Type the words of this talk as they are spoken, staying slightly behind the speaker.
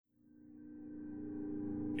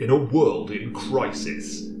In a world in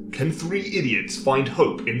crisis, can three idiots find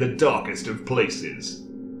hope in the darkest of places?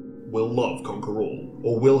 Will love conquer all,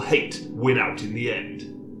 or will hate win out in the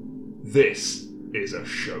end? This is a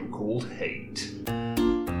show called Hate.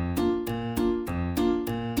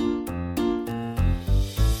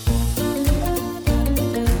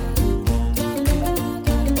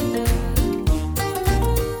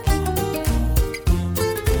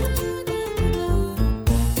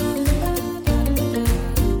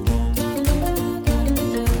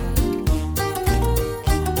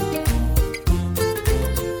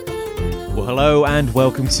 Hello and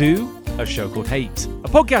welcome to A Show Called Hate, a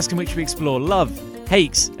podcast in which we explore love,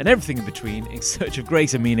 hate, and everything in between in search of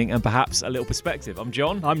greater meaning and perhaps a little perspective. I'm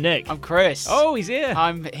John. I'm Nick. I'm Chris. Oh, he's here.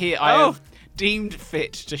 I'm here. I have deemed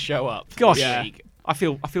fit to show up. Gosh, this week. I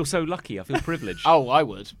feel so lucky. I feel privileged. Oh, I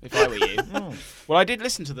would if I were you. Well, I did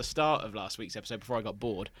listen to the start of last week's episode before I got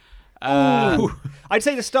bored. I'd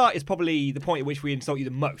say the start is probably the point at which we insult you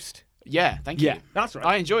the most. Yeah, thank you. Yeah, that's right.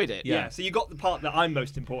 I enjoyed it. Yeah, so you got the part that I'm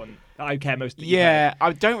most important, that I care most. Yeah,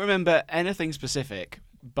 I don't remember anything specific,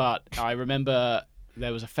 but I remember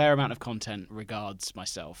there was a fair amount of content regards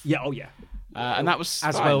myself. Yeah, oh yeah. And that was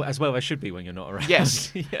as fine. well there should be when you're not around.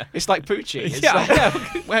 Yes. Yeah. It's like Poochie. It's Yeah.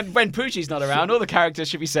 like, when Poochie's not around, all the characters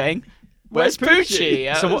should be saying, "Where's Poochie?"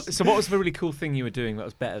 Yeah, So what was the really cool thing you were doing that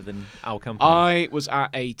was better than our company? I was at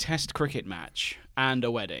a test cricket match and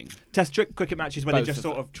a wedding. Test cricket matches when Both they just of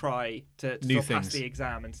sort them. of try to New sort of pass things. the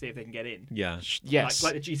exam and see if they can get in. Yeah. Yes,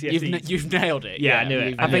 Like the GCSEs. You've nailed it. Yeah, I knew it.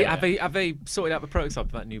 you've Have nailed they sorted out the prototype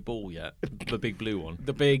of that new ball yet? The big blue one.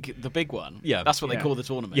 the big one? Yeah. that's what Yeah. they call the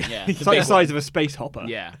tournament. Yeah, the It's like big the size of a space hopper.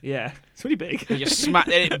 Yeah. Yeah. It's really big. one. You just smack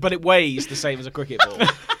it, but it weighs the same as a cricket ball.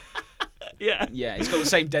 Yeah. Yeah, it's got the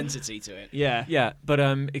same density to it. Yeah. Yeah, but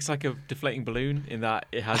it's like a deflating balloon in that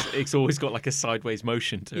it's always got like a sideways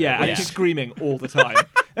motion to it. Yeah, and Yeah. it's screaming all the time.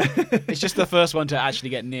 It's just the first one to actually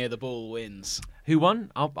get near the ball wins. Who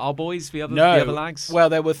won? Our boys, the other lags?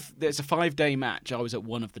 Well, it's a 5-day match. I was at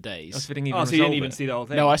one of the days. I was fitting even Oh, so you didn't resolve even it. see the whole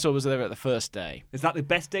thing? No, I was there at the first day. Is that the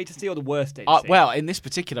best day to see or the worst day to see? Well, in this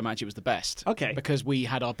particular match, it was the best. Okay. Because we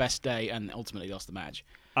had our best day and ultimately lost the match.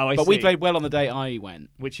 Oh, I But see. we played well on the day I went.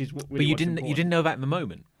 Which is really But you what's didn't important. know that in the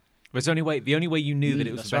moment. The only way you knew that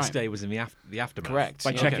it was That's the best right. day was in the aftermath. Correct.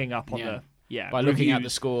 By Yeah. checking up on Yeah. the... Yeah. By looking at the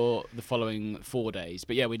reviews. score the following 4 days.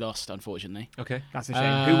 But yeah, we lost, unfortunately. Okay. That's a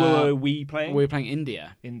shame. Who were we playing? We were playing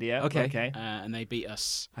India, India. Okay. and they beat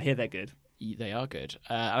us. I hear they're good. They are good.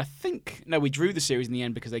 I think... No, we drew the series in the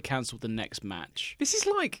end because they cancelled the next match. This is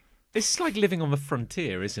like living on the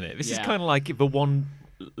frontier, isn't it? This is Yeah. kind of like the one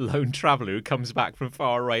lone traveller who comes back from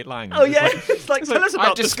far away lands. Oh, yeah. It's like, tell us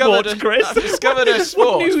about the sports, Chris. I've discovered a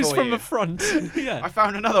sport. What news for from you. the front? Yeah. I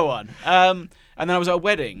found another one. And then I was at a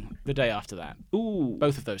wedding the day after that. Ooh.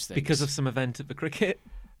 Both of those things. Because of some event at the cricket.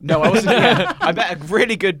 No, I wasn't. Yeah, I met a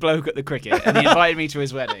really good bloke at the cricket, and he invited me to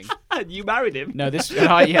his wedding. And you married him. No, he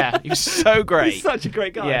was so great. He's such a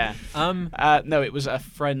great guy. Yeah. No, it was a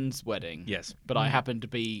friend's wedding. Yes. But I happened to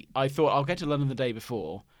be. I thought I'll get to London the day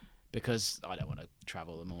before because I don't want to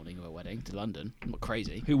travel the morning of a wedding to London. I'm not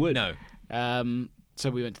crazy. Who would? No. So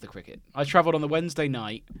we went to the cricket. I travelled on the Wednesday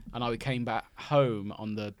night, and I came back home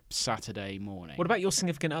on the Saturday morning. What about your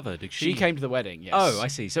significant other? Did She came to the wedding. Yes. Oh, I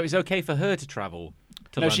see. So it's okay for her to travel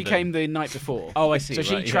to No, London. she came the night before. Oh, I see. So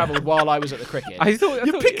she right, yeah. travelled while I was at the cricket. I thought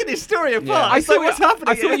You're picking his story apart. Yeah. I thought, what's happening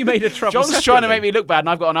I thought here? you made a trouble. John's trying to make me look bad, and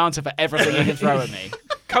I've got an answer for everything he can throw at me.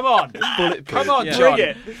 Come on, come on, Yeah. John. Bring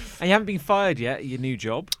it. And you haven't been fired yet at your new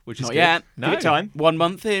job, which is Not good. yet. No. Give it time. 1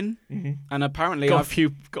 month in, and apparently Got I've...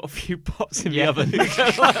 a few pots in Yeah. the oven.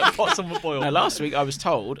 Pots on the boil. No, last week I was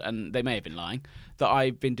told, and they may have been lying, that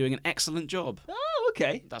I've been doing an excellent job. Oh,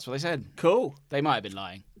 okay. That's what they said. Cool. They might have been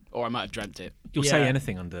lying, or I might have dreamt it. You'll say Yeah.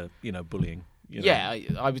 anything under, bullying. You know. Yeah,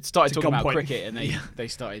 I started talking about gunpoint. cricket, and they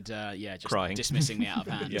started, just Crying. dismissing me out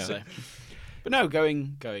of hand. Yeah. So. But no,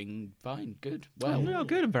 going fine, good, well, Oh,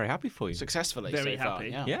 good. I'm very happy for you. successfully Very so far. happy.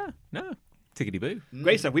 Yeah. Yeah. No. Tickety boo.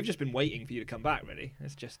 Great stuff. We've just been waiting for you to come back, really.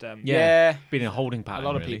 It's just, Yeah. Been in a holding A pattern.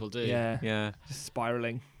 lot of really. people do. yeah, Yeah. just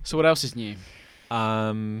spiraling. So what else is new?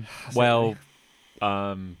 Well,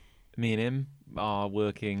 me and him are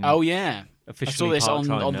working. Oh yeah, I officially saw this on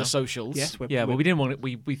part-time now. the socials. Yes, we're, Yeah, we're, but we didn't want it.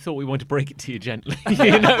 We thought we wanted to break it to you gently.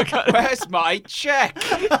 You know, kind Where's my check?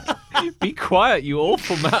 of, be quiet, you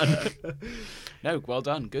awful man. No, well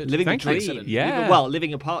done, good. living Thank the you. dream. Excellent. Yeah. Well,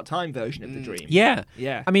 living a part-time version of the dream. Yeah.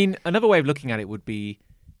 Yeah. I mean, another way of looking at it would be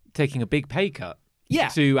taking a big pay cut. Yeah.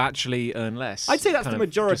 To actually earn less. I'd say that's kind the of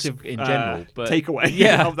majority just of in general. But takeaway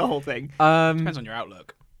Yeah. of the whole thing. Depends on your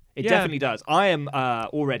outlook. It Yeah. definitely does. I am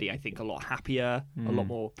already, I think, a lot happier, a lot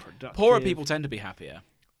more productive. Poorer people tend to be happier.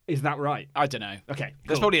 Is that right? I don't know. Okay.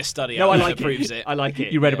 There's cool. probably a study No, out I there like that proves it. I like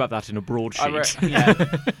it. You read yeah. about that in a broadsheet.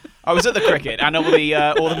 I was at the cricket, and all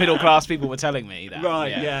the middle class people were telling me that. Right,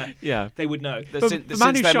 Yeah. yeah. Yeah. They would know. Since the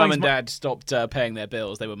man who their mum shines and my- dad stopped paying their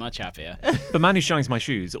bills, they were much happier. The man who shines my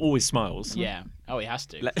shoes always smiles. Yeah. Oh, he has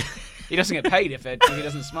to. He doesn't get paid if he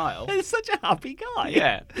doesn't smile. He's such a happy guy.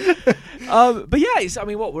 Yeah. But yeah,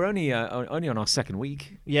 we're only on our second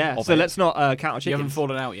week. Yeah, of so it. let's not count our You haven't chickens.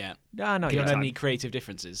 fallen out yet. Nah, not You yet. haven't had any creative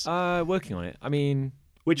differences. Working on it. I mean,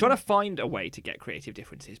 We're trying to find a way to get creative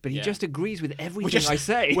differences, but he Yeah. just agrees with everything I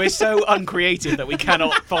say. We're so uncreative that we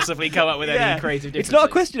cannot possibly come up with any creative differences. It's not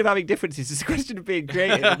a question of having differences, it's a question of being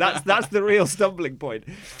creative. And that's the real stumbling point.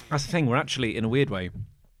 that's the thing. We're actually, in a weird way,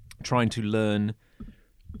 trying to learn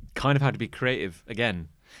kind of how to be creative again.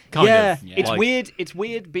 Kind of. Yeah. It's Like- weird. It's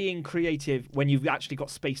weird being creative when you've actually got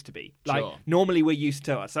space to be. Like Sure. normally we're used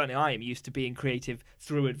to, certainly I am used to being creative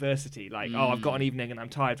through adversity. Like, oh, I've got an evening and I'm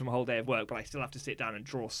tired from a whole day of work, but I still have to sit down and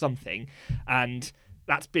draw something, and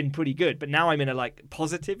that's been pretty good. But now I'm in a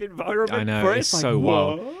positive environment. I know for it. it's like, so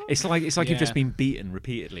wild. what? It's like you've Yeah. just been beaten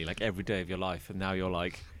repeatedly, like every day of your life, and now you're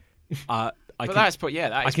like, I But can, that is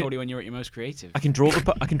can- probably when you're at your most creative. I can draw the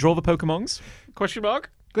Pokemon's. Question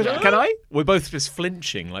mark? Can I? We're both just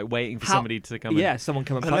flinching, like waiting for somebody to come. Yeah, someone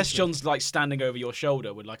come and Unless punch me. John's like standing over your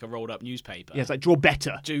shoulder with like a rolled up newspaper. Yeah, it's like draw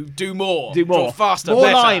better. Do more. Do more. Draw faster. More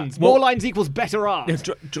better. lines. More lines equals better art.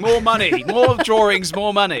 More money. More drawings.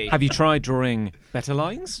 More money. Have you tried drawing better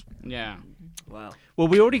lines? Yeah. Wow. Well,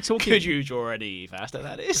 we already talking. Could you draw any faster?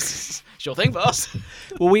 That is. Sure thing, boss.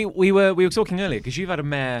 Well, we were talking earlier because you've had a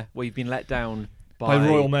mayor where you've been let down by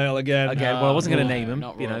Royal Mail again. Again, well, I wasn't going to No, name them,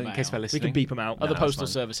 not you know, Royal in case Mail. they're We listening. can beep them out. Other that's postal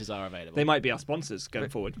fine. services are available. They might be our sponsors going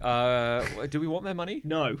forward. Do we want their money?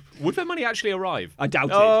 No, Would their money actually arrive? I doubt it.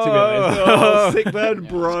 To be honest, oh, sick burn, Yeah,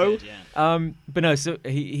 bro. that's good, yeah. But no, so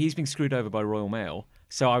he's been screwed over by Royal Mail.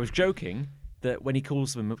 So I was joking that when he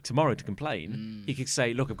calls them tomorrow to complain, he could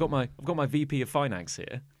say, "Look, I've got my VP of Finance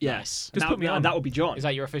here. Yes, Just put me on. That would be John. Is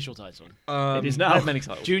that your official title? It is now. Many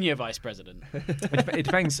titles. Junior vice president. It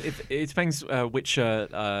depends. It depends which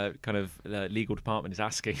kind of legal department is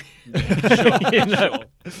asking. Sure.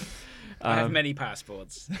 I have many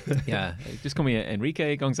passports. Yeah, just call me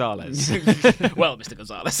Enrique Gonzalez. Well, Mr.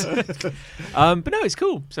 Gonzalez. But no, it's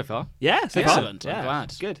cool so far. Yeah, so Excellent, far. I'm Yeah,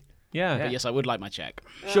 glad. good. Yeah. But yes, I would like my check.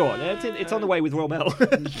 Sure, it's on the way with Royal Mail.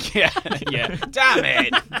 Yeah, yeah. Damn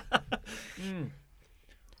it.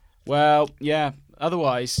 Well, yeah.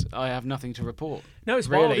 Otherwise, I have nothing to report. No, it's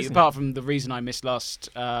wild, really, isn't apart from the reason I missed last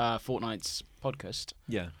fortnight's podcast.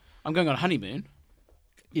 Yeah. I'm going on a honeymoon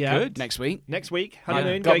Yeah, Good. next week. Next week,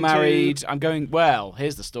 honeymoon. Got going married. To... I'm going. Well,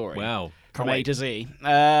 here's the story. Wow. From Can't A wait. to Z.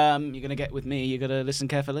 You're gonna get with me. You're gonna listen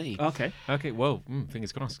carefully. Okay. Okay. Whoa.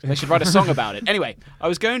 Fingers crossed. They should write a song about it. Anyway, I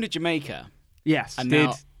was going to Jamaica. Yes. And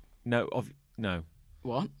Did now, no.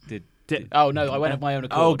 what? Did Oh no, I went of my own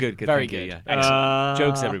accord. Oh, good. Very thank you, good. Yeah. Excellent.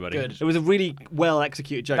 Jokes, everybody. Good. It was a really well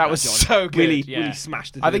executed joke. That was John. so good, Really, yeah. really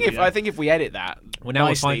smashed the I think delivery if we edit that, Well, now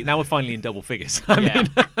nicely, we're finally in double figures. I Yeah. mean,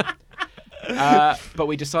 but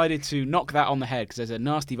we decided to knock that on the head because there's a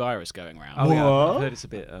nasty virus going around. oh yeah, What? I've heard it's a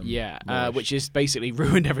bit. Moorish. Which has basically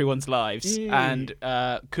ruined everyone's lives Ew. and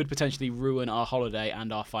could potentially ruin our holiday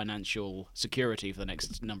and our financial security for the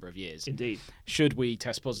next number of years. Indeed. Should we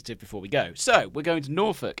test positive before we go? So we're going to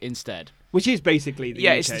Norfolk instead. Which is basically the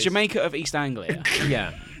Yeah, UK's. it's the Jamaica of East Anglia.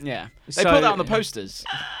 Yeah. Yeah, they So- put that on the posters.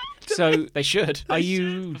 So, They should. are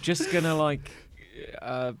you just gonna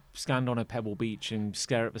stand on a pebble beach and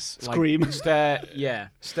stare at the Scream.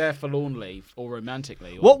 Stare forlornly or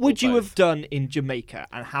romantically. Or, What would or you both. have done in Jamaica,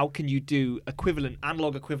 and how can you do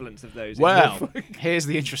analog equivalents of those? in Well, Norfolk? here's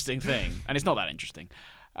the interesting thing, and it's not that interesting.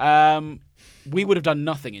 We would have done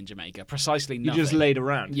nothing in Jamaica, precisely you nothing. just laid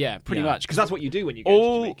around. Yeah, pretty Yeah. much. Because that's what you do when you go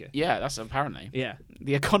to Jamaica. Yeah, that's apparently. Yeah.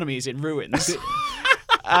 The economy is in ruins.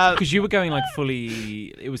 Because you were going like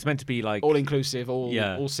fully. It was meant to be like all inclusive, all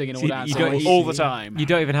singing, all So you dancing, don't- all the time. You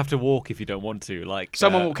don't even have to walk if you don't want to. Like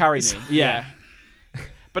Someone will carry me. Yeah.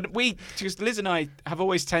 But because Liz and I have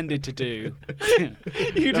always tended to do.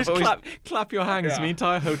 You just always- clap your hands. Yeah. The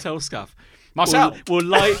entire hotel staff. Marcel! will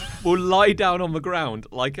lie down on the ground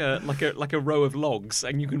like a row of logs,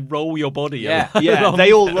 and you can roll your body. Yeah. Yeah, along.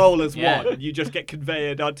 they all roll as Yeah. one, and you just get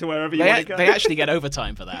conveyed onto wherever you want to go. They actually get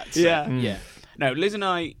overtime for that. So, Yeah. Yeah. No, Liz and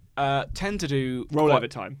I tend to do Rollover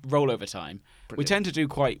time. Rollover time. We tend to do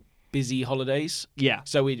quite busy holidays. Yeah.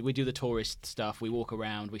 So we do the tourist stuff. We walk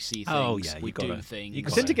around. We see things. Oh, yeah, we you gotta- do things. you I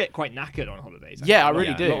gotta- tend to get quite knackered on holidays. Yeah, I actually.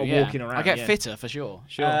 really do. A lot of yeah. walking around. I get yeah. fitter for sure.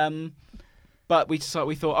 Sure. But we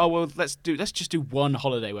thought, oh well, let's just do one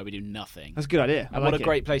holiday where we do nothing. That's a good idea. I And like what a it.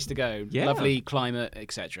 great place to go. Yeah. Lovely climate,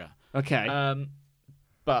 etc. Okay.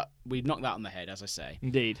 but we knocked that on the head, as I say.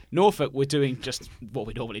 Indeed. Norfolk, we're doing just what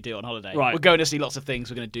we normally do on holiday. Right. We're going to see lots of things.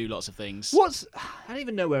 We're going to do lots of things. I don't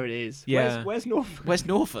even know where it is. Yeah. Where's Norfolk? Where's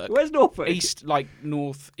Norfolk? Where's Norfolk? East, like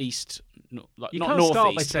northeast, like You not can't start by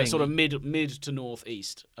northeast, saying- but sort of mid to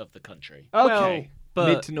northeast of the country. Okay. Well,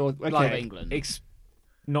 Mid but to north. Okay. Like England.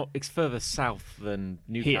 It's further south than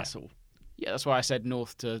Newcastle. Yeah, that's why I said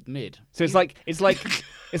north to mid. So it's like it's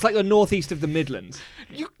like the northeast of the Midlands.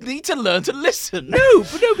 You need to learn to listen. No,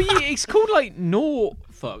 but it's called like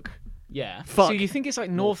Norfolk. Yeah. Fuck. So you think it's like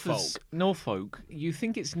north of Norfolk. Norfolk? You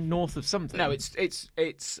think it's north of something? No,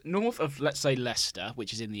 it's north of, let's say, Leicester,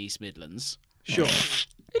 which is in the East Midlands. Sure.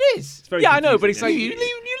 It is. It's very Yeah, I know, but confusing, it's isn't like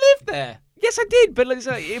it? You live there. yes, I did,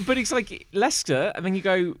 but it's like Leicester, and then you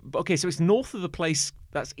go okay, so it's north of the place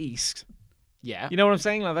that's east. Yeah. You know what I'm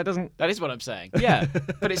saying? Like that doesn't. That is what I'm saying. Yeah,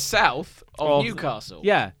 But it's south of Of- Newcastle.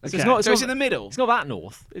 yeah. So Okay. it's not. It's, So it's not, in the middle. it's not that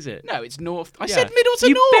north, is it? No, it's north. I Yeah. said middle to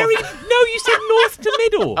you north. Buried, no, you said north to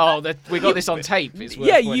middle. Oh, we got this on tape. It's worth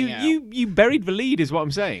yeah, pointing out. you buried the lead, is what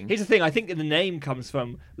I'm saying. Here's the thing. I think that the name comes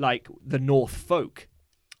from like the North folk.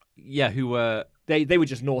 Yeah, who were They were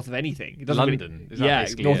just north of anything. It doesn't London, Really, is that yeah,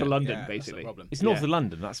 basically north it? of London, Yeah, that's the basically. problem. it's north Yeah. of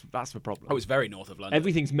London. That's the problem. Oh, it's very north of London.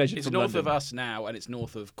 Everything's measured It's from north London. of us now, and it's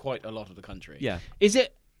north of quite a lot of the country. yeah. Is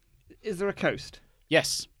there a coast?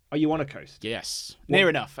 Yes. Are you on a coast? Yes. Near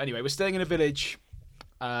enough. Anyway, we're staying in a village.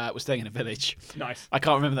 Nice. I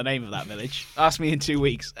can't remember the name of that village. Ask me in 2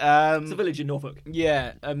 weeks. It's a village in Norfolk.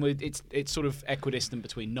 Yeah, and it's sort of equidistant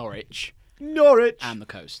between Norwich Norwich. and the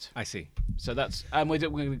coast. I see. So that's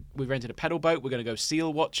we rented a pedal boat. We're going to go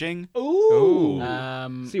seal watching. Ooh.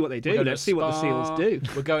 Ooh. See what they do. We're going to Let's see what the seals Spa. do.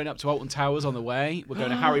 We're going up to Alton Towers on the way. We're going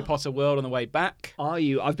to Harry Potter World on the way back. Are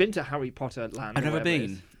you? I've been to Harry Potter Land. I've or never whatever it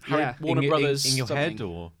been. is. Harry Yeah. Warner in your, Brothers in your something. head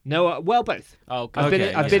or No, well, both. Oh, I've Okay,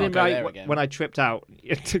 been let's in not go there my again. when I tripped out.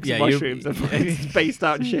 It took some Yeah, you- mushrooms and spaced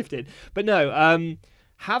out and shifted. But no,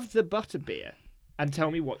 have the butterbeer and tell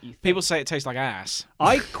me what you think. People say it tastes like ass.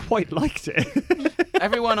 I quite liked it.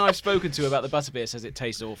 Everyone I've spoken to about the butterbeer says it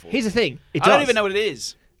tastes awful. Here's the thing. It I don't does. even know what it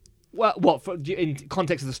is. Well, what in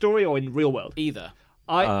context of the story or in real world? Either.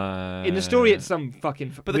 In the story, it's some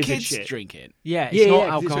fucking But the wizard kids shit. drink it. yeah, it's Yeah, not yeah,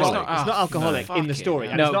 'cause alcoholic. It's not alcoholic in the fucking story,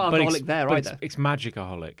 hell. and it's not but alcoholic there but either. It's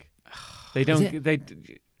magicaholic. They don't. it? They.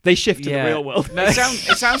 They shift to Yeah. the real world.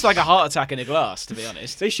 It sounds like a heart attack in a glass, to be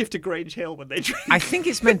honest. They shift to Grange Hill when they drink. I think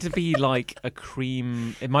it's meant to be like a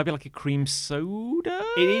cream. It might be like a cream soda.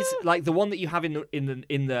 It is like the one that you have in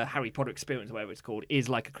the Harry Potter experience, or whatever it's called, is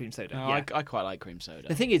like a cream soda. No, yeah. I quite like cream soda.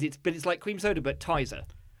 The thing is, it's like cream soda but Tizer.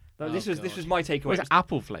 No, this was God. my takeaway. Or is it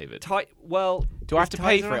apple flavored? Well, Do I have is to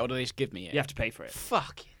pay Tizer for it, up? or do they just give me it? You have to pay for it.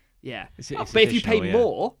 Fuck. Yeah. It's But if you pay additional, yeah.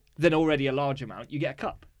 more than already a large amount, you get a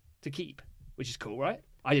cup to keep, which is cool, right?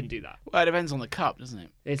 I didn't do that. Well, it depends on the cup, doesn't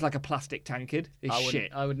it? It's like a plastic tankard. It's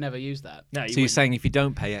shit. I would never use that. No, you So you're wouldn't. saying if you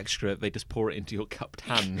don't pay extra, they just pour it into your cupped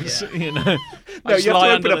hands. Yeah. You know, No, just you have lie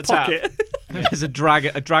to under open a the tap. pocket. there's a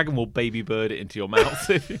dragon. A dragon will baby bird it into your mouth.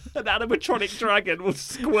 An animatronic dragon will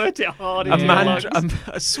squirt it hard A into man, your lungs.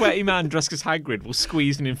 a sweaty man dressed as Hagrid will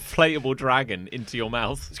squeeze an inflatable dragon into your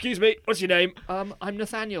mouth. Excuse me, what's your name? I'm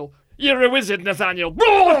Nathaniel. You're a wizard, Nathaniel.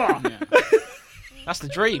 Blah! That's the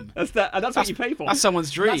dream. That's what you pay for. That's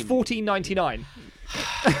someone's dream. That's $14.99.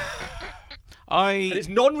 And it's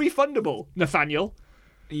non-refundable, Nathaniel.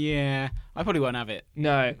 Yeah, I probably won't have it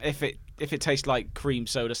No. if it tastes like cream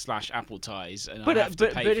soda / apple ties, and But I have to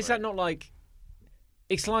pay but for is that it. not like?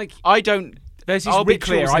 It's like I don't. there's these I'll be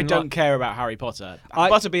clear. rituals I in don't life- care about Harry Potter. I-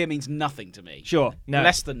 Butterbeer means nothing to me. Sure. No.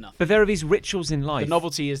 Less than nothing. But there are these rituals in life The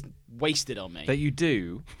novelty is wasted on me. that you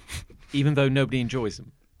do, even though nobody enjoys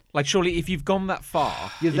them. Like, surely, if you've gone that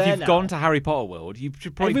far, You're if there you've now. gone to Harry Potter World, you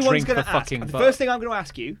should probably Everyone's drink going the to ask. fucking. The butt. first thing I'm going to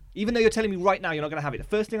ask you, even though you're telling me right now you're not going to have it, the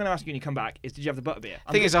first thing I'm going to ask you when you come back is, did you have the butterbeer?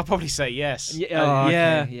 Thing is, I'll probably say yes. Yeah,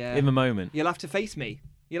 yeah, okay, yeah. in the moment. You'll have to face me.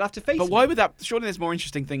 You'll have to face But me. why would that? Surely there's more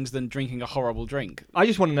interesting things than drinking a horrible drink. I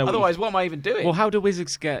just want to know. Otherwise, what am I even doing? Well, how do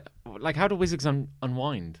wizards get? Like, how do wizards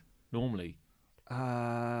unwind normally?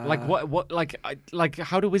 Like what? Like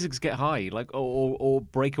how do wizards get high? Like or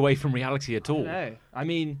break away from reality at all? No, I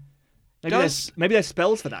mean, Does- maybe there's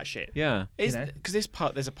spells for that shit. Yeah. Is you know? because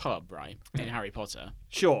there's a pub right in Harry Potter.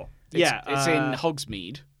 Sure. It's, yeah. it's in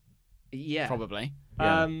Hogsmeade, Yeah. probably.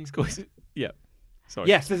 Yeah. Um, It's called- yeah. Sorry.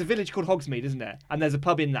 Yes, there's a village called Hogsmeade, isn't there? And there's a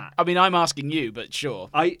pub in that. I mean, I'm asking you, but sure.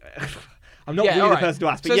 I'm not Yeah, really all the right. person to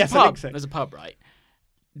ask, So but there's yes, a I pub. think so. There's a pub, right?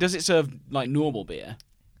 Does it serve like normal beer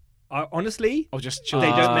Honestly, or just they chilled?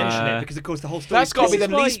 don't mention it Uh, because, of course, the whole story. That's got to be This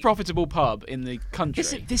the is why- least profitable pub in the country.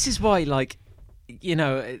 This is why, like, you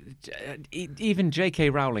know, even J.K.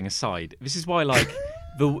 Rowling aside, this is why, like,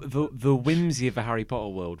 the whimsy of the Harry Potter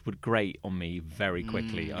world would grate on me very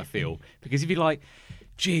quickly. I feel because if you're like,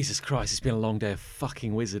 Jesus Christ, it's been a long day of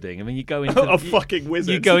fucking wizarding. I mean, you go into fucking wizards.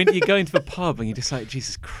 you go into the pub and you're just like,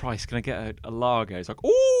 Jesus Christ, can I get a lager? It's like,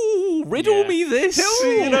 ooh, riddle me this.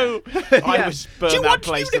 You know, I was burned Do you that want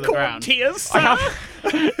place to the unicorn ground. tears, sir?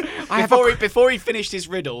 Before he finished his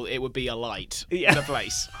riddle, it would be a light. Yeah. The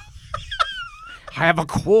place. I have a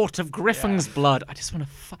quart of Griffin's blood. I just want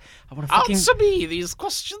to. I want to fucking. Answer me these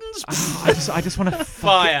questions. I just want to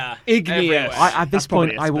Fire. Igneous. everywhere. At this That's probably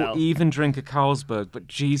point, a I will spell. even drink a Carlsberg, but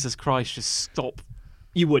Jesus Christ, just stop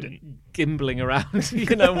You wouldn't. gimbling around.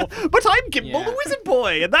 You know, But I'm Gimble Yeah. the Wizard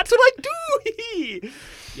Boy, and that's what I do.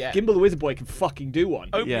 Yeah. Gimble the Wizard Boy can fucking do one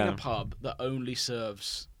Opening Yeah. a pub that only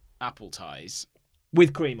serves apple ties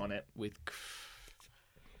with cream on it. with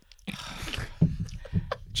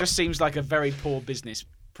just seems like a very poor business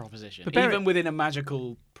proposition, But bear even it- within a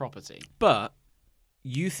magical property. but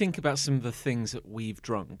you think about some of the things that we've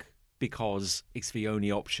drunk because it's the only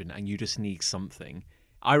option, and you just need something.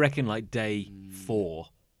 I reckon, like day 4,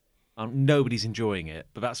 nobody's enjoying it,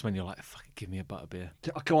 but that's when you're like, "Fucking give me a butterbeer."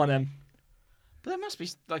 Oh, go on, then. But there must be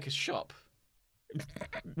like a shop.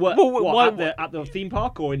 What, Well, what, why- at the theme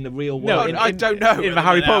park or in the real No, world? in- I don't know. in the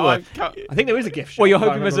Harry Potter. I think there is a gift shop. Well, you're if I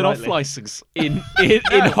hoping there's an remember off rightly. license in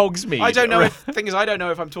Hogsmeade. I don't know. right? Thing is, I don't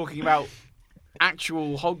know if I'm talking about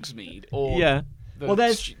actual Hogsmeade or Yeah. the, Well,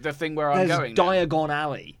 there's- the thing where I'm There's going. now. Diagon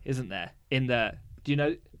Alley, isn't there? In the. Do you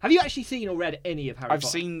know? Have you actually seen or read any of Harry I've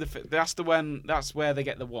Potter? seen that's the one. That's where they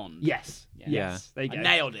get the wand. Yes. Yeah. Yes. There you I go.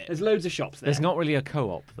 nailed it. There's loads of shops there. There's not really a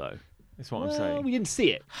co-op though. That's what I'm Well, saying. we didn't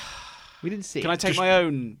see it. We didn't see it. Can I take my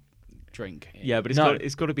own drink? Yeah, but No.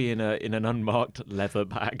 it's got to be in an unmarked leather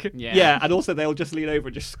bag. Yeah. Yeah, and also they'll just lean over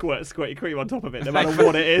and just squirt squirty cream on top of it, no matter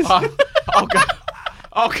what it is.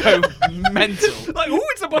 I'll go mental. Like, oh,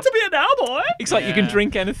 it's a butterbeer now, boy. It's like you can Yeah.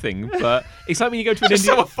 drink anything, but it's like when you go to an Just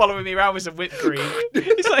Indian. someone following me around with some whipped cream.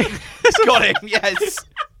 It's like Got him. Yes.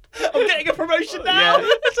 I'm getting a promotion now. Yeah.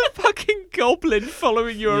 there's a fucking goblin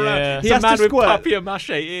following you Yeah. around. He It's a has to man with squirt.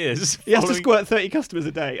 papier-mâché ears. He has to following- squirt 30 customers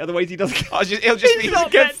a day, otherwise he doesn't. He'll just be.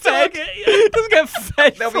 not Get meant to fed. get- Doesn't get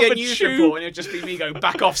fed. There'll from be a a news tube report, and it'll just be me going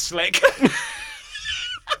back off, slick.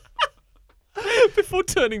 before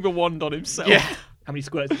turning the wand on himself. Yeah. How many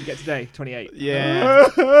squirts did you get today? 28. Yeah.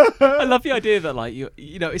 I love the idea that like you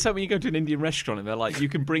know it's like when you go to an Indian restaurant and they're like you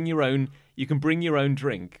can bring your own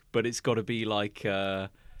drink, but it's got to be like I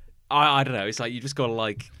don't know. It's like you just got to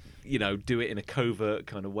like do it in a covert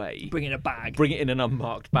kind of way. Bring in a bag. Bring it in an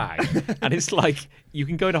unmarked bag, and it's like you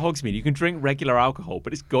can go to Hogsmeade. You can drink regular alcohol,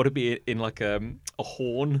 but it's got to be in like a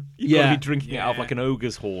horn. You've got Yeah. to be drinking it out of Yeah. like an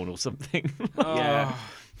ogre's horn or something. Yeah.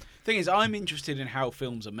 Thing is, I'm interested in how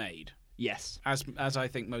films are made, Yes. as I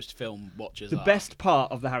think most film watchers The are. best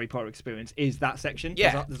part of the Harry Potter experience is that section.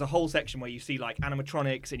 Yeah. There's a whole section where you see like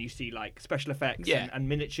animatronics and you see like special effects Yeah. and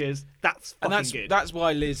miniatures. That's fucking and good. that's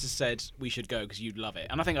why Liz has said we should go because you'd love it,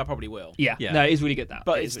 and I think I probably will. yeah. Yeah. No, it is really good that.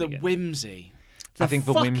 But It it's is the really good. whimsy. I think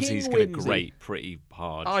the fucking whimsy's going to whimsy. grate pretty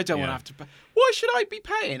hard. I don't want Yeah. to have to pay. Why should I be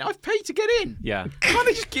paying? I've paid to get in. Yeah. Can't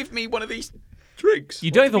they just give me one of these drinks? You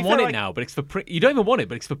don't even be want fair, it like- now, but it's you don't even want it,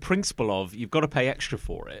 but it's the principle of you've got to pay extra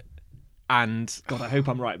for it, and God, I hope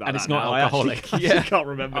I'm right about And that. it's not now. alcoholic. I actually, Yeah. can't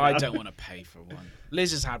remember. I now. don't want to pay for one.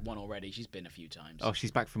 Liz has had one already. She's been a few times. oh,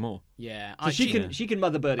 she's back for more. Yeah. So she can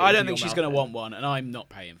mother bird it. I into don't think your she's mouth going to then. want one, and I'm not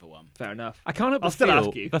paying for one. Fair enough. I can't help I'll but still feel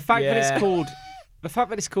ask you. the fact that Yeah. it's called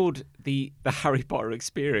the Harry Potter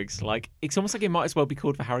experience. Like it's almost like it might as well be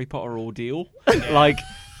called the Harry Potter ordeal. Like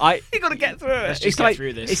You got to get through it. Let's just it's get like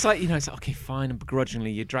through this. it's like it's like okay, fine. And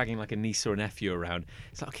begrudgingly, you're dragging like a niece or a nephew around.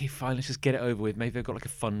 It's like okay, fine. Let's just get it over with. Maybe they've got like a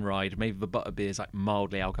fun ride. Maybe the butterbeer's like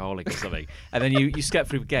mildly alcoholic or something. And then you step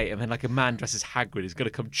through the gate, and then like a man dressed as Hagrid is going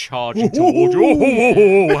to come charging towards you.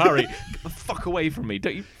 Oh, Harry, get the fuck away from me!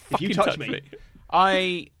 Don't you If you fucking touch touch me.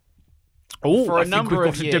 I Oh, For a I think number we've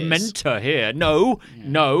of got years- a Dementor here. No,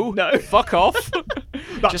 No. fuck off.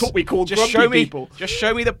 That's what we call just grumpy show me, people. just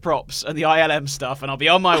show me the props and the ILM stuff, and I'll be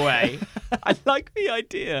on my way. I like the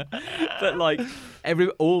idea that like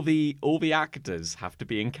all the actors have to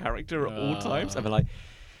be in character at all times, and they're like,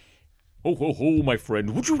 oh, my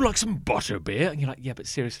friend, would you like some butterbeer? And you're like, yeah, but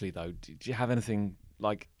seriously though, do you have anything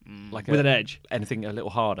like With an edge. anything a little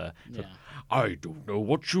harder? Yeah. I don't know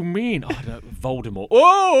what you mean. I don't, Voldemort.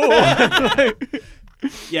 Oh!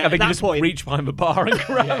 Yeah, I at think you that just point, reach behind the bar and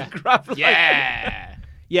grab like, Yeah.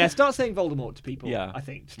 yeah, start saying Voldemort to people. Yeah. I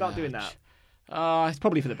think start doing that. It's It's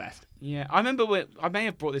probably for the best. Yeah, I remember I may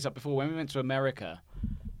have brought this up before when we went to America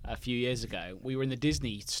a few years ago. We were in the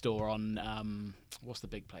Disney store on what's the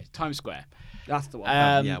big place? Times Square. That's the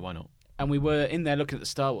one. yeah, why not? And we were in there looking at the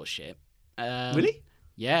Star Wars shit. Really?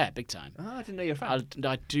 Yeah, big time. Oh, I didn't know you're a fan.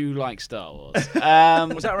 I do like Star Wars. Was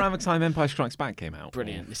that around the time Empire Strikes Back came out?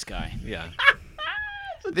 Brilliant, this guy. Yeah.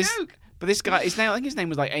 But this guy, I think his name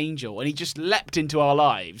was like Angel, and he just leapt into our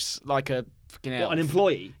lives like a fucking elf. What, an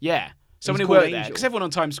employee? Yeah. Someone He's who worked called there. Angel. Because everyone on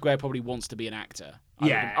Times Square probably wants to be an actor.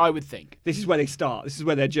 Yeah. I would think. This is where they start. This is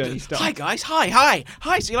where their journey starts. Hi, guys. Hi.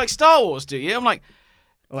 So you like Star Wars, do you? I'm like,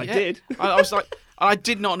 Well, yeah. I did. I was like, I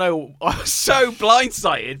did not know. I was so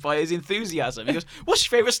blindsided by his enthusiasm. He goes, "What's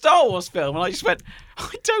your favourite Star Wars film?" And I just went,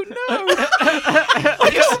 "I don't know." I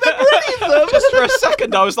can't remember any of them. Just for a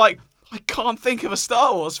second, I was like, I can't think of a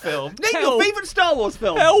Star Wars film. Name your favourite Star Wars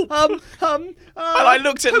film. Help. And I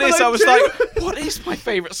looked at Home this, I Alone was 2. like, what is my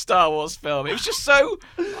favourite Star Wars film? It was just so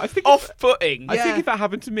I think off-putting. I think if that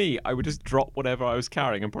happened to me, I would just drop whatever I was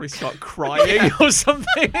carrying and probably start crying or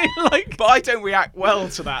something. Like, But I don't react well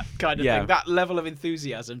to that kind of Yeah. thing. That level of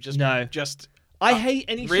enthusiasm just I hate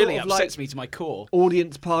any really sort of like upsets me to my core.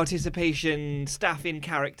 audience participation, staff in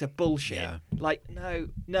character bullshit. Yeah. Like, no.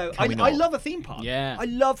 Can we I not? love a theme park. Yeah. I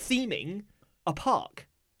love theming a park.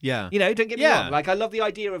 yeah. You know, don't get me Yeah. wrong. Like, I love the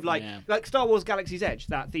idea of like Yeah. Star Wars Galaxy's Edge,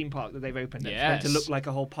 that theme park that they've opened. That's meant to Yes. look like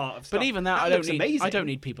a whole part of stuff. But even that, looks amazing. I don't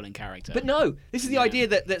need people in character. But no, this is the idea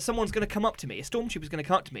that someone's going to come up to me, a stormtrooper's going to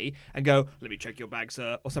come up to me and go, "Let me check your bag,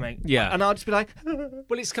 sir," or something. Yeah. And I'll just be like,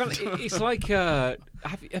 Well, it's kind of it's like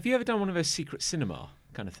have you ever done one of those secret cinema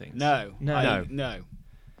kind of things? No. No. No.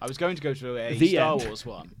 I was going to go to a The Star end. Wars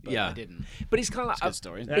one, but Yeah. I didn't. But it's kind of like It's a good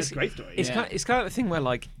story, isn't it? "That's a great story." It's Yeah. kind of the thing where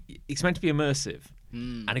like it's meant to be immersive,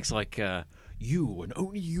 and it's like you and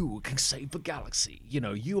only you can save the galaxy. You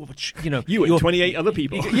know, you have You and 28 other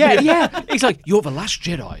people. yeah. It's like you're the last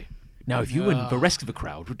Jedi. Now, if you and the rest of the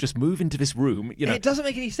crowd would just move into this room, you know, It doesn't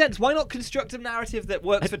make any sense. Why not construct a narrative that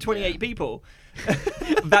works for 28 people?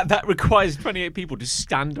 that requires 28 people to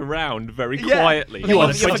stand around very Yeah. quietly. You You're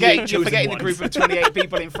are 28 chosen forgetting the ones. group of 28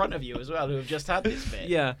 people in front of you as well who have just had this bit.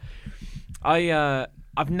 Yeah,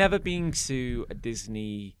 I've never been to a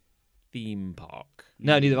Disney theme park.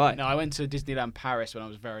 No, neither have I. No, I went to Disneyland Paris when I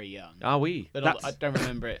was very young. Are we? But That's- I don't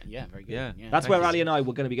remember it. Yeah, very good. Yeah. That's Thank where you. Ali and I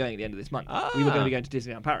were going to be going at the end of this month. We were going to Ah. be going to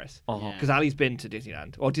Disneyland Paris. Uh-huh. Because Ali's been to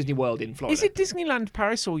Disneyland, or Disney World in Florida. Is it Disneyland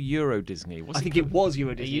Paris or Euro Disney? I think it was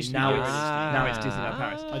Euro Disney. used to be Now Euro it's, Disney. now it's Disneyland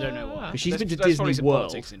Paris. I don't know why. But she's been to There's probably Disney some World.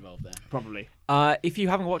 politics involved there. Probably. If you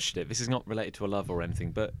haven't watched it, this is not related to a love or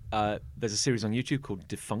anything, but there's a series on YouTube called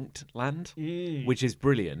Defunct Land, which is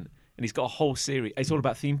brilliant. And he's got a whole series. It's all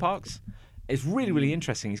about theme parks. It's really, really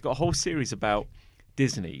interesting. He's got a whole series about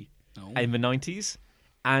Disney in the 90s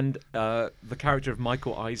and the character of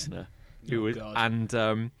Michael Eisner, who was, God. and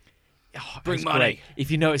Bring it's money. great. If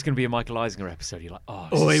you know it's going to be a Michael Eisner episode, you're like, oh,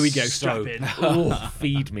 Oh, this here we is go, so- strap in. Oh,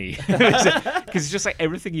 feed me, because it's just like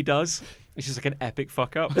everything he does. It's just like an epic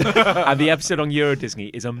fuck up. And the episode on Euro Disney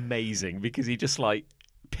is amazing because he just like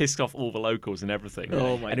pissed off all the locals and everything.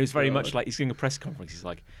 Oh my and it was very God. much like he's doing a press conference. He's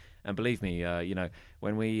like, and believe me, you know,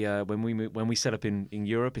 when we set up in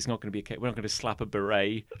Europe, it's not going to be a case. We're not going to slap a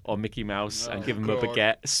beret on Mickey Mouse and give him a God.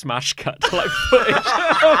 baguette, smash cut to like footage.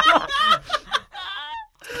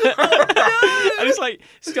 And it's like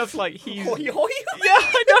stuff like he's yeah,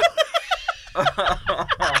 I know.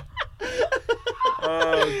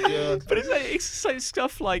 Oh, God. But it's like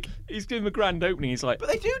stuff like he's doing the grand opening. He's like, But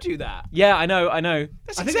they do that. yeah, I know.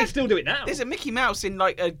 That's I think they still do it now. There's a Mickey Mouse in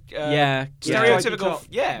like a Yeah, stereotypical,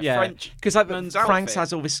 yeah, French. because like man's Frank's outfit.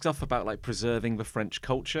 has all this stuff about like preserving the French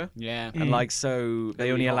culture, Yeah. and like so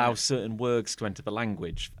they only on allow it. certain words to enter the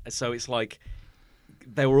language. So it's like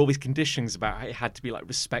there were all these conditions about how it had to be like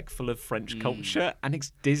respectful of French culture, and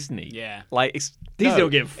it's Disney. Yeah. like it's Disney no. don't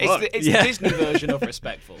give a fuck. It's Yeah. the Disney version of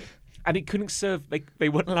respectful. And it couldn't serve. They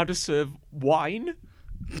weren't allowed to serve wine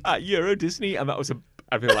at Euro Disney, and that was a.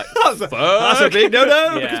 I feel like That's a big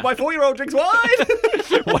no-no, Yeah. because my 4-year-old drinks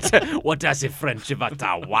wine. what does it French about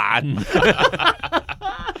a wine?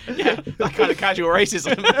 Yeah, that kind of casual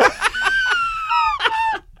racism.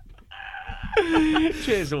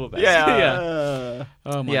 Cheers, all the best. Yeah. yeah.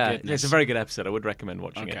 Oh my Yeah, goodness. it's a very good episode. I would recommend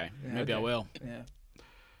watching Okay, it. maybe I will. Yeah.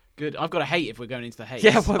 Good. I've got a hate if we're going into the hate.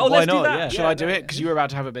 Yeah, why let's do not? that. Yeah. Shall I do it? Because you were about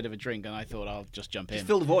to have a bit of a drink, and I thought I'll just jump in. Just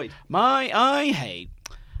fill the void. I hate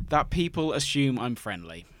that people assume I'm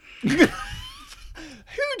friendly. Who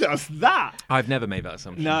does that? I've never made that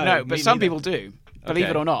assumption. No. No, me but some neither. people do. Believe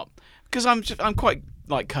Okay. it or not, because I'm quite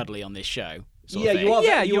like cuddly on this show. sort Yeah, of thing. you are.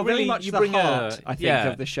 Yeah, you're you're very really- much you the bring a- heart, I think, yeah,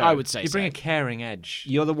 of the show. I would say You bring so. a caring edge.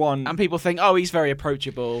 You're the one. And people think, oh, he's very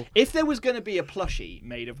approachable. If there was going to be a plushie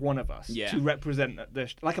made of one of us Yeah. to represent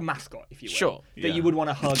like a mascot, if you will, Sure. that Yeah. you would want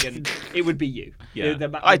to hug, and it would be you. Yeah.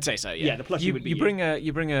 I'd say so, yeah. Yeah, the plushie would be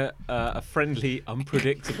You bring a friendly,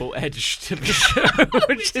 unpredictable edge to the show,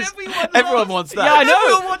 which is Everyone wants that. Yeah, I know.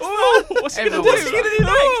 Everyone wants that. What's Everyone What's wants he going to do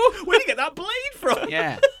next? Where do you get that blade from?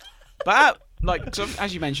 Yeah. But so,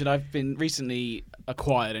 as you mentioned, I've been recently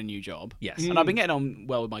acquired a new job. Yes. And I've been getting on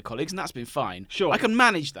well with my colleagues, and that's been fine. Sure. I can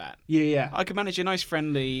manage that. Yeah. I can manage a nice,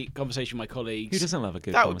 friendly conversation with my colleagues. Who doesn't love a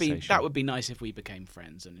good that conversation? that would be nice if we became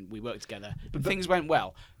friends and we worked together. But things went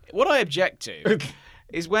well. What I object to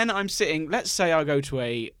is when I'm sitting. Let's say I go to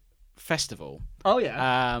a festival. Oh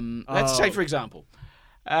yeah. Let's say, Oh. for example.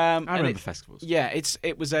 I and remember festivals. Yeah, it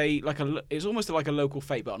was almost like a local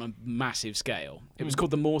fete, but on a massive scale. It was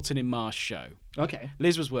called the Morton in Marsh show. Okay.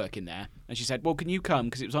 Liz was working there, and she said, "Well, can you come?"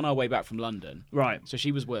 Because it was on our way back from London. Right. So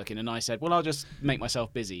she was working, and I said, "Well, I'll just make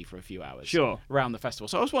myself busy for a few hours." Sure. Around the festival.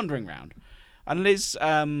 So I was wandering around, and Liz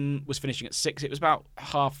was finishing at 6. It was about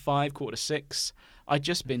 5:30, 5:45. I'd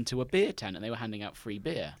just been to a beer tent, and they were handing out free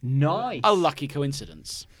beer. Nice. A lucky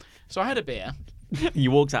coincidence. So I had a beer,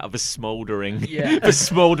 You walked out of a smouldering, Yeah. a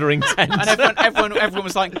smouldering tent. and everyone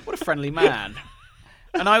was like, "What a friendly man."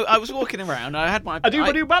 And I was walking around. I had my I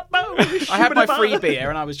had my free beer,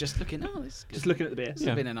 and I was just looking. Oh, this is good. Just looking at the beer. It's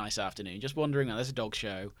been a nice afternoon, just wandering around. There's a dog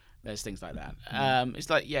show. There's things like that. It's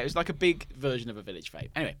like it was like a big version of a village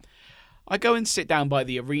fete. Anyway, I go and sit down by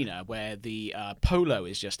the arena where the polo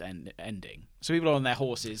is just ending. So people are on their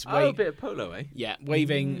horses, a bit of polo, eh?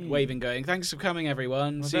 waving, going. Thanks for coming,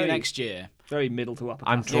 everyone. See you very- next year. Very middle to upper.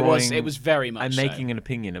 I'm class. drawing. It was very much. I'm so. making an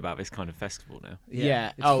opinion about this kind of festival now. Yeah.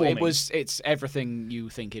 It's Oh, forming. it's everything you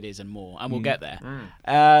think it is and more, and we'll get there.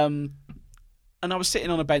 Mm. And I was sitting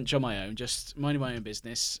on a bench on my own, just minding my own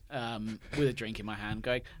business, with a drink in my hand,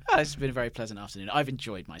 going, "Oh, this has been a very pleasant afternoon. I've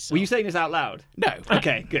enjoyed myself." Were you saying this out loud? No.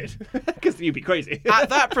 Okay, good. Because you'd be crazy. At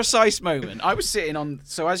that precise moment, I was sitting on.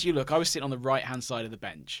 So as you look, I was sitting on the right-hand side of the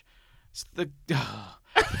bench.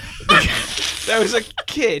 There was a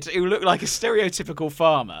kid who looked like a stereotypical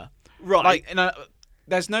farmer. Right. Like,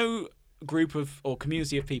 there's no group of or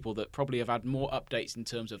community of people that probably have had more updates in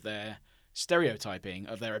terms of their stereotyping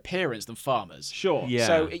of their appearance than farmers. Sure. Yeah.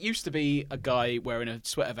 So it used to be a guy wearing a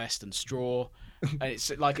sweater vest and straw, and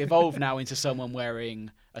it's like evolved now into someone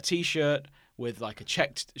wearing a t-shirt with like a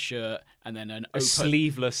checked shirt and then a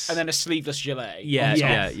Sleeveless. and then a sleeveless gilet. Yeah, on top.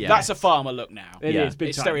 Yes. yeah. That's a farmer look now. It Yeah. is big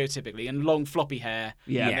It's time. stereotypically and long floppy hair.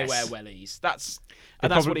 Yeah. and they Yes. wear wellies. That's They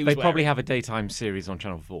what he was probably wearing. have a daytime series on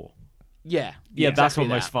Channel 4. Yeah, Yeah, that's exactly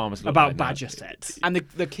what most that. farmers look About like now. badger sets. And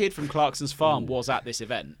the kid from Clarkson's farm was at this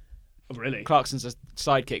event. Oh, really? Clarkson's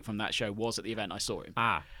sidekick from that show was at the event. I saw him.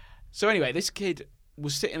 Ah, So anyway, this kid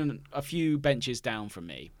was sitting a few benches down from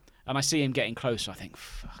me, and I see him getting closer. I think,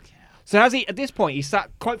 fuck yeah. So has he? At this point, he's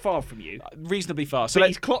sat quite far from you. Reasonably far. So So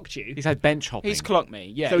he's clocked you. he's had bench hopping. he's clocked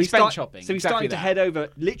me. Yeah, So he's bench start- hopping. So he's exactly starting to that. head over,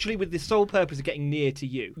 literally with the sole purpose of getting near to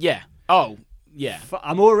you. Yeah. Oh, yeah.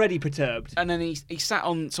 I'm already perturbed. And then he sat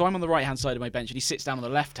on. So I'm on the right hand side of my bench, and he sits down on the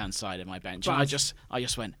left hand side of my bench. And I Baz.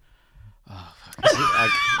 just went.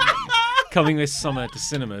 Coming this summer to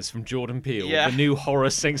cinemas from Jordan Peele, Yeah. the new horror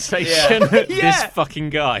sensation. Yeah. This fucking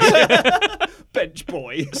guy. Bench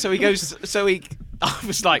boy. So he goes. I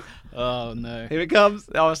was like, oh no. Here it comes.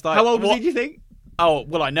 I was like, How old was what? he, do you think? Oh,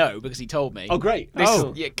 well, I know because he told me. Oh, great. This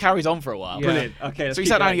Oh. it carries on for a while. Brilliant. Okay, let's So he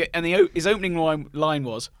keep sat down going. and his opening line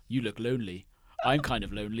was, "You look lonely. I'm kind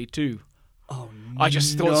of lonely too." Oh, I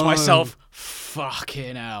just thought to myself,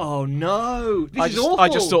 "Fucking hell." Oh, no. This is awful. I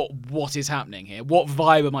just thought, what is happening here? What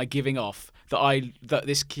vibe am I giving off that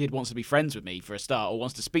this kid wants to be friends with me for a start, or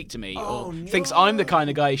wants to speak to me, or thinks I'm the kind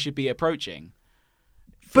of guy he should be approaching?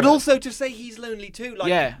 But also to say he's lonely too. Like,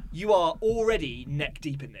 Yeah. you are already neck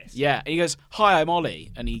deep in this. Yeah, and he goes, "Hi, I'm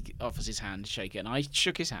Ollie," and he offers his hand, shake it, and I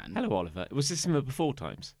shook his hand. Hello, Oliver. Was this in the before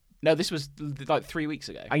times? No, this was like 3 weeks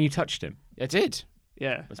ago. And you touched him? I did.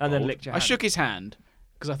 Yeah. And then bold. licked your I hand. shook his hand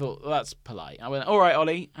because I thought, well, that's polite. I went, "All right,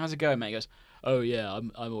 Ollie, how's it going, mate?" He goes, "Oh yeah,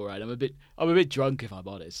 I'm all right. I'm a bit drunk, if I'm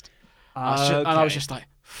honest." And I was just like,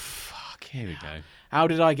 "Fuck, Here we go. how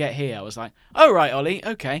did I get here?" I was like, "Oh right, Ollie,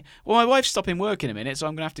 okay. Well, my wife's stopping work in a minute, so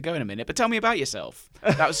I'm gonna have to go in a minute. But tell me about yourself."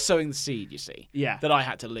 That was sowing the seed, you see. Yeah. That I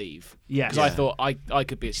had to leave. Yeah. Because I thought I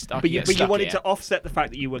could be stuck. But you stuck wanted here. to offset the fact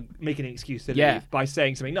that you were making an excuse to Yeah. leave by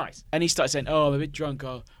saying something nice. And he started saying, "Oh, I'm a bit drunk.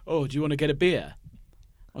 Oh, do you want to get a beer?"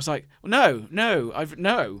 I was like, no, I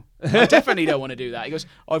definitely don't want to do that. He goes,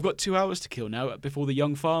 "I've got 2 hours to kill now before the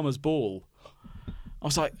young farmers' ball." I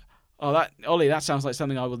was like, "Oh, Ollie, that sounds like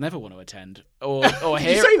something I will never want to attend or Did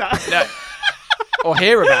hear." you say that? No. or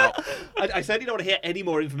hear about. I certainly don't want to hear any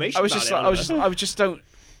more information. I was about just it, like,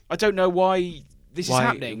 I don't know why this is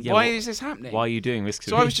happening. yeah, why is this happening? Why are you doing this?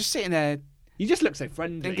 So I was just sitting there You just look so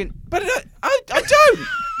friendly. thinking, but I don't,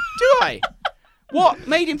 do I? What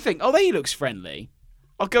made him think? Oh, he looks friendly.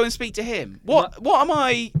 I'll go and speak to him. What am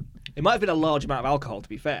I? It might have been a large amount of alcohol, to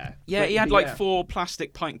be fair. Yeah, But- he had but like yeah. 4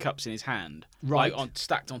 plastic pint cups in his hand, Right. like,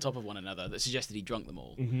 stacked on top of one another, that suggested he drunk them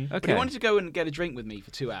all. Mm-hmm. But he wanted to go and get a drink with me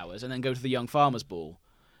for 2 hours and then go to the Young Farmers Ball,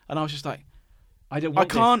 and I was just like, I don't want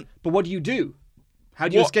this. can't- But what do you do? How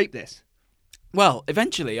do you What- escape this? well,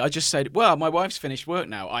 eventually I just said, well, my wife's finished work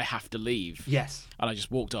now, I have to leave, Yes. and I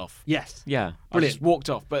just walked off. Yes. Yeah. I just walked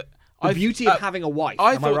off, but The beauty of having a wife.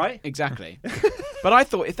 Am I right? Exactly. But I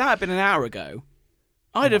thought if that had been an hour ago,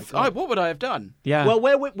 what would I have done? Yeah. Well,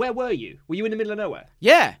 where were you? Were you in the middle of nowhere?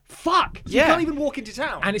 Yeah. Fuck! So Yeah. You can't even walk into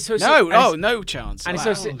town. and it's so No chance. And it's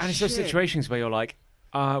Wow. those Shit. situations where you're like,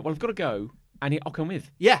 well, I've got to go, and I'll come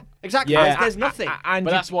with. yeah, exactly. Yeah. There's nothing. And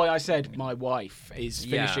But you- that's why I said my wife is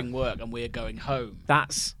Yeah. finishing work and we're going home.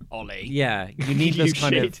 that's Ollie. yeah. You need You those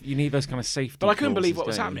kind shit. of safety. But I couldn't believe what clauses,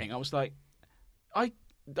 was don't you? happening. I was like,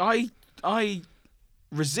 I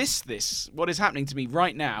resist this. What is happening to me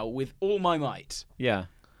right now with all my might. Yeah.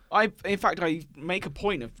 In fact, I make a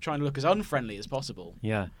point of trying to look as unfriendly as possible.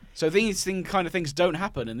 Yeah. So these kind of things don't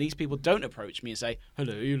happen, and these people don't approach me and say,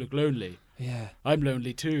 "Hello, you look lonely." Yeah. I'm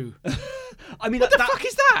lonely too. I mean, What the fuck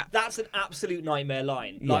is that? That's an absolute nightmare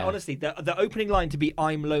line. Like, Yeah. honestly, the opening line to be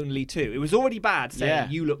 "I'm lonely too." It was already bad saying Yeah.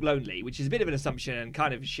 "you look lonely," which is a bit of an assumption and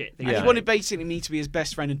kind of shit. thing And to he say. wanted basically me to be his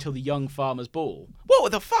best friend until the Young Farmers Ball.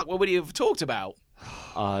 What the fuck? What would he have talked about?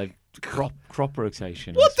 Crop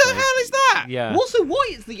rotation. What I the suppose. hell is that? Yeah. Also, why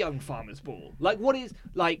is the Young Farmers Ball? Like, what is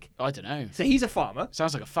like? I don't know. So he's a farmer.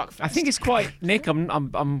 Sounds like a fuck fest. I think it's quite Nick. I'm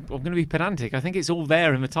going to be pedantic. I think it's all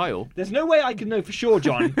there in the title. There's no way I can know for sure,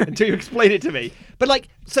 John, until you explain it to me. But like,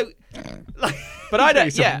 so, like, But I don't.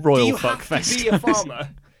 It's a Yeah. royal do you fuck have fest. to be a farmer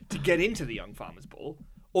to get into the Young Farmers Ball,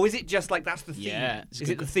 or is it just like that's the theme? Yeah, it's a Is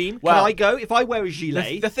good it the theme? Well- Can I go if I wear a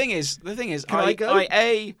gilet? The thing is, Can I go?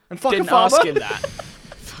 I And fuck a didn't farmer? ask him that.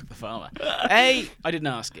 Fuck the farmer. I didn't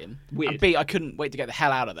ask him. Weird. And B, I couldn't wait to get the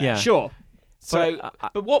hell out of there. Yeah. Sure. So,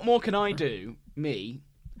 But, but what more can I do,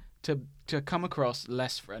 to come across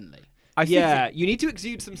less friendly? I think Yeah, you need to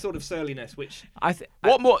exude some sort of surliness, which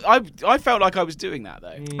What more? I felt like I was doing that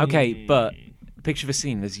though. Okay, but picture the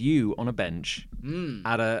scene. There's you on a bench Mm.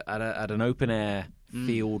 at an open air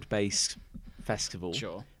field based festival.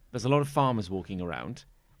 Sure. There's a lot of farmers walking around,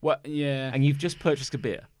 What? Yeah. and you've just purchased a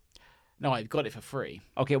beer. No, I got it for free.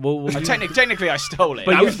 Okay, well, Technically, I stole it.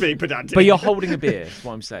 But I you- was being pedantic. but you're holding a beer. Is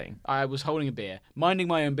what I'm saying. I was holding a beer, minding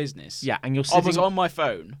my own business. Yeah, and you're I was sitting on my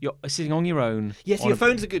phone. You're sitting on your own. yes, on your a-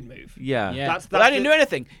 phone's a good move. Yeah. Yeah, That's- but I that's didn't the- do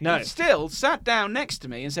anything. No. He still sat down next to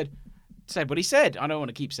me and said what he said. I don't want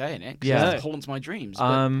to keep saying it. 'Cause Yeah. it haunts my dreams.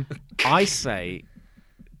 but- I say,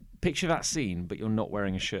 picture that scene, but you're not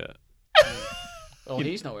wearing a shirt. oh,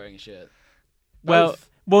 he's not wearing a shirt. Well, Both.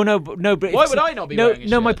 well, no, but Why if would so- I not be no, wearing a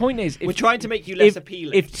No, my shirt? point is, if, We're trying to make you less if,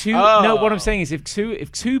 appealing. If two, no, what Oh. I'm saying is, if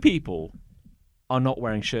two people are not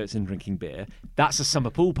wearing shirts and drinking beer, that's a summer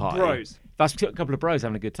pool party. Bros. That's a couple of bros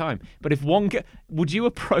having a good time. But if would you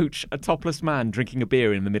approach a topless man drinking a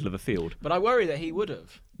beer in the middle of a field? But I worry that he would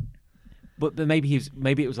have. But then maybe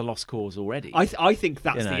it was a lost cause already. I think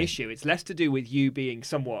that's You the know. issue. It's less to do with you being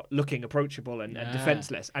somewhat looking approachable and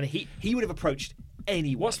defenseless, and he would have approached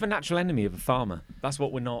anyone. What's the natural enemy of a farmer? That's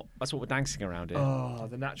what we're not. That's what we're dancing around here. Oh,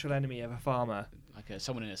 the natural enemy of a farmer, Like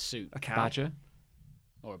someone in a suit a cow. Badger.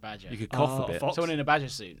 or a badger. You could cough Oh, a bit. fox. Someone in a badger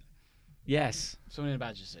suit. Yes. Someone in a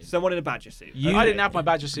badger suit. Someone in a badger suit. You- I didn't have my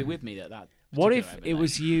badger suit with me that. What if particular it overnight.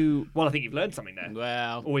 was you? Well, I think you've learned something there.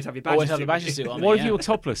 Well, Always have your badger always have suit the badger with you. suit on. What me, if you yeah. were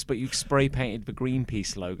topless, but you spray painted the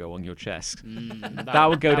Greenpeace logo on your chest? Mm, That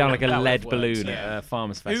would go down would- like a that would lead have balloon worked, at yeah. a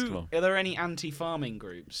farmers festival. Are there any anti-farming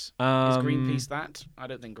groups? Is Um, Greenpeace that? I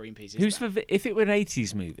don't think Greenpeace is Who's that. if it were an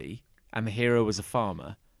 '80s movie and the hero was a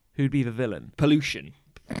farmer, who'd be the villain? Pollution.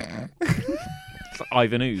 It's like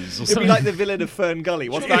Ivan Ooze or It'd be something. like the villain of Fern Gully.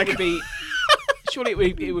 What's Surely that? it would be. Surely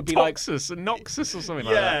it would be like. Toxus and Noxus or something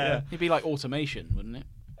Yeah. like that. It'd be like automation, wouldn't it?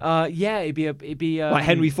 Yeah, it'd be Like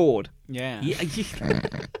Henry Ford. Yeah.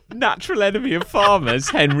 natural enemy of farmers,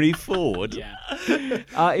 Henry Ford. Yeah.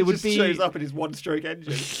 It would Just be. shows up in his one-stroke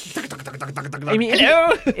engine. I mean,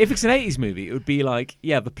 if it's an '80s movie, it would be like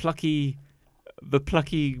the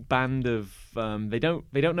plucky band of they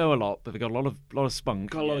don't know a lot, but they got a lot of spunk,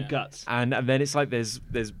 Got a lot of Yeah. guts. and then it's like there's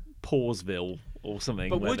Pawsville or something.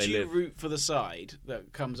 But where would they you live. root for the side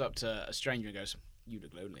that comes up to a stranger and goes, "You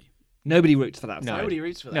look lonely"? Nobody roots for that. No. side. Nobody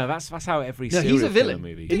roots for that. No, that's how every No, serial he's a killer villain.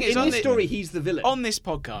 movie. In It's on this the- story, he's the villain. On this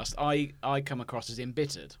podcast, I come across as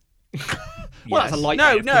embittered. Well, that's a light way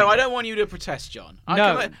No, of no, putting I it. don't want you to protest, John.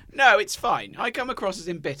 No. No, it's fine. I come across as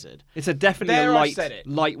embittered. It's a definitely There, a I've said it.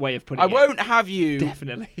 light way of putting I it. won't have you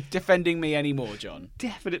Definitely. defending me anymore, John.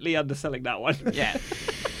 Definitely underselling that one. Yeah.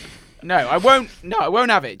 No, I won't. No, I won't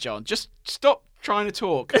have it, John. Just stop trying to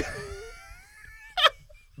talk.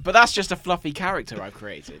 But that's just a fluffy character I've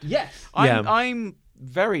created. Yes. I'm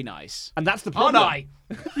very nice. And that's the Aren't problem. I?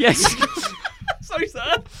 Yes. Sorry,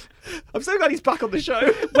 sir. I'm so glad he's back on the show.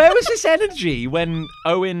 Where was this energy when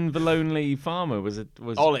Owen the Lonely Farmer was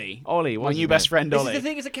Ollie. Ollie, My wasn't new it? best friend, This Ollie. is the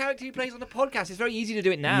thing, as a character he plays on the podcast, it's very easy to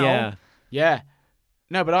do it now. Yeah. Yeah.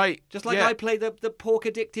 No, but Just like yeah. I play the pork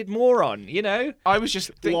addicted moron, you know? I was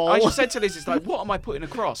just Lol. I just said to Liz, it's like, what am I putting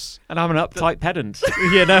across? And I'm an uptight pedant,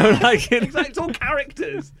 you know, like Exactly, it's all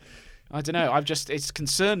characters. I don't know. It's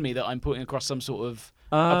concerned me that I'm putting across some sort of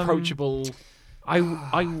Um, approachable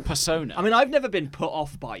I persona. I mean, I've never been put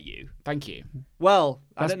off by you. Thank you. Well,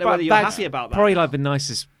 I that's don't know pro- whether you're that's happy about that. Probably like the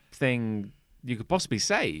nicest thing you could possibly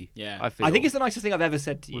say. Yeah. I feel. I think it's the nicest thing I've ever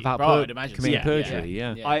said to you. without Right, I'd imagine so. committing Yeah, perjury.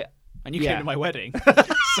 Yeah. Yeah. And you Yeah. came to my wedding.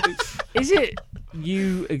 Is it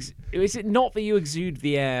you? Is it not that you exude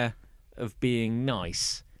the air of being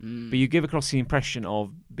nice, but you give across the impression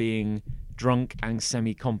of being drunk and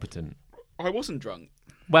semi-competent? I wasn't drunk.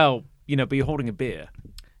 Well, you know, but you're holding a beer.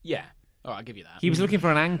 Yeah. All right, I'll give you that. He was looking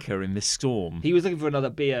for an anchor in this storm. He was looking for another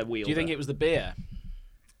beer wheel. Do you think it was the beer?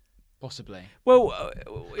 Possibly. Well,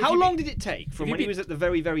 How long did it take from you when he be- was at the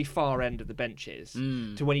very, very far end of the benches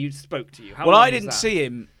to when he spoke to you? How Well, long I was didn't that? see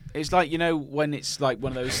him. It's like, you know, when it's like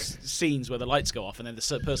one of those scenes where the lights go off and then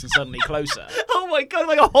the person suddenly closer. Oh my god,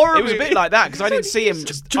 like a horror It was a movie. bit like that because I didn't see him.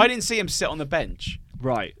 I didn't see him sit on the bench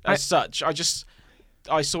Right. as such.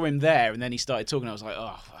 I saw him there and then he started talking. I was like,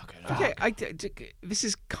 oh, fuck. Okay, this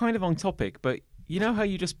is kind of on topic, but you know how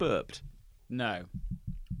you just burped? No,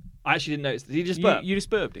 I actually didn't notice. Did he just You, burp? you just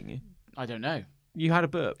burped, didn't you? I don't know. You had a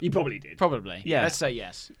burp. You probably did. Probably. Yeah. Let's say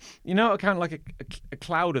yes. You know, kind of like a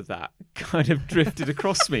cloud of that kind of drifted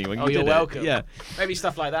across me when you Oh, did you're it. welcome. Yeah, Maybe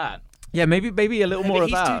stuff like that. yeah, maybe a little more But of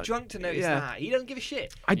he's that. too drunk to notice Yeah. that. He doesn't give a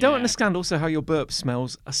shit. I don't Yeah. understand also how your burp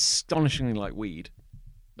smells astonishingly like weed.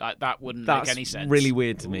 That wouldn't That's make any sense. really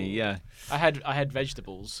weird to me. Yeah, I had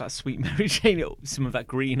vegetables. that sweet Mary Jane, some of that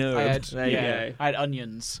green herb. I had There you go. I had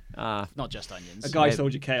onions. Ah. Not just onions. A guy Yeah.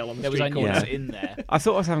 sold you kale on the There was street onions corner. Yeah. in there. I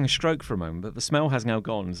thought I was having a stroke for a moment, but the smell has now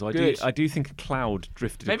gone. So Good. I do think a cloud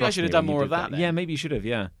drifted. Maybe I across should have me done when you more did of that then. Yeah, maybe you should have.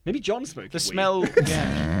 Yeah. Maybe John smoked The weed. smell,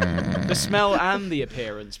 yeah. The smell and the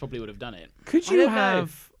appearance probably would have done it. Could I you don't know.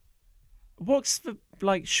 have? What's the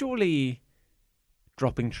like? Surely,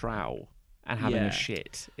 dropping trowel and having Yeah. a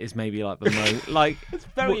shit is maybe like the most like. It's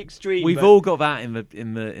very extreme. We've but all got that in the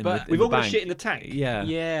But we've the all got bank. shit in the tank. Yeah.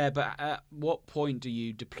 Yeah, but at what point do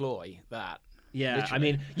you deploy that? Yeah, Literally. I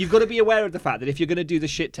mean, you've got to be aware of the fact that if you're going to do the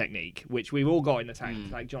shit technique, which we've all got in the tank,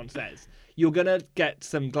 like John says, you're going to get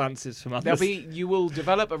some glances from others. You will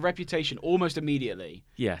develop a reputation almost immediately.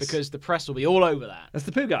 Yes. Because the press will be all over that. That's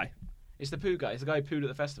the poo guy. It's the poo guy. It's the guy who pooed at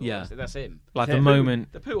the festival. Yeah. That's him. Like Yeah, the but-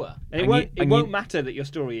 moment. The pooer. And it And won't, you- it and won't you- matter that your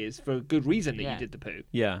story is for good reason that Yeah. you did the poo.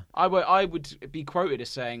 Yeah. I would be quoted as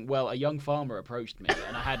saying, "Well, a young farmer approached me,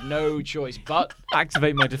 and I had no choice but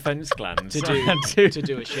Activate my defense glands to do to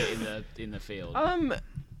do a shit in the field."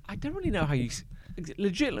 I don't really know how you.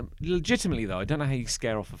 Legitimately though, I don't know how you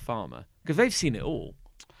scare off a farmer because they've seen it all.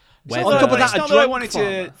 On top of Weather, that, it's a not that I drunk wanted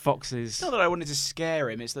farmer. to. foxes. It's not that I wanted to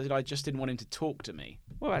scare him. It's that I just didn't want him to talk to me.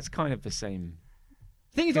 Well, that's kind of the same.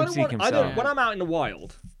 Thing is, Him seek himself. when I'm out in the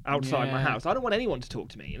wild, outside my Yeah. house, I don't want anyone to talk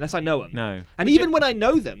to me unless I know them. No. And even when I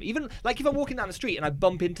know them, even like if I'm walking down the street and I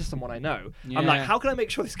bump into someone I know, I'm like, Yeah. how can I make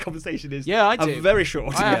sure this conversation is Yeah, I do. very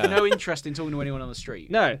short? I have Yeah. no interest in talking to anyone on the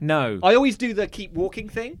street. No. No. I always do the keep walking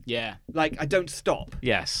thing. Yeah. Like I don't stop.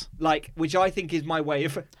 Yes. Like which I think is my way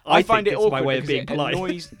of. I find think it it's awkward my way of because being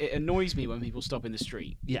polite. it annoys me when people stop in the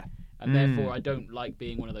street. Yeah. And therefore, I don't like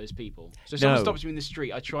being one of those people. So if someone stops me in the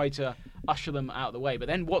street, I try to usher them out of the way. But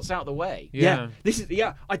then, what's out the way? Yeah. This is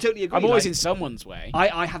I totally agree. I'm always like, in someone's way.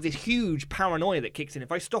 I have this huge paranoia that kicks in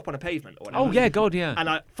if I stop on a pavement or whatever. Oh yeah, God, yeah. And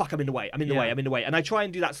I'm in the way. I'm in the Yeah. way. I'm in the way. And I try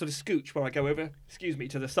and do that sort of scooch where I go over,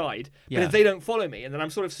 to the side. But Yeah. if they don't follow me, and then I'm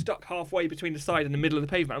sort of stuck halfway between the side and the middle of the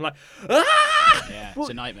pavement, I'm like, ah! Yeah, it's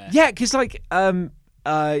a nightmare. Yeah, because like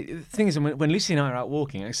the thing is, when Lucy and I are out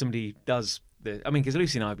walking, like somebody does the. I mean, because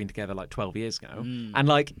Lucy and I have been together like 12 years now, and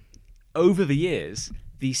like over the years,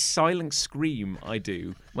 the silent scream I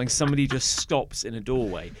do when somebody just stops in a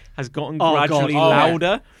doorway has gotten Oh, God. gradually Oh, yeah.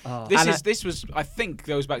 louder. This was I think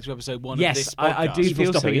goes back to episode 1 of Yes, this podcast. I do People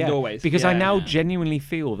feel so. stopping in Yeah. doorways. Because I Yeah. now genuinely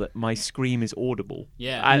feel that my scream is audible.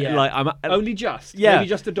 Yeah. I'm Only just. Yeah. Maybe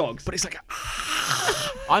just the dogs. but it's like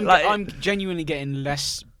I'm genuinely getting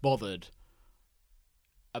less bothered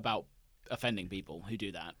about offending people who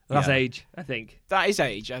do that. That's Yeah. age, I think. That is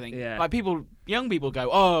age, I think. Yeah. Like young people go,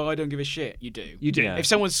 "Oh, I don't give a shit." You do. You do. Yeah. If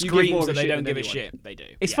someone You give more screams of a that they shit don't than give a anyone. shit, they do.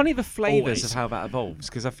 It's Yeah. funny the flavours Always. of how that evolves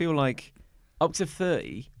because I feel like up to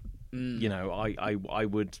 30, Mm. you know, I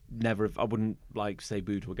would never have, I wouldn't like say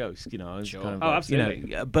boo to a ghost, you know. I was Sure. kind of, Oh, like, absolutely.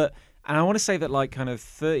 You know, and I want to say that like kind of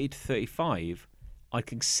 30 to 35, I'd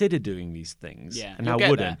consider doing these things, Yeah, and you'll I get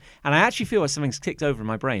wouldn't. there. And I actually feel like something's kicked over in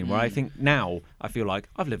my brain where I think now I feel like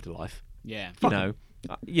I've lived a life, Yeah. you know.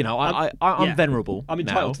 I'm yeah. venerable. I'm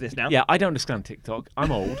entitled to this now. Yeah, I don't understand TikTok.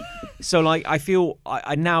 I'm old, so like I feel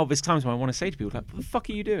I now there's times when I want to say to people like, "What the fuck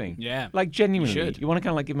are you doing?" Yeah. like genuinely, should. you want to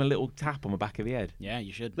kind of like give them a little tap on the back of the head. Yeah,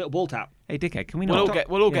 you should. Little ball tap. Hey, dickhead, can we We'll not?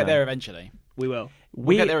 all get Yeah. there eventually. We will.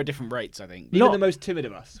 We'll get there at different rates, I think. Even Not- the most timid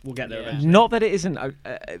of us will get there Yeah. eventually. Not that it isn't.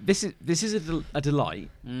 This is a delight,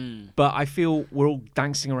 Mm. but I feel we're all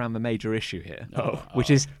dancing around the major issue here, which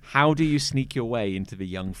is how do you sneak your way into the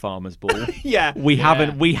young farmers' ball? Yeah. We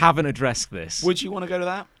haven't addressed this. Would you want to go to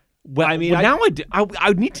that? Well, I mean, now I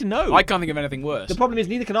would need to know. I can't think of anything worse. The problem is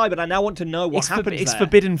neither can I, but I now want to know what it's happens it's there.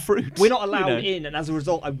 forbidden fruit. We're not you allowed know? in, and as a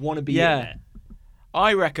result, I want to be Yeah. in there.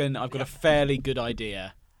 I reckon I've got a fairly good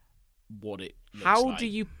idea what it looks How like. do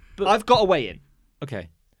you? I've got a way in. Okay.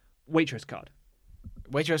 Waitress card.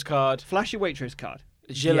 Waitress card, Flash your waitress card.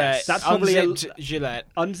 Gillette, Yes, that's probably unzipped Gillette,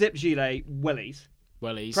 Unzip gilet wellies.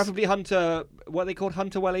 wellies. Preferably Hunter. What are they called?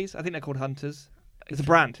 Hunter wellies? I think they're called Hunters. It's a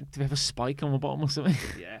brand. Do we have a spike on the bottom or something?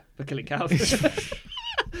 Yeah, for killing cows.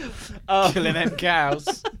 Killing them cows.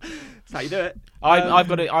 That's how you do it. I've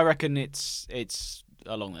got it. I reckon it's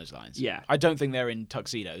along those lines. Yeah. I don't think they're in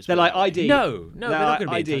tuxedos. They're but like that way. ID. No, They're they're not like going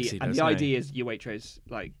to be ID, in tuxedos, and the no. ID is your waitress,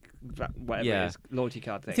 like whatever Yeah. it is, loyalty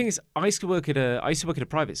card thing. The thing is, I used to work at a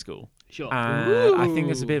private school. Sure. I think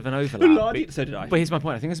there's a bit of an overlap. Bloody- so did I. But here's my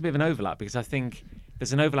point. I think there's a bit of an overlap because I think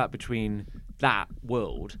there's an overlap between that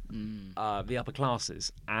world, the upper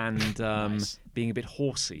classes, and Nice. being a bit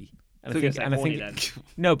horsey. And So you're gonna say horny then.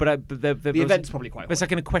 no, but the event's probably quite It's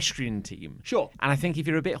like an equestrian team. Sure. And I think if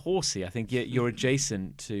you're a bit horsey, I think you're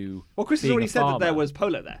adjacent to. Well, Chris has being already a said that there farmer. was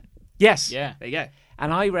polo there. Yes. Yeah. There you go.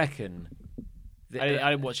 And I reckon. I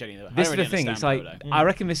didn't watch any of that. This I is don't the thing. really It's like understand I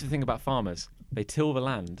reckon this is the thing about farmers. They till the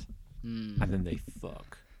land, polo. and then they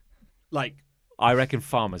fuck. Like, I reckon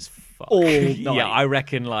farmers fuck. All yeah, night. I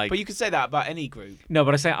reckon like. But you could say that about any group. No,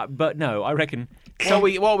 but I reckon.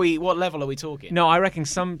 What level are we talking? No, I reckon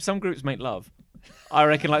some groups make love. I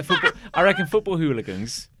reckon like football. I reckon football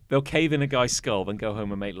hooligans. They'll cave in a guy's skull and go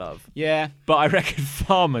home and make love. Yeah. But I reckon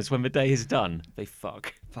farmers, when the day is done, they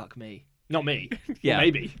fuck. fuck me. Not me. Yeah, Well,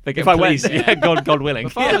 maybe. They get if I went. pleased. Yeah, God willing.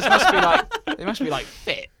 Farmers must be like they must be like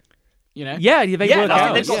fit. You know. Yeah, they Yeah, work that's-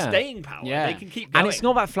 out. they've got yeah. staying power. Yeah. They can keep going. And it's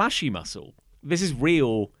not that flashy muscle. This is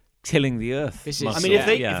real tilling the earth. This is- muscle. I mean,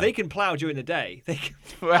 Yeah. if they can plough during the day, they can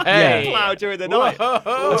Hey. plough during the night. Whoa.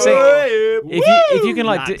 I'm saying, if you can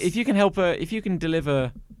like Lads. if you can help if you can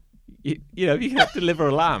deliver if you can deliver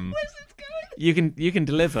a lamb, you can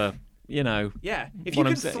deliver, you know. Yeah, if What you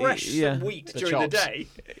I'm can saying- thresh yeah. some wheat The during the chops. day,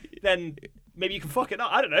 then maybe you can fuck it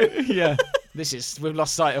up. I don't know. Yeah. We've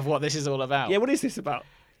lost sight of what this is all about. Yeah, what is this about?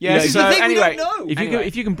 Yeah, This is so the thing anyway, we don't know.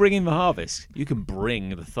 If you can bring in the harvest, you can bring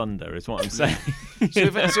the thunder. Is what I'm saying. so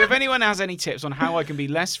if anyone has any tips on how I can be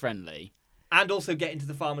less friendly, And also get into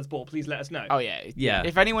the farmer's ball, please let us know. oh yeah, Yeah.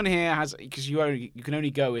 If anyone here has, because you can only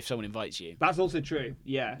go if someone invites you. That's also true.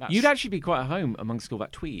 Yeah. That's- You'd actually be quite at home amongst all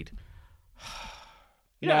that tweed.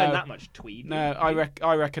 You don't No. earn that much tweed. No,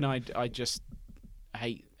 I reckon I just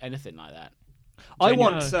hate anything like that. I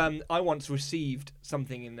Genuine. once received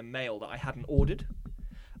something in the mail that I hadn't ordered,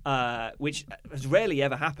 which has rarely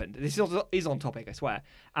ever happened. This is on topic, I swear.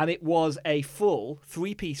 And it was a full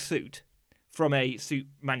 3-piece suit from a suit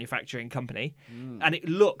manufacturing company, and it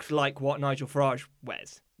looked like what Nigel Farage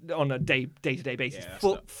wears on a day-to-day basis.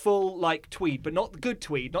 Yeah, Full like tweed, but not the good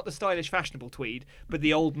tweed, not the stylish, fashionable tweed, but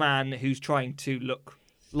the old man who's trying to look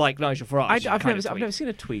like Nigel Farage. I've kind of never tweed. seen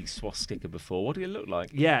a tweed swastika before. What do it look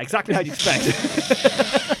like? Yeah, exactly how you'd expect.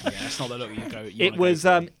 Yeah, that's not the look you go. It was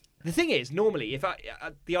the thing is, normally if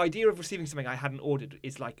the idea of receiving something I hadn't ordered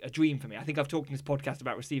is like a dream for me. I think I've talked in this podcast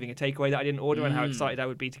about receiving a takeaway that I didn't order and how excited I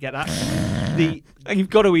would be to get that. And you've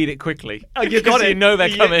got to eat it quickly. Oh, you got So it. you know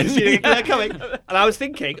they're coming. They're coming. And I was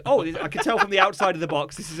thinking, I can tell from the outside of the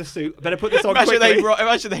box this is a suit. I better put this on imagine quickly.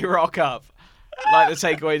 imagine they rock up. like the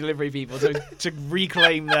takeaway delivery people, to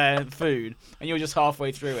reclaim their food, and you're just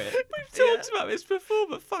halfway through it. We've talked about this before,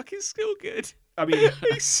 but fucking still good. I mean,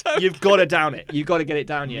 It's so you've got to down it. You've got to get it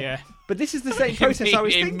down yet. Yeah. But this is the same process I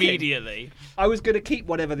was thinking. Immediately. I was going to keep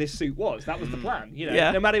whatever this suit was. That was the plan. You know,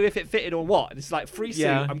 Yeah. no matter if it fitted or what. It's like free suit.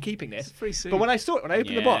 Yeah. I'm keeping this. It's a free suit. But when I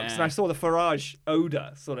opened the box Yeah. and I saw the Farage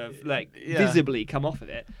odor sort of like Yeah. visibly come off of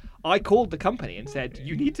it, I called the company and said,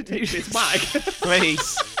 "You need to take this back."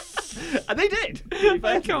 Please. And they did.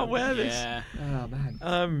 I can't wear this. Yeah. Oh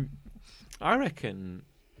man. I reckon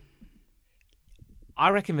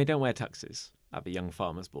they don't wear tuxes at the Young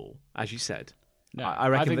Farmers Ball, as you said. No, I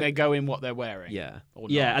reckon think that- they go in what they're wearing. Yeah. Or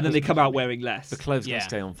Yeah, not. and then they come out wearing less. The clothes Yeah. don't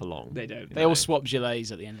stay on for long. They don't. They all swap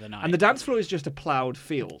gilets at the end of the night. And the dance floor is just a ploughed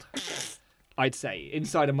field. I'd say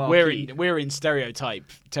inside a marquee. we're in stereotype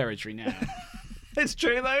territory now. It's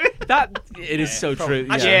true though. That it is so true.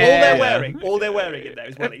 Actually, Yeah. all they're wearing in there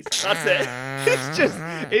is wellies. That's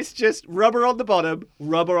it. It's just rubber on the bottom,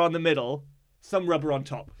 rubber on the middle, some rubber on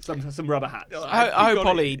top, some rubber hats. I hope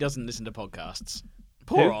Ollie doesn't listen to podcasts.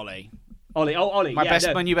 Poor Who? Ollie. Ollie, My yeah,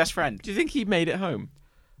 no. new best friend. Do you think he made it home?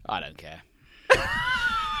 I don't care.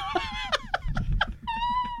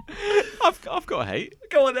 I've got a hate.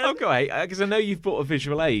 Go on then. I've got a hate because I know you've bought a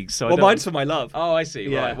visual aid. So I Well, don't... mine's for my love. Oh, I see.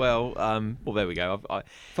 Yeah. Right. Well, there we go.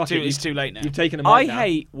 Fuck it, It's too late now. You've taken a I now.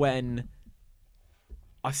 hate when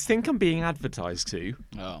I think I'm being advertised to.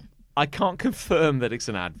 Oh. I can't confirm that it's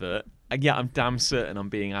an advert, and yet I'm damn certain I'm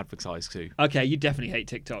being advertised to. Okay, you definitely hate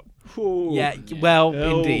TikTok. Ooh. Yeah. Well,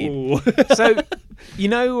 Oh. indeed. So, you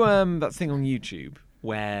know that thing on YouTube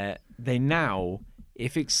where they now,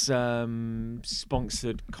 if it's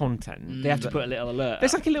sponsored content, They have to put a little alert.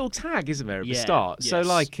 there's like a little tag, isn't there, at the Yeah, start? So yes.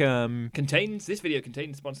 like, This video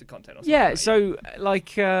contains sponsored content. Or something yeah. like So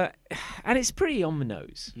like, and it's pretty on the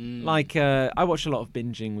nose. Like, I watch a lot of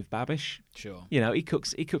binging with Babish. Sure. You know, he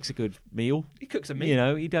cooks a good meal. He cooks a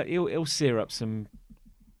meal. You know, he'll sear up some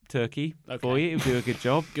turkey for Okay. you. He'll do a good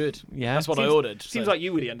job. Good. Yeah. That's what I Seems- ordered. Seems so- like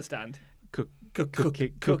you really understand.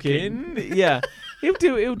 Cooking. Yeah, he'll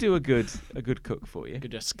do a good cook for you.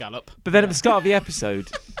 Good scallop. But then at the start of the episode,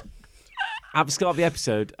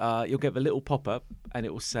 you'll get the little pop up, and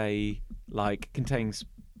it will say like contains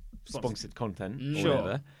sponsored content or Sure.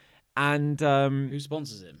 whatever. And Who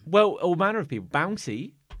sponsors him? well, all manner of people.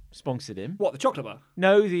 Bounty sponsored him. What, the chocolate bar?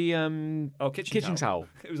 No, the Kitchen towel.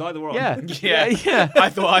 It was either or. Yeah, Yeah. yeah. I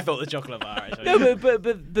thought the chocolate bar. Actually. No, but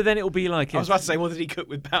then it'll be like I was about to say, what did he cook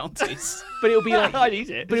with bounties? but it'll be like I'd eat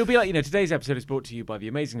it. But it'll be like, today's episode is brought to you by the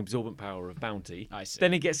amazing absorbent power of Bounty. I see.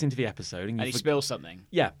 Then it gets into the episode and and he you spills something.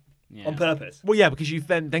 yeah. Yeah. On purpose. Well, yeah, because you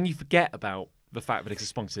then you forget about the fact that it's a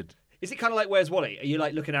sponsored. Is it kind of like Where's Wally? Are you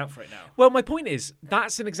like looking out for it now? Well, my point is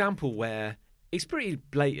that's an example where it's pretty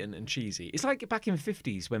blatant and cheesy. It's like back in the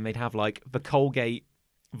 50s when they'd have like the Colgate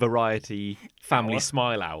Variety Family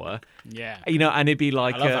Smile Hour, Yeah. and it'd be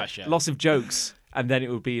like I love that show. lots of jokes, and then it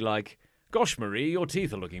would be like, "Gosh, Marie, your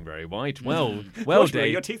teeth are looking very white. Well, Gosh,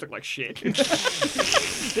 Dave, your teeth look like shit.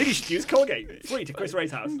 Maybe you should use Colgate. Free to Chris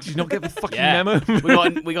Ray's house. did you not get the fucking Yeah.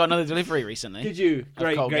 memo?" we got another delivery recently. Did you?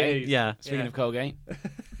 Great Colgate. news. Yeah. Speaking of Colgate,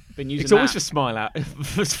 been using It's always that. for smile out,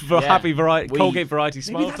 for Yeah. happy variety, We- Colgate variety Maybe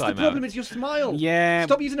smile that's the time problem. out. Is your smile. Yeah.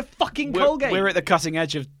 Stop using a fucking We're, Colgate. we're at the cutting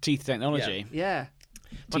edge of teeth technology. Yeah.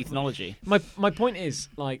 Teethnology. My point is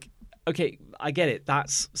like, okay, I get it.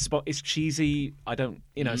 That's spot. It's cheesy. I don't.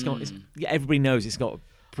 It's not. It's, yeah, everybody knows it's got.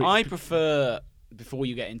 I prefer, before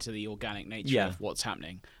you get into the organic nature Yeah. of what's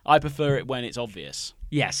happening, I prefer it when it's obvious,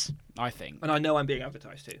 Yes. I think. And I know I'm being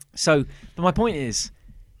advertised to. So, but my point is,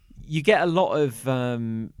 you get a lot of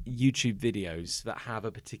YouTube videos that have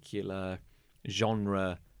a particular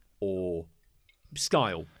genre or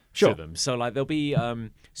style to them. So, like, there'll be.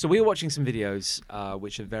 So we were watching some videos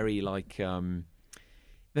which are very like.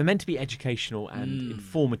 They're meant to be educational and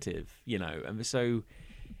informative, and so.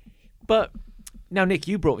 But now, Nick,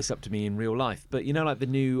 you brought this up to me in real life. But like the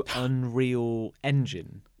new Unreal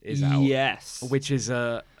Engine is out. Yes. Which is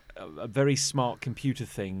a very smart computer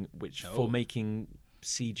thing which Oh. for making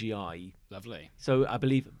CGI. Lovely. So I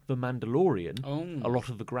believe The Mandalorian, Oh. a lot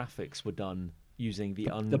of the graphics were done using the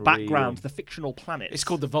Unreal. The background, the fictional planet. It's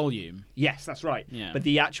called The Volume. Yes, that's right. Yeah. But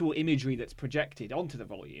the actual imagery that's projected onto the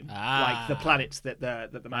volume, like the planets that the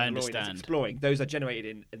Mandalorian is understand. exploring, those are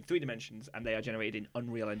generated in 3 dimensions, and they are generated in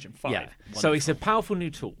Unreal Engine 5. Yeah. So it's a powerful new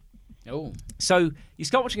tool. Oh. So you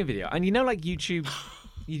start watching a video, and like YouTube,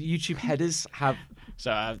 YouTube headers have.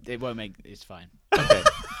 So it won't make... It's fine. Okay.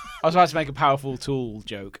 I was about to make a powerful tool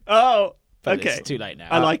joke, Oh, but okay. it's too late now.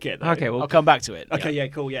 I like it. Though. Okay. I'll Well. come back to it. Okay, yeah,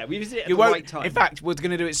 cool, yeah. We visit it at You the won't, right time. in fact, we're going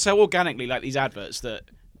to do it so organically, like these adverts, that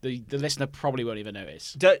The listener probably won't even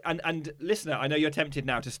notice. And listener, I know you're tempted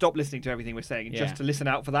now to stop listening to everything we're saying and just to listen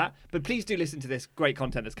out for that. But please do listen to this great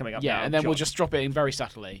content that's coming up now. And then we'll John. just drop it in very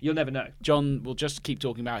subtly. You'll never know. John will just keep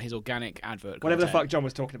talking about his organic advert Whatever the content. fuck John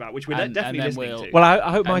was talking about, which we're And definitely then listening to. Well,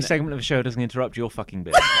 I hope my segment of the show doesn't interrupt your fucking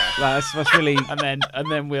bit. That's really. and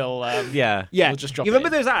then we'll Yeah. we'll just drop you it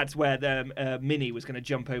remember in. those ads where the Mini was going to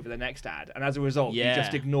jump over the next ad, and as a result, you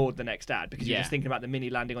just ignored the next ad because you're just thinking about the Mini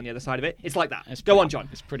landing on the other side of it? It's like that. Go on, John.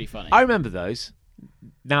 It's pretty funny. I remember those.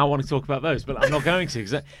 Now I want to talk about those, but I'm not going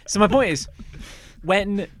to. So my point is,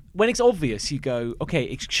 when it's obvious, you go, okay,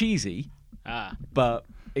 it's cheesy, but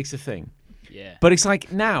it's a thing. Yeah. But it's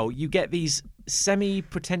like now you get these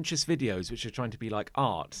semi-pretentious videos which are trying to be like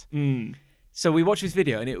art. So we watched this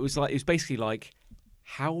video, and it was basically like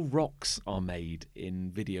how rocks are made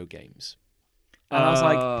in video games. And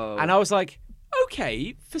I was like,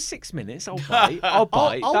 okay, for 6 minutes, I'll buy. I'll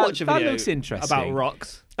watch a that video looks interesting. about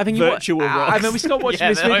rocks. I think virtual rocks. I mean, we start watching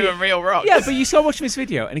this they're not video. even real rocks. Yeah, but you start watching this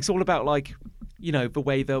video, and it's all about like, the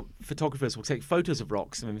way the photographers will take photos of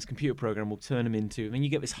rocks, and then this computer program will turn them into, and then you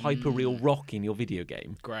get this hyper-real rock in your video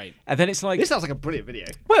game. Great. And then it's like, This sounds like a brilliant video.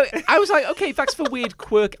 well, I was like, okay, that's for weird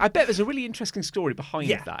quirk. I bet there's a really interesting story behind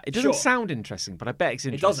that. It doesn't sure. sound interesting, but I bet it's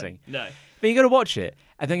interesting. It doesn't. No. But you got to watch it,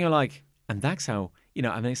 and then you're like, and that's how, and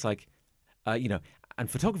then it's like, and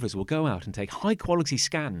photographers will go out and take high-quality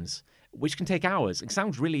scans, which can take hours. It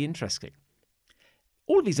sounds really interesting.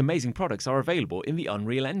 All of these amazing products are available in the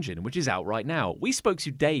Unreal Engine, which is out right now. We spoke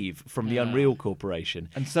to Dave from the Unreal Corporation.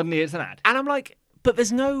 And suddenly it's an ad. And I'm like, but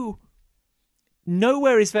there's nowhere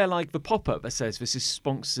is there like the pop-up that says this is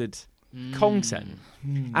sponsored content.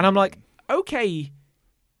 And I'm like, okay.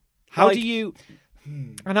 How like- do you...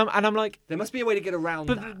 And I'm like, There must be a way to get around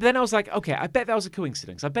but that. then I was like, okay, I bet that was a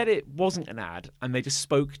coincidence. I bet it wasn't an ad, and they just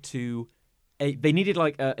spoke to. They needed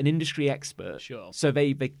like an industry expert. Sure. So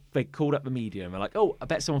they called up the media and they're like, oh, I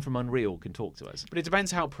bet someone from Unreal can talk to us. But it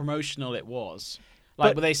depends how promotional it was. Like,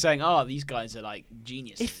 But- were they saying, "Oh, these guys are like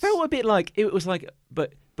geniuses"? It felt a bit like it was like,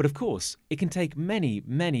 but of course, it can take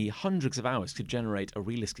many hundreds of hours to generate a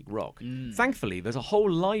realistic rock. Thankfully, there's a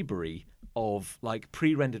whole library of like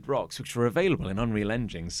pre-rendered rocks which are available in Unreal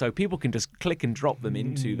Engine, so people can just click and drop them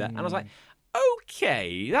into that. And I was like,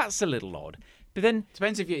 okay, that's a little odd. But then,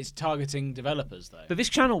 Depends if it's targeting developers, though. but this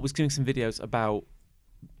channel was doing some videos about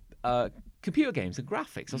computer games and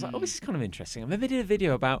graphics. I was like, oh, this is kind of interesting. And then they did a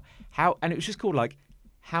video about how, and it was just called like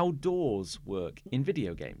how doors work in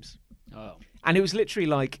video games. Oh. And it was literally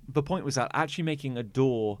like, the point was that actually making a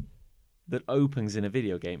door that opens in a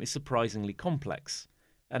video game is surprisingly complex.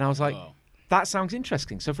 And I was like, Oh. that sounds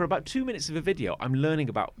interesting. So for about 2 minutes of the video, I'm learning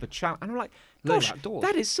about the channel. And I'm like, Learning gosh, about doors.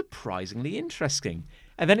 that is surprisingly interesting.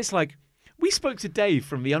 And then it's like, we spoke to Dave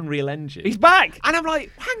from the Unreal Engine. He's back! And I'm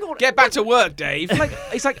like, hang on. Get back to work, Dave.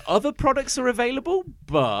 It's like other products are available,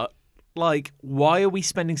 but like, why are we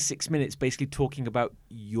spending 6 minutes basically talking about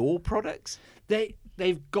your products?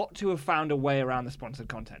 They've got to have found a way around the sponsored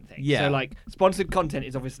content thing. Yeah. So like sponsored content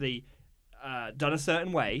is obviously done a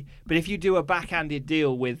certain way, but if you do a backhanded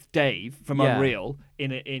deal with Dave from Yeah. Unreal in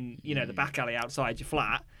the back alley outside your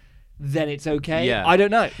flat, then it's okay. Yeah. I don't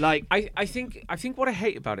know. Like I think what I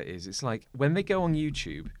hate about it is it's like when they go on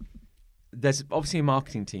YouTube, there's obviously a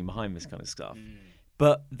marketing team behind this kind of stuff,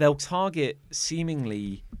 but they'll target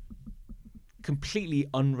seemingly completely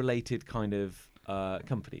unrelated kind of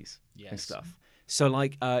companies and Yes. stuff. So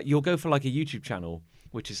like you'll go for like a YouTube channel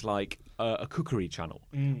which is like a cookery channel,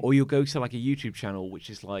 or you'll go to like a YouTube channel which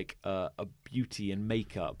is like a beauty and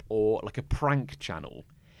makeup, or like a prank channel,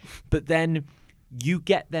 but then you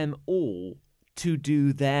get them all to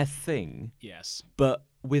do their thing, Yes. but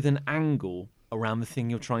with an angle around the thing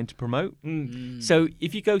you're trying to promote. So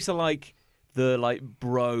if you go to like the like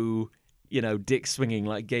bro, dick swinging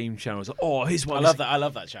like game channels, oh, here's one. I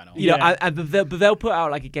love that channel. But they'll put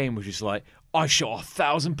out like a game which is like, I shot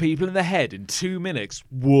 1,000 people in the head in 2 minutes.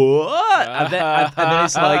 What? And then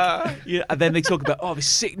it's like, and then they talk about, oh, this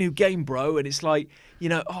sick new game, bro. And it's like,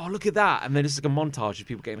 oh, look at that. And then it's like a montage of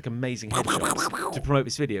people getting like amazing headshots to promote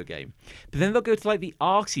this video game. But then they'll go to like the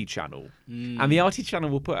Arty channel, and the Arty channel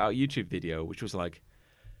will put out a YouTube video which was like,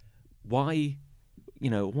 why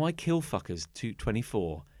Kill Fuckers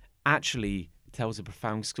 224 actually tells a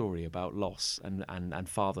profound story about loss and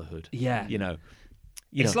fatherhood. Yeah.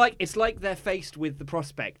 It's it's like they're faced with the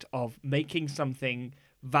prospect of making something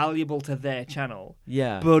valuable to their channel,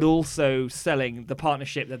 but also selling the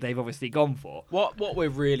partnership that they've obviously gone for. What we're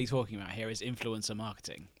really talking about here is influencer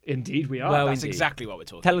marketing. Indeed, we are. Well, That's indeed. exactly what we're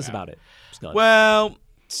talking Tell about. us about it, Scott. Well,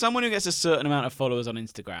 someone who gets a certain amount of followers on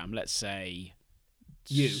Instagram, let's say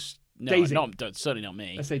You. No, Daisy. certainly not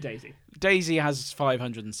me. Let's say Daisy. Daisy has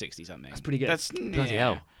 560 something. That's pretty good. That's Bloody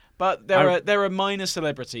hell. But there are minor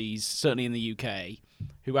celebrities, certainly in the UK,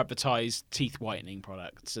 who advertise teeth whitening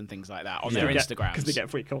products and things like that on their Instagrams because they get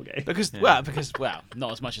free Colgate. because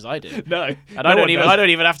not as much as I do. No, And no I one does. don't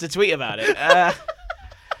even have to tweet about it.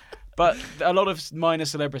 But a lot of minor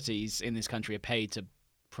celebrities in this country are paid to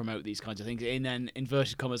promote these kinds of things in an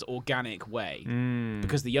inverted commas organic way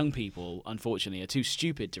because the young people, unfortunately, are too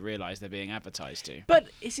stupid to realise they're being advertised to. But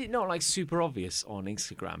is it not like super obvious on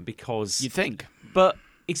Instagram? Because You'd think. but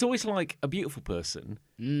it's always like a beautiful person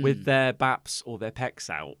with their baps or their pecs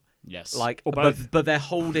out, Yes. like, Or both. but they're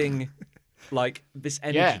holding like this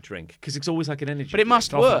energy Yeah. drink because it's always like an energy. But it drink.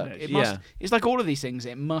 must Often work. it It is. must. Yeah. It's like all of these things.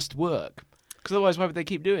 It must work. Because otherwise, why would they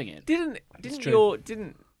keep doing it? Didn't true.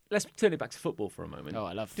 let's turn it back to football for a moment. Oh,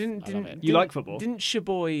 I love Didn't it. You like football? Didn't your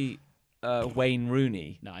boy Wayne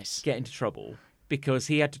Rooney Nice. get into trouble because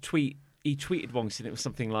he had to tweet? He tweeted once and it was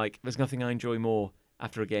something like, "There's nothing I enjoy more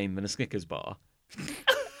after a game than a Snickers bar."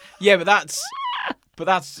 Yeah, but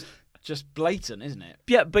that's just blatant, isn't it?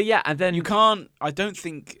 Yeah, and then You can't. I don't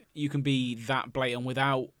think you can be that blatant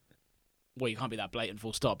without. Well, you can't be that blatant,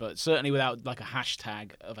 full stop. But certainly without like a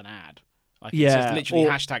hashtag of an ad. Like it Yeah, says literally or-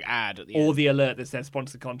 hashtag ad at the Or end. the alert that says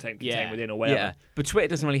sponsored content contained Yeah. within or whatever. Yeah, but Twitter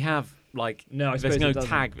doesn't really have like. No, I there's suppose no it doesn't.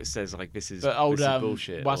 tag that says like this is. But old this is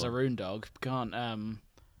bullshit. or- Wazaroon dog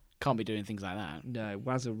can't be doing things like that. No,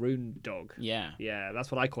 Wazaroon dog. Yeah. Yeah,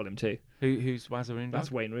 that's what I call him too. Who's Wazaroon?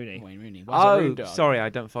 That's Wayne Rooney. Wayne Rooney. Oh, Wazaroon dog. sorry, I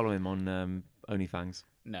don't follow him on OnlyFans.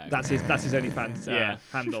 No. That's his OnlyFans Yeah.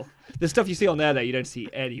 handle. The stuff you see on there that you don't see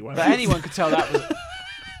anywhere. But anyone could tell that was.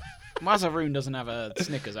 Wazaroon doesn't have a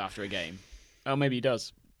Snickers after a game. Oh, maybe he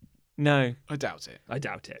does. No, I doubt it. I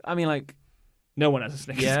doubt it. I mean like, No one has a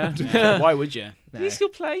Snickers. yeah. Yeah, why would you? Did he still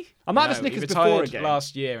play? I might have a No, Snickers he before a retired game.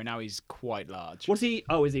 last year, and now he's quite large. What's he?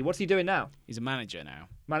 Oh, is he? What's he doing now? He's a manager now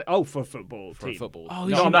For a football for team. a football. Oh,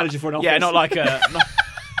 Not a manager for an office. Yeah, not like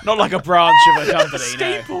not like a branch of a company. No.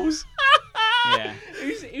 Staples. Yeah,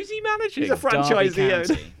 Who's he managing? He's a franchise he owns.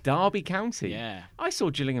 County. Derby County. Yeah, I saw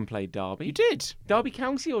Gillingham play Derby. you did. Derby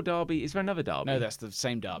County or Derby? Is there another Derby? No, that's the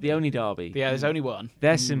same derby. the only Derby. Yeah, there's only one.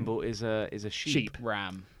 Their symbol is a sheep. Sheep.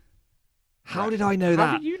 Ram. How did I know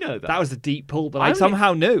How that? did you know that? That was a deep pull, but I I only-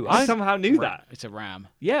 somehow knew. I I- somehow knew that. It's a ram,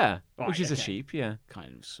 yeah, Right, which is a okay. sheep. Yeah,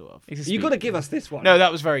 kind of, sort of. it's a You sheep. got to give us this one. No,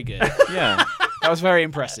 that was very good. Yeah, That was very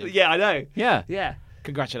impressive. Yeah, I know. yeah. Yeah.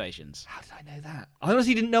 Congratulations. How did I know that? I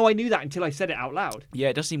honestly didn't know I knew that until I said it out loud. Yeah,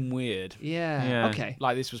 it does seem weird. Yeah. Yeah. Okay.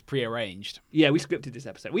 Like this was pre-arranged. Yeah, we scripted this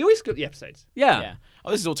episode. We always script the episodes. Yeah. Yeah. Oh,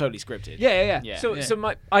 this is all totally scripted. Yeah. Yeah. So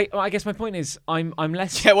I guess my point is I'm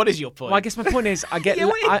less. Yeah. What is your point? Well, I guess my point is I get Yeah,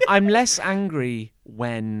 wait. I'm less angry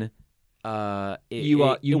when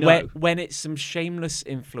when it's some shameless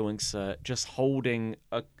influencer just holding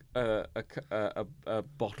a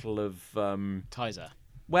bottle of Tizer.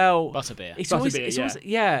 well Butterbeer. It's Butterbeer, always it's yeah. always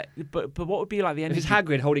yeah. But what would be like the If energy? it's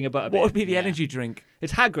Hagrid holding a butterbeer. What would be the Yeah. energy drink?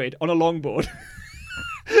 It's Hagrid on a longboard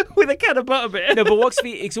with a can of butterbeer. No, but what's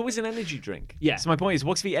the? It's always an energy drink. Yeah. So my point is,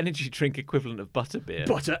 what's the energy drink equivalent of butterbeer?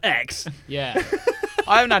 Butter X. Yeah.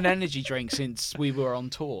 I haven't had an energy drink since we were on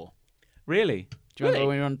tour. Really? Do you remember Really?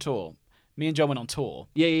 when we were on tour? Me and John went on tour.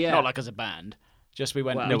 Yeah. Not like as a band. Just we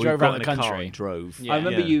went. Well, we we drove got around in the a car country. and drove. Yeah. I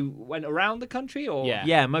remember Yeah. you went around the country, or Yeah.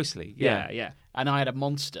 Yeah, mostly. yeah. And I had a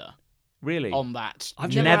Monster Really? on that. I've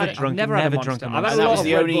Never never, had, drunk- I've never had a never Monster. drunk a I've had and a that lot was of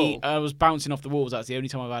the Red only. Bull. I was bouncing off the walls. That's the only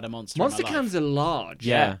time I've had a Monster. Monster in my life. cans are large.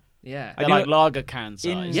 Yeah. Yeah. They're I like do- lager can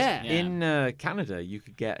size. In Canada, you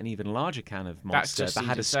could get an even larger can of Monster just that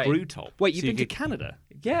had a insane. screw top. Wait, you've So you been to could- Canada?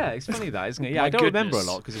 Yeah, it's funny that, isn't it? Yeah, My I don't remember a goodness.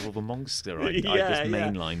 lot because of all the Monster I Yeah, just yeah.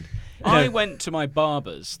 mainlined. I No. went to my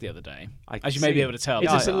barber's the other day, I as you may be see. able to tell.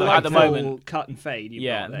 It's Yeah, just a I- at the moment, cut and fade. You've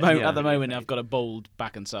yeah, got there. Yeah. at the moment I've got a bald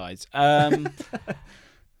back and sides.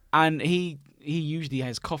 And he usually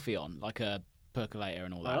has coffee on, like a percolator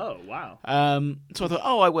and all that. Oh wow. So I thought,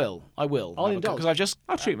 I will. I'll indulge. because I've just,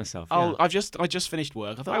 I'll treat myself. Yeah. I just finished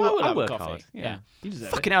work. I thought, I will- will I have work a coffee. hard, yeah. Yeah. You deserve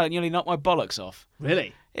Fucking hell, it nearly knocked my bollocks off. it.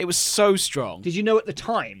 Really? It was so strong. Did you know at the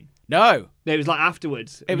time? No, No, it was like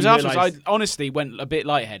afterwards. it was You afterwards. I realised- honestly went a bit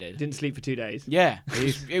lightheaded. didn't sleep for 2 days. Yeah,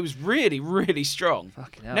 it was really, really strong.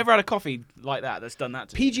 Fucking hell. Never had a coffee like that that's done that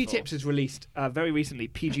to me PG before. Tips has released very recently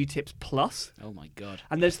PG Tips Plus, Oh my god.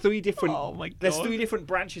 and there's 3 different. Oh my There's God. 3 different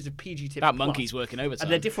branches of PG Tips. That Plus, monkey's working overtime.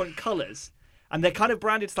 and they're different colours. And they're kind of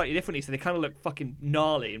branded slightly differently, so they kind of look fucking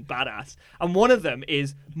gnarly and badass. And one of them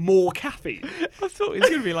is more caffeine. I thought it was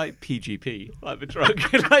going to be like PGP, like the drug.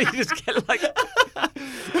 Like, you just get like.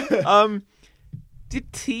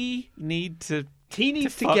 Did tea need to? Tea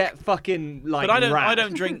needs to fuck. get fucking like. But I rad.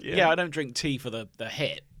 don't drink. Yeah. Yeah, I don't drink tea for the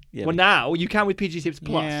hit. Yeah, Well, now you can with PG Tips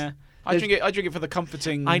Plus. Yeah. I drink it for the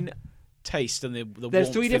comforting taste and the There's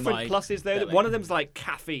warmth 3 in different my pluses though. belly. One of them's like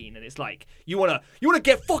caffeine, and it's like you wanna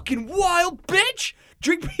get fucking wild, bitch.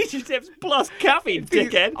 Drink PG Tips plus caffeine,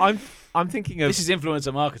 dickhead. I'm thinking of. This is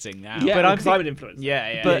influencer marketing now. Yeah, but but I'm I'm an influencer.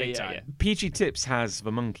 Yeah, but big time. PG Tips has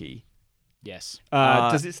the monkey, Yes.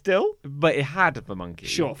 Does it still? but it had the monkey.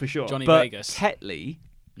 Sure, for sure. Johnny But Vegas. Tetley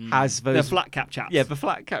has those. The flat cap chaps. Yeah, the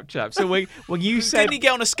flat cap chap. So when you said Didn't he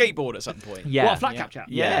get on a skateboard at some point? yeah, What, a flat cap chap?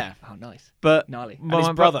 Yeah. Oh, nice. but Gnarly. And his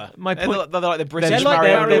brother. My They're point. like the British They're They're like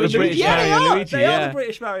Mario Mario and and Luigi. Luigi. Yeah, they Mario and are. Luigi, They are yeah. the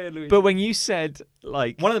British Mario and Luigi. But when you said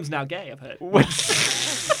like one of them's now gay, I've heard.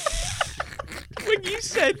 when you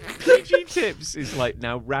said PG Tips is like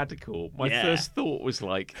now radical, my Yeah. first thought was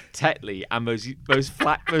like Tetley and those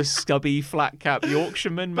stubby flat cap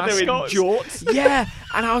Yorkshireman They're in mascots. jorts. Yeah,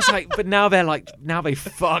 and I was like, but now they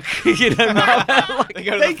fuck, you know. Now they're like, They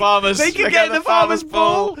go to the farmers. They can go get to in the farmer's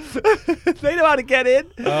ball. They know how to get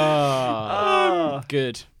in. Oh,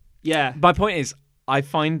 good. Yeah. my point is, I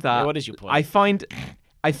find that. Yeah, what is your point?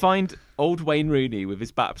 I find old Wayne Rooney with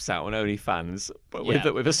his baps out on OnlyFans, but with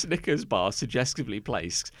Yeah. with a Snickers bar suggestively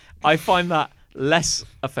placed. I find that less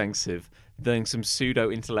offensive than some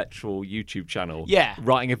pseudo-intellectual YouTube channel Yeah.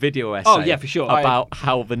 writing a video essay Oh, yeah, for sure. about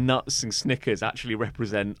how the nuts and Snickers actually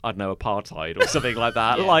represent, I don't know, apartheid or something like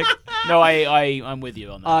that. Yeah. Like, No, I'm with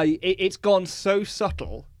you on that. It's gone so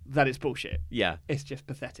subtle that it's bullshit. yeah. It's just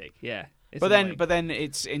pathetic. Yeah. It's but annoying. then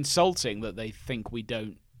it's insulting that they think we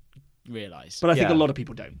don't realise. But I think Yeah. a lot of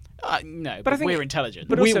people don't. No, But I think- we're intelligent.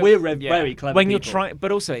 but also- we're yeah. very clever. When you're people. trying,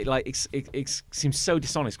 but also it seems so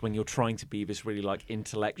dishonest when you're trying to be this really like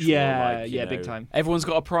intellectual. Yeah, like, you yeah, know, big time. Everyone's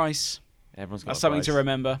got a price. Everyone's got That's a something price. to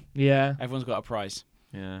remember. Yeah. Everyone's got a price.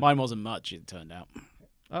 Yeah. Mine wasn't much, it turned out.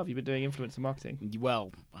 Oh, have you been doing influencer marketing?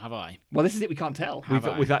 Well, have I? Well, this is it. We can't tell. Have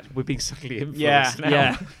I? We're being subtly influenced Yeah, now.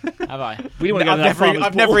 Yeah. Have I? We don't want to go to that farmer's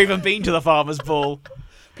I've ball. never even been to the farmer's ball.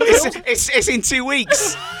 It's in 2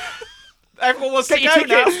 weeks. Everyone wants to Get your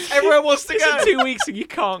go now. tickets. Everyone wants to It's go. in 2 weeks and you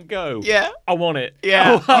can't go. Yeah. I want it.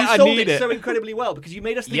 Yeah. You I sold need it it. so incredibly well because you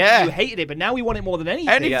made us think Yeah. you hated it, but now we want it more than anything.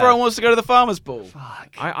 Everyone wants to go to the farmer's ball.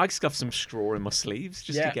 Fuck. I scuffed some straw in my sleeves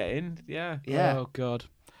just Yeah. to get in. Yeah. Yeah. Oh God.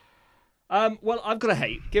 Well, I've got to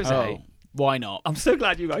hate. Give us a Oh, hate. why not? I'm so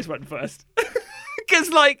glad you guys went first.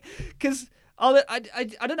 Because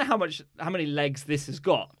I don't know how many legs this has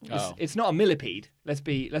got. Oh. It's not a millipede. Let's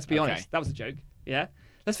be Okay. honest. That was a joke. Yeah.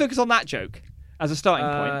 Let's focus on that joke as a starting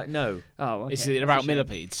point. No. Oh, okay. Is it That's about a shame.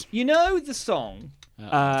 millipedes? You know the song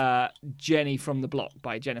Oh. "Jenny from the Block"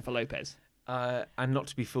 by Jennifer Lopez. And not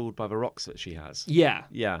to be fooled by the rocks that she has. Yeah.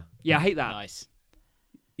 Yeah. Yeah, I hate that. Nice.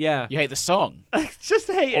 Yeah. You hate the song, Just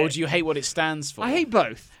hate or it. do you hate what it stands for? I hate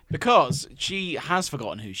both. because she has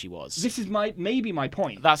forgotten who she was. This is maybe my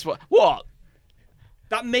point. That's what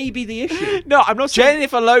That may be the issue. No, I'm not saying.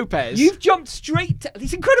 Jennifer Lopez. You've jumped straight to...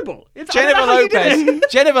 It's incredible. I don't Jennifer know how you did Lopez.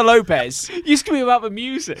 it. Jennifer Lopez Used to be about the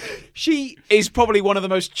music. She... is probably one of the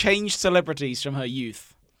most changed celebrities from her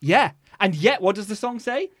youth. Yeah. And yet, what does the song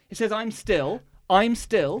say? It says, I'm still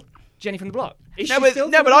Jenny from the Block. Is No, she but, still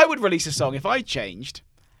no, from but the I Block? would release a song if I changed.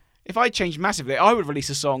 If I changed massively, I would release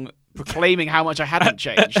a song proclaiming how much I hadn't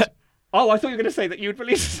changed. Oh, I thought you were going to say that you would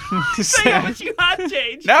release a song to say how much you had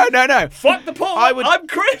changed. No. Fuck the poll. I would- I'm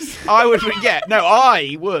Chris. I would,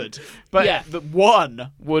 I would. But Yeah. the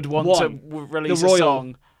one would want to One. release The a royal.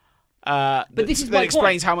 song. But this is that my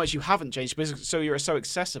explains how much you haven't changed, because so you're so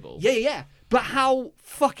accessible. Yeah. But how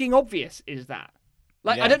fucking obvious is that?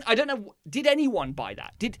 Like, Yeah. I don't know. Did anyone buy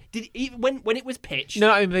that? Did even when it was pitched? No,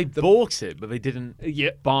 I mean they bought it, but they didn't Yeah.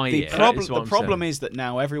 buy The it. problem, is what the I'm problem saying. is that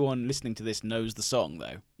now everyone listening to this knows the song,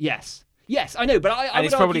 though. Yes. Yes, I know, but I And would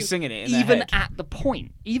it's probably argue singing it in their even head. at the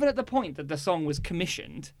point that the song was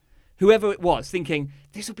commissioned, whoever it was thinking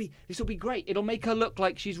this will be great. It'll make her look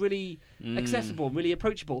like she's really accessible, really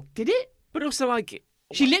approachable. Did it? But also, like,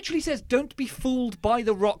 She literally says, "Don't be fooled by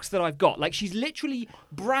the rocks that I've got." Like she's literally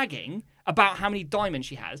bragging about how many diamonds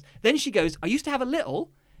she has. Then she goes, "I used to have a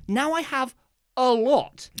little, now I have a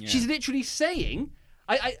lot." She's literally saying,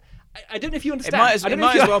 I don't know if you It understand. might as, I it don't know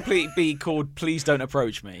might if as you- well be called "Please Don't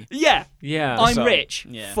Approach Me." Yeah, yeah. I'm song. rich.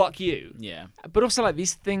 Yeah. Fuck you. Yeah. But also, like,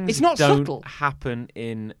 these things It's not don't subtle. happen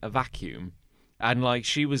in a vacuum. And, like,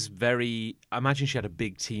 she was very... I imagine she had a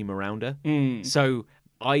big team around her. So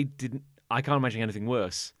I can't imagine anything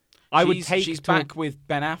worse. I would She's- take She's talk- back with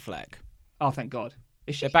Ben Affleck. Oh, thank God.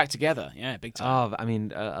 Is she? They're back together. Yeah, big time. Oh, I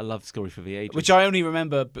mean, a love story for the ages. Which I only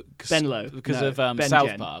remember Ben Lowe. because No, of Ben South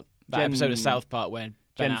Jen. Park. That Jen- episode of South Park when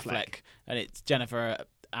Ben Jen Affleck Fleck. and it's Jennifer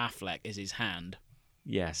Affleck is his hand.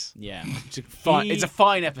 Yes. Yeah, it's a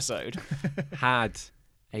fine episode. Had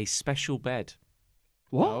a special bed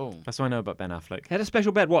What? Oh. That's what I know about Ben Affleck. He had a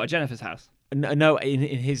special bed. What, at Jennifer's house? No, in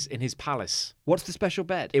his palace. What's the special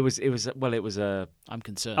bed? It was a I'm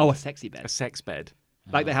concerned. Oh, a sexy bed. sex bed.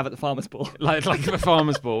 Like they have at the farmer's ball. Like a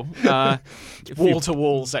farmer's ball.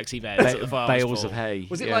 Wall-to-wall sexy beds at the farmer's bales ball. of hay.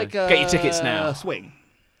 Was it yeah. like Get your tickets now. Swing?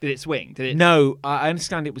 Did it swing? Did it? No, I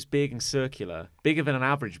understand it was big and circular, bigger than an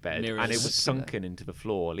average bed, Mirrors. and it was sunken into the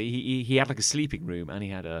floor. He had like a sleeping room, and he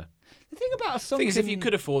had a The thing about a The sunken... thing is, if you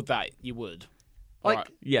could afford that, you would. Like,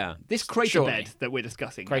 Alright. yeah. this crater Surely. bed that we're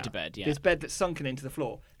discussing. Crater now, bed, yeah. This bed that's sunken into the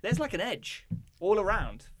floor. There's like an edge all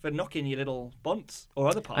around for knocking your little bunts or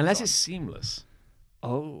other parts Unless on. it's seamless,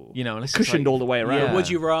 Oh. you know, unless Cushioned it's like, all the way around. Yeah. Would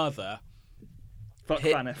you rather Fuck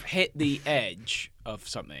Banff. hit the edge of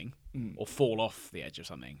something or fall off the edge of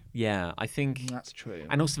something? Yeah, I think, That's true.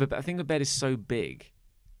 and also I think the bed is so big.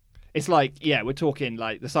 It's like, yeah, we're talking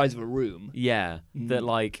like the size of a room. Yeah, that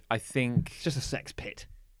like I think. It's just a sex pit.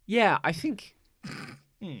 Yeah, I think.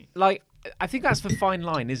 Like, I think that's the fine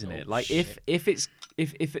line, isn't it? Like, if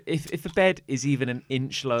the bed is even an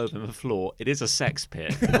inch lower than the floor, it is a sex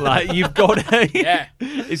pit. Like, you've got to. Yeah.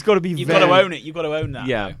 It's got to be. You've very... got to own it. You've got to own that.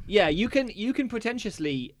 Yeah. though. Yeah, you can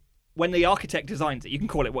pretentiously, when the architect designs it, you can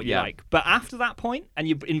call it what you Yeah. like. But after that point, and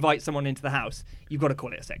you invite someone into the house, you've got to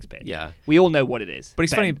call it a sex pit. Yeah. We all know what it is. But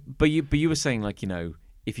it's Ben. funny. But you were saying, like, you know,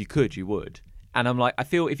 if you could, you would. And I'm like, I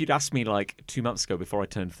feel if you'd asked me like 2 months ago before I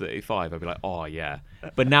turned 35, I'd be like, oh yeah.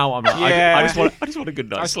 But now I'm like, Yeah. I just want a good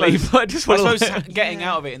night's I sleep. suppose- I just I want suppose getting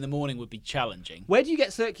out of it in the morning would be challenging. Where do you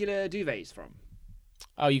get circular duvets from?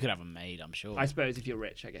 Oh, you could have them made, I'm sure. I suppose if you're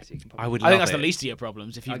rich, I guess you can probably. I would. I think love that's the it. least of your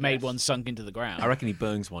problems if you've I made guess. one sunk into the ground. I reckon he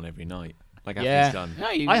burns one every night. Like after yeah. he's done.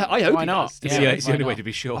 No, you- I hope why he not? does. It's, Yeah, it's the why only way not? to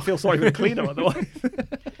be sure. I feel sorry for the cleaner otherwise.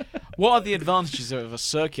 What are the advantages of a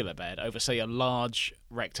circular bed over, say, a large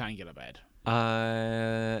rectangular bed?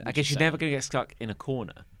 I guess you you're say? never going to get stuck in a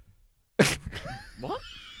corner. What?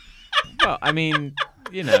 Well, I mean,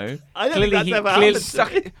 you know, I don't think that's ever clearly happened.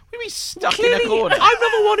 Stuck, what do you mean stuck in Clearly, a corner? I'm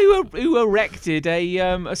not the one who erected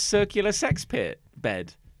a circular sex pit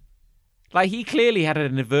bed. Like he clearly had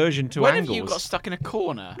an aversion to When angles. have you got stuck in a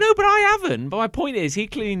corner? No, but I haven't. But my point is, he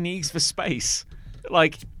clearly needs for space.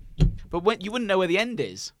 Like, But when, you wouldn't know where the end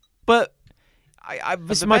is. but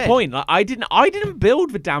this is the my bed. point. Like, I didn't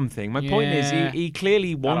build the damn thing. My point is, Yeah. he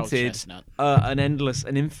clearly old wanted chestnut. an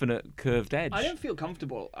infinite curved edge. I don't feel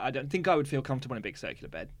comfortable. I don't think I would feel comfortable in a big circular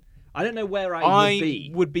bed. I don't know where I I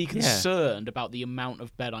would be. concerned about the amount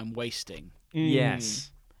of bed I'm wasting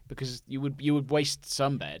Yes. because you would waste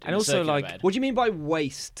some bed. And in a also, circular like, bed. What do you mean by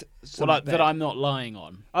waste? some Well, bed? that I'm not lying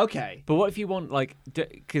on. Okay. But what if you want like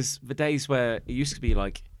because the days where it used to be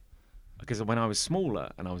like because when I was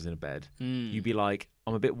smaller and I was in a bed, you'd be like,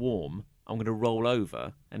 I'm a bit warm. I'm going to roll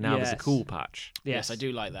over, and now there's a Yes. cool patch. Yes, I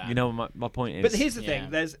do like that. You know what my point is. But here's the Yeah.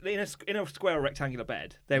 thing: there's in a square or rectangular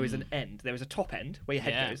bed, there is an end. There is a top end where your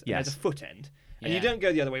head Yeah. goes, and Yes. there's a foot end. And you Yeah. don't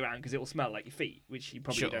go the other way around because it will smell like your feet, which you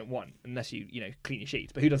probably Sure. don't want unless you clean your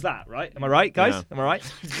sheets. But who does that, right? Am I right, guys? Yeah. Am I right,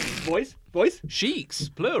 boys? Sheiks,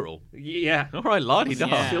 plural. Yeah. All right, la-di-da.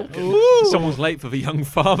 Yeah. Silken. Someone's late for the young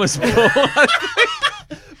farmer's ball.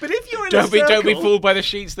 But if you're in Don't a be circle, fooled by the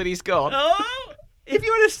sheets that he's got. Oh, if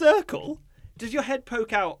you're in a circle, does your head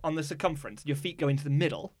poke out on the circumference? Your feet go into the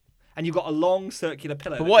middle, and you've got a long circular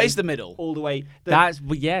pillow. But that what goes is the middle? all the way? That's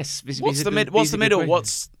well, yes. What's the middle? What's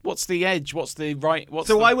the edge? What's the right? What's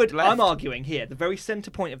So the I'm left? arguing here. The very center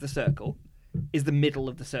point of the circle is the middle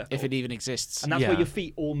of the circle, If it even exists. and that's Yeah. where your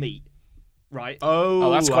feet all meet, right?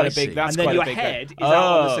 Oh, that's quite I a big. see. That's and then quite your a big head bed. is out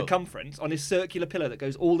on the Oh. circumference on his circular pillow that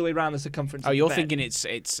goes all the way around the circumference. Oh, of the you're bed. thinking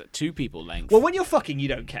it's two people length. Well, when you're fucking, you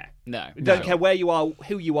don't care. no, You don't no. care where you are,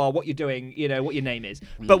 who you are, what you're doing, what your name is.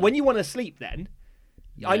 But when you want to sleep, then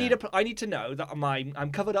I Yeah. need to know that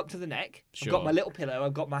I'm covered up to the neck. I've got Sure. my little pillow.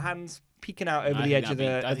 I've got my hands peeking out over I the think edge of that'd the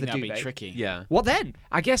be- I of think the that'd duvet. be tricky. Yeah. What then?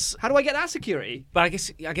 I guess. How do I get that security? But I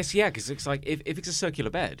guess yeah, because it's like if it's a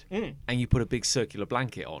circular bed and you put a big circular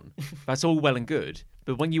blanket on, that's all well and good.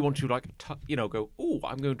 But when you want to like, go, oh,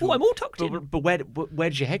 I'm going to. Oh, I'm all tucked in. But where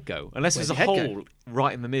does your head go? Unless Where's there's a your head hole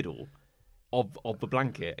right in the middle of the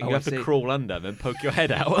blanket, and Oh, you I have to see. crawl under and then poke your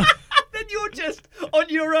head out. Then you're just on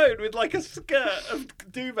your own with like a skirt of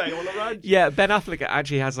duvet all around you. Yeah, Ben Affleck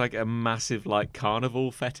actually has like a massive like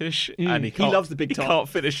carnival fetish, and he can't, loves the big he top. can't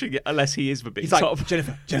finish it unless he is the big He's like, top.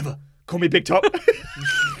 Jennifer, call me Big Top.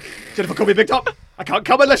 Jennifer, call me Big Top. I can't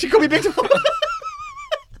come unless you call me Big Top.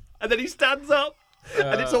 And then he stands up,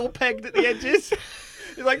 and it's all pegged at the edges.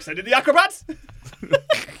 He's like, send in the acrobats.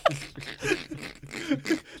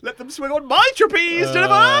 Let them swing on my trapeze,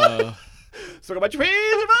 Jennifer. Swing on my trapeze,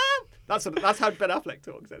 Jennifer. That's how Ben Affleck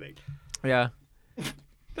talks, I think. Yeah,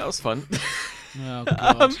 that was fun. Oh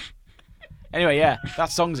god. Anyway, yeah,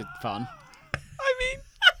 that song's fun. I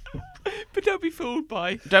mean, but don't be fooled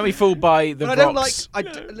by. Don't be fooled by the But I don't like. rocks.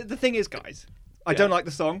 The thing is, guys, I don't like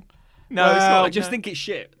the song. No, it's Well, not. I just think it's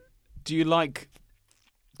shit. Do you like?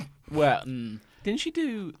 Well, Didn't she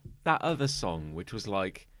do that other song, which was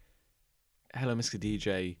like, "Hello, Mr.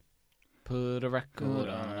 DJ"? put a record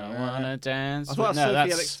on. I wanna dance. I thought with- that was no, Sophie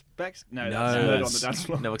that's Alex Bex. No, No, that's Murder on the that's- Dance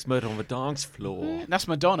Floor. No, it's "Murder on the Dance Floor." that's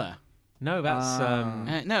Madonna. No, that's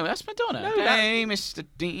No, that's Madonna. No, Hey, Mr.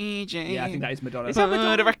 DJ. Yeah, I think that is Madonna. Is that Put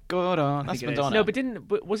Madonna? a record on. That's think it is. Madonna. no, but didn't.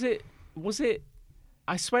 But was it?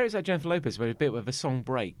 I swear it's like Jennifer Lopez, where a bit where the song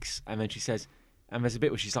breaks, and then she says, and there's a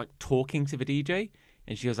bit where she's like talking to the DJ,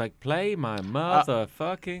 and she was like, "Play my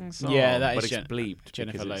motherfucking song." yeah, that but is it's bleeped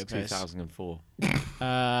Jennifer because it's Lopez. 2004. They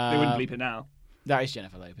wouldn't bleep it now. That is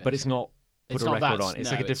Jennifer Lopez. But it's not. Put It's a not record that. on. It's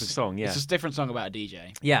No, like a different song. Yeah. It's a different song about a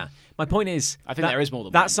DJ. Yeah. My point is, I think there is more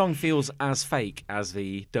than that one. song feels as fake as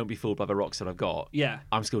the "Don't Be Fooled by the Rocks" that I've got. Yeah.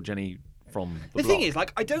 I'm still Jenny from The the thing block. is,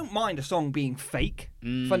 like, I don't mind a song being fake.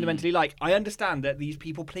 Mm. Fundamentally, like, I understand that these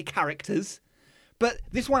people play characters, but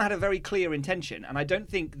this one had a very clear intention, and I don't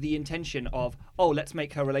think the intention of let's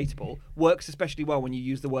make her relatable works especially well when you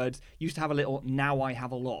use the words "used to have a little, now I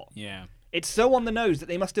have a lot." Yeah. It's so on the nose that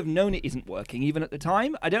they must have known it isn't working even at the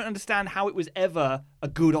time. I don't understand how it was ever a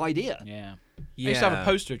good idea. Yeah. I used to have a Yeah.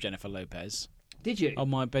 poster of Jennifer Lopez Did you? on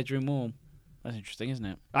my bedroom wall. That's interesting, isn't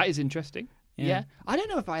it? That is interesting. Yeah. Yeah. I don't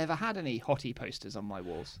know if I ever had any hottie posters on my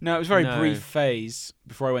walls. No, it was a very No. brief phase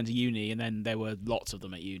before I went to uni, and then there were lots of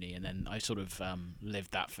them at uni, and then I sort of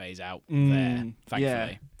lived that phase out there, thankfully.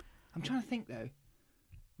 yeah. I'm trying to think, though.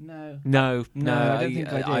 No. No, I don't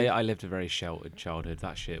think I did. I lived a very sheltered childhood.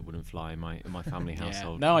 That shit wouldn't fly in my family Yeah.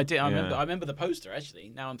 household. No, I did. I Yeah. remember the poster actually.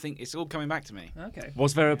 Now I'm thinking it's all coming back to me. Okay.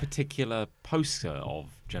 Was there a particular poster of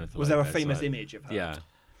Jennifer? Was there a Lopez, famous like- image of her? Yeah.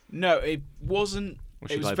 No, it wasn't. Was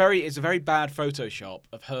It she was like- very. It's a very bad Photoshop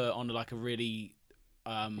of her on like a really.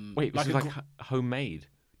 Wait, was like it a like homemade?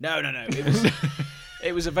 No. It was.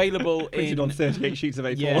 It was available Printed in. on 38 sheets of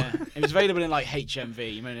A4. Yeah, it was available in like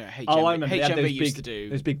HMV. You remember HMV? Oh, I remember. They had HMV those used big, to do.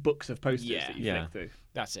 those big books of posters Yeah. that you Yeah. flick through.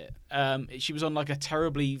 That's it. She was on like a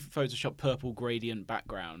terribly photoshopped purple gradient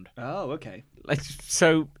background. Oh, okay. Like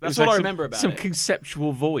so. it That's was all like I some- remember about some it.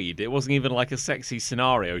 conceptual void. It wasn't even like a sexy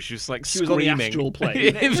scenario. She was like She was on the screaming. astral plane.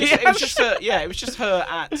 It was just her. Yeah, it was just her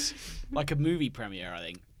at like a movie premiere. I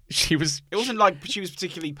think She was. it wasn't like she was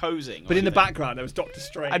particularly posing. But in the anything. background, there was Doctor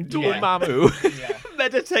Strange. And Dormammu.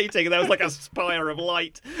 meditating, and there was like a spire of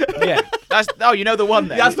light. Yeah, that's. Oh, you know the one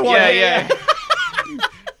there. That's the one, Yeah.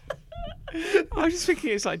 I was just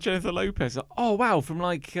thinking it's like Jennifer Lopez. Like, oh wow, from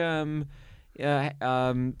like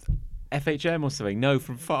FHM or something. No,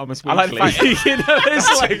 from Farmers I like Weekly. the fact- You know,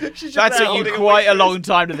 it's like That took you quite a long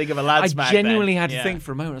time to think of a I lads mag. genuinely then. had to Yeah. think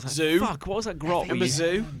for a moment. I was like, Zoo. fuck, what was that grot? Remember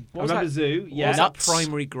Zoo? What was I remember that? Zoo. What Yeah. was that Nuts.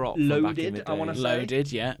 primary grot? from back in Loaded, the I wanna day? say.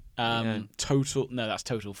 Loaded, yeah. Yeah. Total. No, that's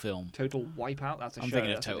Total Film. Total Wipeout. That's a I'm show.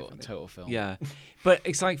 thinking of that's a Total different thing. Total Film. Yeah, but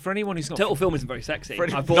it's like for anyone who's not Total Film isn't very sexy. For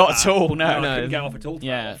any- I bought Not that. at all. No. I No. couldn't get off at all.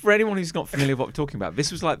 Yeah. for anyone who's not familiar with what we're talking about,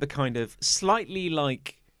 this was like the kind of slightly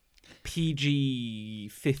like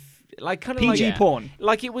PG like kind of PG like, porn.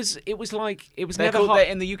 Like it was like it was They're never called, hot. they're,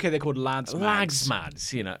 in the UK, they're called lads mags. Lags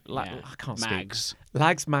Mads, you know. Yeah. I can't Mags. speak.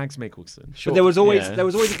 Lags Mags Mickelson. But there was always Yeah. there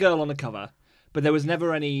was always a girl on the cover, but there was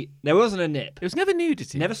never any. There wasn't a nip. It was never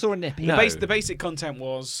nudity. Never saw a nip. No. The basic content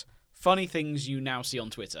was funny things you now see on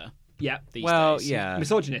Twitter Yeah. these Well, days. yeah.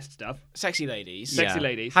 Misogynist stuff. Sexy ladies. Sexy Yeah.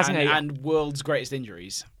 ladies. Hasn't and, aged. and world's greatest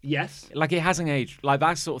injuries. Yes. Like it hasn't aged. Like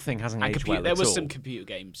that sort of thing hasn't And aged well there at was all. some computer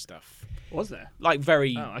game stuff. Was there? Like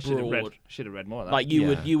very Oh, I should have read. broad. Should have read more of that. Like you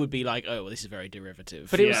Yeah. would be like, oh, well, this is very derivative.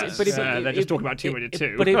 But it was. Yes. But it, They're just talking about Tomb Raider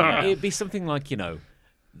 2. But it'd be something like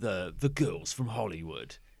the girls from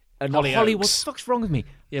Hollywood. And not Hollywood. What the fuck's wrong with me?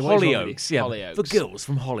 Yeah, what is wrong with you? Hollyoaks. Yeah, Hollyoaks. the girls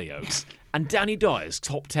from Hollyoaks. And Danny Dyer's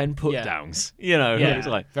top 10 put Yeah. downs. You know, Yeah. it's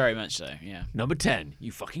like very much so. Yeah. number 10,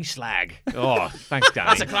 you fucking slag. Oh, thanks, Danny.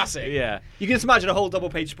 That's a classic. Yeah. You can just imagine a whole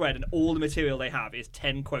double-page spread, and all the material they have is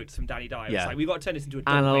 10 quotes from Danny Dyer. Yeah. It's like we've got to turn this into a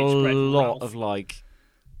And double-page a spread. from lot Ralph. of like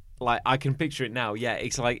I can picture it now. Yeah,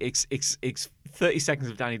 it's like it's 30 seconds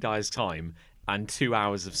of Danny Dyer's time and 2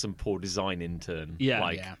 hours of some poor design intern. Yeah.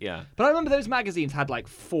 Like, Yeah. yeah. But I remember those magazines had like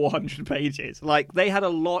 400 pages. Like they had a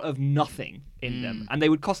lot of nothing in them, and they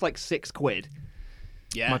would cost like £6.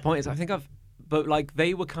 Yeah. My point is, I think but like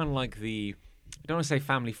they were kind of like I don't want to say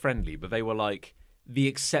family friendly, but they were like the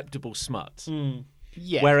acceptable smut.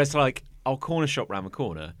 yeah. Whereas like our corner shop round the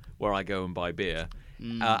corner, where I go and buy beer,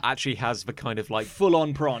 actually has the kind of like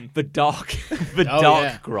Full-on prawn. the dark, Oh, dark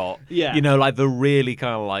yeah. grot. Yeah. You know, like the really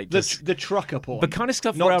kind of like just The trucker porn. the kind of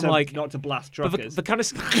stuff not where I'm to, like not to blast but truckers. the kind of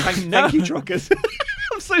Thank you, truckers.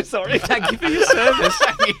 I'm so sorry. Thank you for your service.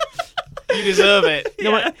 You deserve it.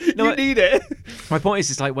 You need it. My point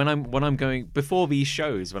is, it's like when I'm going before these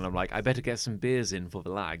shows, when I'm like, I better get some beers in for the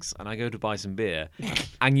lags, and I go to buy some beer,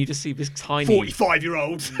 and you just see this tiny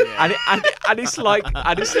 45-year-old. and it's like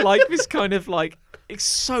this kind of like, it's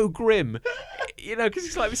so grim, because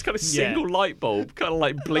it's like this kind of single light bulb, kind of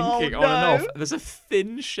like blinking on and off. There's a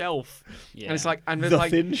thin shelf, and it's like, and there's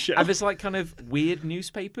thin shelf. and there's like kind of weird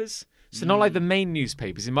newspapers. So not like the main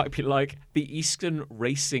newspapers. It might be like the Eastern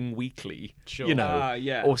Racing Weekly, Sure.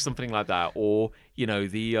 or something like that, or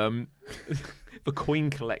the the Coin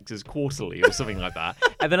Collectors Quarterly or something like that.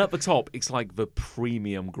 And then at the top, it's like the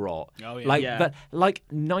premium grot, Oh, yeah. like Yeah. that, like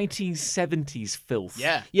 1970s filth.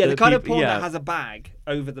 Yeah. Yeah, the kind of people- porn yeah. that has a bag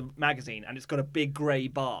over the magazine and it's got a big grey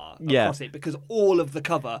bar Yeah. across it because all of the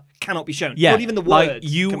cover cannot be shown. Yeah, Not even the like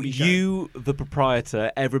words can be shown. you, the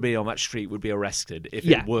proprietor, everybody on that street would be arrested if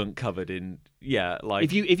Yeah. it weren't covered in. Yeah, like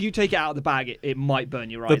If you take it out of the bag, it might burn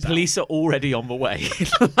your the eyes out. police are already on the way.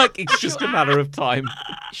 Like it's just a matter of time.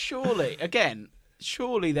 Surely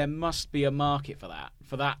there must be a market for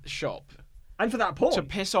that shop, And for that porn. to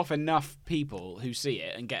piss off enough people who see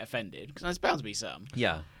it and get offended, because there's bound to be some,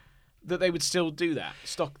 Yeah. that they would still do that,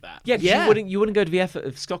 stock that. Yeah, 'cause Yeah. you wouldn't go to the effort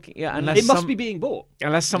of stocking. Yeah, unless it must be being bought.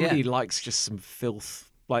 unless somebody Yeah. likes just some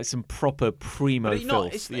filth, like some proper primo But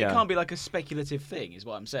filth. it can't be like a speculative thing, is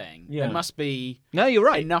what I'm saying. Yeah. There must be No, you're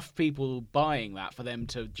right. enough people buying that for them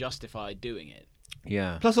to justify doing it.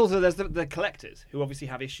 Yeah. Plus, also, there's the collectors who obviously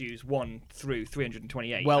have issues 1 through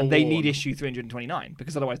 328. Well and they worn. need issue 329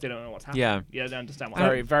 because otherwise they don't know what's happening. Yeah. They don't understand what's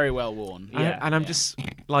Very, happening. very well worn. And I'm just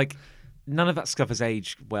like, none of that stuff has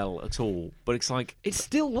aged well at all. But it's like, It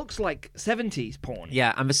still looks like 70s porn.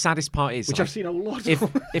 yeah. And the saddest part is, Which like, I've seen a lot if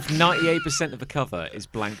of. if 98% of the cover is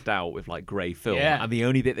blanked out with like grey film, Yeah. and the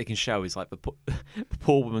only bit they can show is like the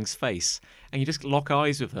poor woman's face, and you just lock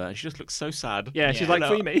eyes with her, and she just looks so sad. Yeah, she's Yeah. like,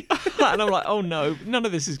 free me. And I'm like, oh no, none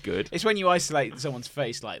of this is good. It's when you isolate someone's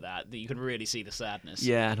face like that you can really see the sadness.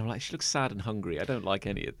 Yeah, and I'm like, she looks sad and hungry. I don't like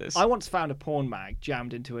any of this. I once found a porn mag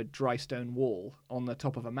jammed into a dry stone wall on the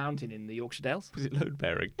top of a mountain in the Yorkshire Dales. Was it load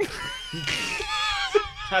bearing?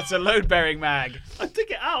 That's a load-bearing mag. I took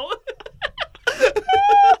it out.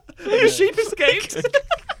 Your sheep escaped.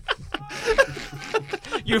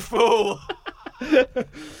 You fool!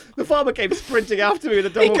 The farmer came sprinting after me with a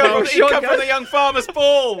He double come barrel from shotgun. the young farmer's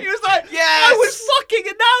ball. He was like, Yes! I was fucking,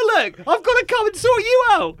 and now look, I've got to come and sort you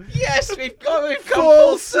out. Yes, we've come Full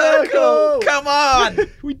full circle. circle. Come on.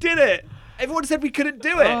 We did it. Everyone said we couldn't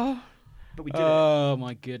do it, but we did it. Oh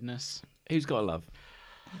my goodness. Who's got a love?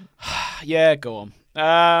 Yeah, go on.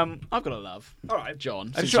 I've got a love. All right.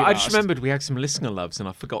 John. I since just, you've I just asked. remembered we had some listener loves, and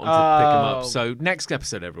I've forgotten to pick them up. Oh. So next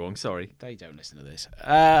episode, everyone. Sorry. They don't listen to this.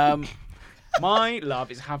 My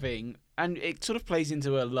love is having, and it sort of plays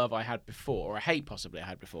into a love I had before, or a hate possibly I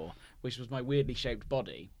had before, which was my weirdly shaped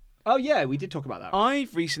body. Oh yeah, we did talk about that.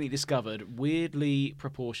 I've recently discovered weirdly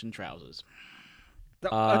proportioned trousers Okay,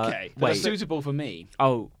 that are Wait. suitable for me.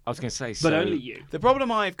 Oh, I was going to say. So, but only you. The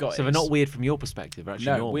problem I've got So is they're not weird from your perspective. They're actually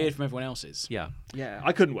no normal. weird from everyone else's. Yeah. Yeah,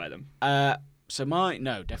 I couldn't wear them. So my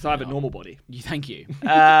no definitely. So I have a not. normal body. Thank you.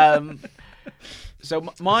 So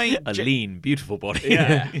my A lean, beautiful body.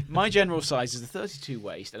 yeah, my general size is a 32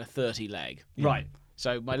 waist and a 30 leg. Right.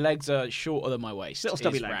 So my legs are shorter than my waist. Little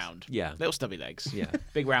stubby is legs. round. Yeah. Little stubby legs. Yeah.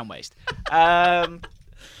 Big round waist.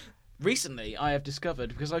 Recently, I have discovered,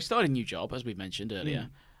 because I started a new job, as we mentioned earlier,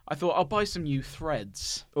 I thought I'll buy some new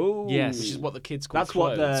threads, Oh, Yes. which is what the kids call That's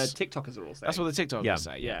what the clothes. TikTokers are all saying. That's what the TikTokers Yeah.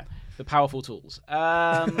 say. Yeah. The powerful tools.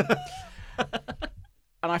 And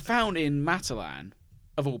I found in Matalan,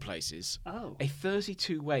 of all places, Oh. a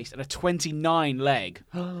 32 waist and a 29 leg.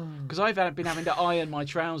 Because I've been having to iron my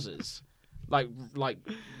trousers, like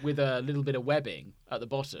with a little bit of webbing at the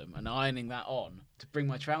bottom, and ironing that on to bring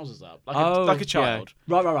my trousers up, like a child.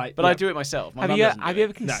 Right. But I do it myself. My Have mum you doesn't do have it. you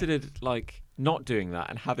ever considered like not doing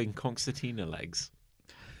that and having concertina legs?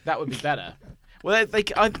 That would be better. Well,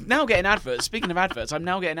 I'm now getting adverts. Speaking of adverts, I'm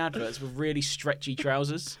now getting adverts with really stretchy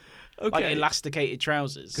trousers, like elasticated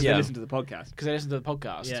trousers. Because Yeah. they listen to the podcast. Because they listen to the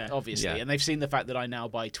podcast, Yeah. obviously, Yeah. and they've seen the fact that I now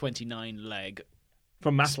buy 29 leg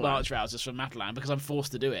From smart Matalan. trousers from Matalan because I'm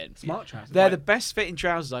forced to do it. Smart trousers. They're Right. the best fitting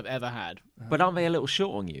trousers I've ever had. But aren't they a little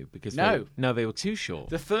short on you? Because No. they were too short.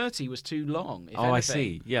 The 30 was too long. If Oh, I anything.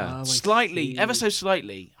 see. Yeah. Oh, I Slightly, see. ever so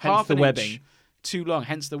slightly, Hence half the an webbing. inch too long.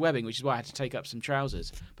 Hence the webbing, which is why I had to take up some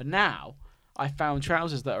trousers. But now I found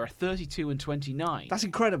trousers that are a 32 and 29. That's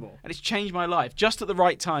incredible. And it's changed my life just at the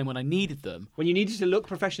right time when I needed them. When you needed to look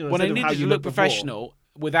professional When I instead of how needed to you look looked before. professional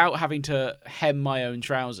without having to hem my own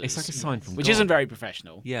trousers. It's like a sign from which God. isn't very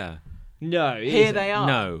professional. Yeah. No. it Here isn't. they are.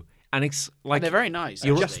 No. And it's like And they're very nice.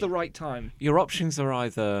 You're Just actually. the right time. your options are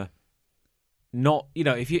either not,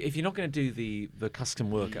 if you're not going to do the custom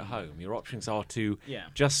work at home, your options are to Yeah.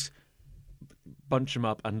 just bunch them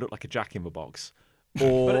up and look like a Jack in the Box,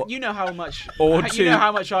 or But you know how much. or you to- know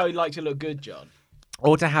how much I would like to look good, John.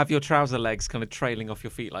 or to have your trouser legs kind of trailing off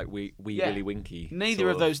your feet like wee Yeah. Willy Winky. Neither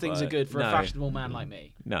sort of those things are like- good for no, a fashionable man like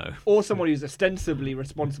me. No, Or someone who's ostensibly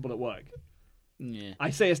responsible at work. Yeah. I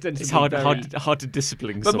say ostensibly. it's hard, very... hard to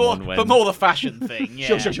discipline But more, someone when. but more the fashion thing.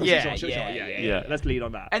 Yeah. Sure. Yeah. yeah. Let's lead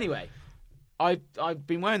on that. Anyway, I've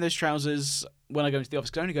been wearing those trousers when I go into the office.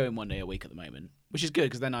 'Cause I only go in one day a week at the moment, which is good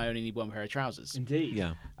because then I only need one pair of trousers. Indeed.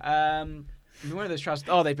 Yeah, I've been wearing those trousers.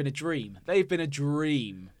 Oh, they've been a dream. They've been a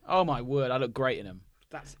dream. Oh my word, I look great in them.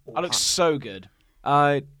 That's I look so good.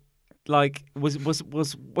 like was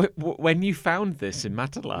when you found this in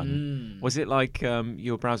Matalan, was it like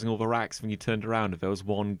you were browsing all the racks when you turned around and there was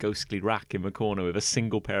one ghostly rack in the corner with a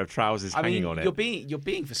single pair of trousers I hanging mean, on it, you're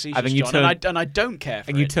being facetious, And then you John, and I don't care for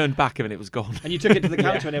and you it. turned back and then it was gone. And you took it to the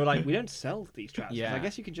counter and they were like, "We don't sell these trousers. Yeah. I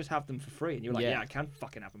guess you can just have them for free." And you were like, Yeah. "Yeah, I can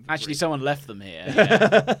fucking have them for Actually, free." someone left them here.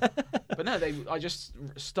 Yeah. But no, I just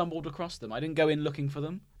stumbled across them. I didn't go in looking for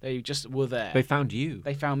them. They just were there. They found you.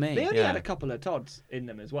 They found me. They only Yeah. had a couple of Tods in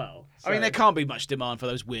them as well. I mean, so- there can't be much demand for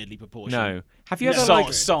those weirdly proportioned. No. Have you ever No.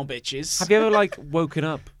 like Son bitches. have you ever like woken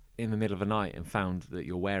up in the middle of the night and found that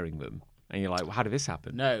you're wearing them and you're like, well, how did this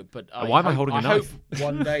happen? No, but Why am I holding a I knife? hope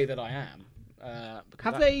one day that I am.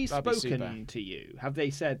 Have they that'd be super. spoken to you? Have they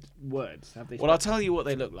said words? Have they? Well, I'll tell you what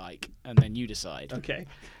they look like, and then you decide. Okay.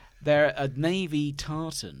 They're a navy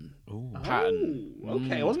tartan pattern. Oh,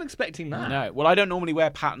 okay. I wasn't expecting that. No, well, I don't normally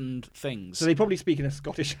wear patterned things. So they probably speak in a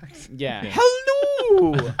Scottish accent. yeah. Yeah.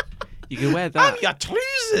 Hello. You could wear that. I'm your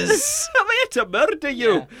trousers. I'm here to murder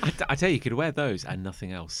you. Yeah. I tell you, you could wear those and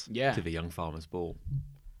nothing else Yeah. to the young farmer's ball.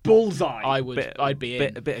 Bullseye. I'd be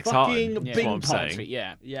in. A bit Fucking exciting. Yeah. That's big what I'm party. saying.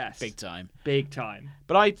 Yeah. Yes. Big time. Big time.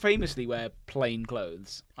 But I famously wear plain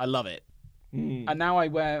clothes. I love it. Mm. And now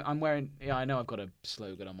I'm wearing. Yeah, I know I've got a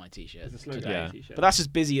slogan on my t-shirt. There's a slogan today. on Yeah. the t-shirt. But that's as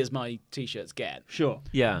busy as my t-shirts get. Sure.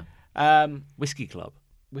 Yeah. Um, Whiskey Club.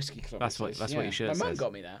 Whiskey Club. That's it what- says, that's what yeah. your shirt My mum says.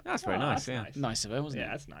 got me that. That's very Oh, nice. that's Yeah. nice. Nice of her, wasn't Yeah,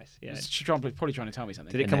 it? that's nice. Yeah. She's probably trying to tell me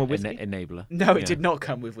something. Did it come with whiskey? Enabler. No, it Yeah. did not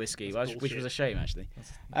come with whiskey, which was bullshit. a shame actually.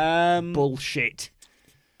 Mm. Bullshit.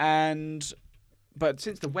 But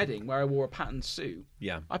since the wedding, where I wore a patterned suit,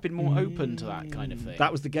 Yeah. I've been more open to that kind of thing.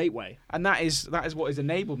 That was the gateway. And that is what has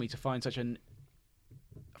enabled me to find such an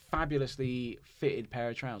fabulously fitted pair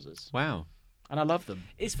of trousers, Wow. and I love them.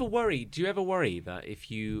 It's for worry. Do you ever worry that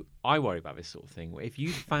I worry about this sort of thing, if you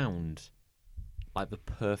found like the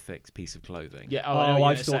perfect piece of clothing. Yeah. Oh, I know what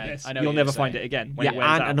I've you're thought saying. this. I know You'll what you're never find saying. it again when Yeah, it wears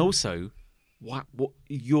out. and also, what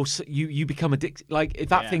you become addicted. Like if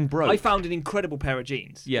that Yeah. thing broke. I found an incredible pair of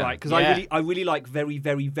jeans. Yeah. Right, because Yeah. I really like very,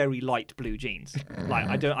 very, very light blue jeans. Like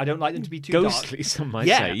I don't like them to be too ghostly. dark. Some might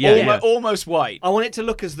Yeah, say. Yeah. yeah. Almost white. I want it to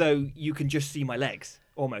look as though you can just see my legs,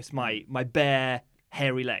 almost my bare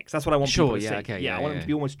hairy legs. That's what I want Sure, people to yeah, see. okay, yeah, yeah, I want them yeah. to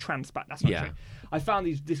be almost transparent. That's what Yeah. I'm saying. I found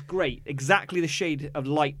this great, exactly the shade of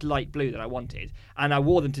light blue that I wanted, and I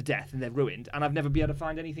wore them to death, and they're ruined, and I've never been able to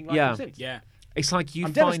find anything like Yeah. them since. Yeah. It's like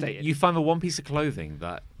I'm devastated. you find the one piece of clothing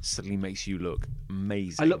that suddenly makes you look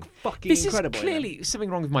amazing. I look fucking This incredible. is in them. clearly something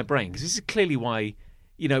wrong with my brain because this is clearly why,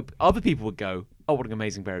 other people would go, "Oh, what an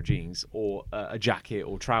amazing pair of jeans or a jacket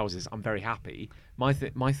or trousers." I'm very happy. My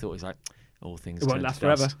thought is like, all things It won't turn to last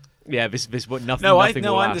dust. forever. Yeah, this what nothing. No, nothing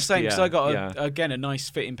will I'm the last. same because Yeah, I got yeah. again a nice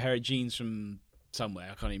fitting pair of jeans from somewhere.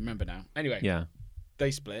 I can't even remember now. Anyway, yeah.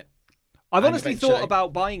 they split. I've And honestly eventually- thought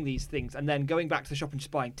about buying these things and then going back to the shop and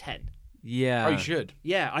just buying 10. Yeah. Oh, you should.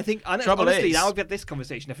 Yeah, I think. Trouble honestly, is- now I've got this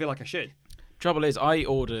conversation. I feel like I should. Trouble is, I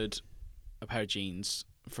ordered a pair of jeans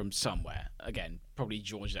from somewhere. Again, probably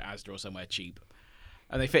George at Asda or somewhere cheap,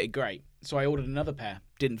 and they fitted great. So I ordered another pair.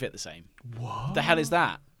 Didn't fit the same. What the hell is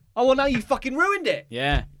that? Oh well, now you fucking ruined it.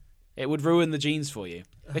 Yeah, it would ruin the jeans for you.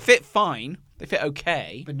 They fit fine. They fit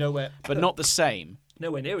okay, But nowhere not the same.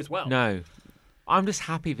 nowhere near as well. No, I'm just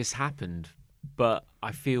happy this happened, but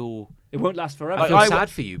I feel It won't last forever. I feel I- sad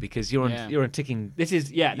for you because you're on Yeah. you're on ticking. This is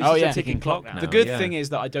this Oh, is yeah. a ticking clock now. No, The good yeah. thing is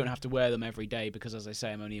that I don't have to wear them every day because, as I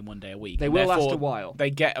say, I'm only in one day a week. They and will last therefore a while. They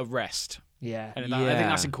get a rest, Yeah. and I think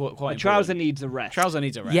that's Yeah. quite A trouser important. needs a rest. Trouser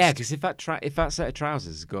needs a rest. Yeah, because if that set of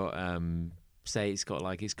trousers has got say it's got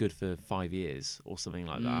like it's good for 5 years or something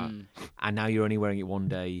like that, and now you're only wearing it one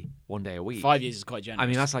day a week. 5 years is quite generous. I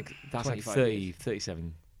mean that's like 25 30, years.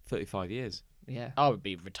 37, 35 years. Yeah. I would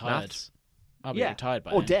be retired. Maths. I'll be Yeah. retired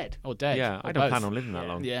by Or now. dead. Or dead. Yeah, Or I don't both. plan on living that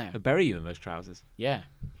long. Yeah. I'll bury you in those trousers. Yeah,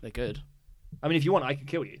 they're good. I mean, if you want, I can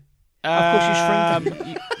kill you. Of course you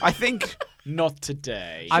shrink I think Not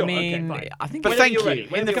today. I Sure, mean, okay, fine. I think. But Whenever thank you're you. ready, In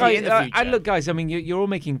whenever the, you're ready. in the future. And look, guys, I mean, you're all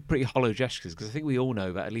making pretty hollow gestures because I think we all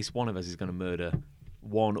know that at least one of us is going to murder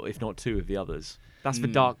one, or if not two, of the others. That's the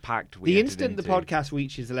dark pact. We The entered instant the into. podcast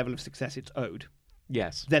reaches the level of success it's owed,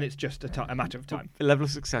 Yes. then it's just a matter of time. The level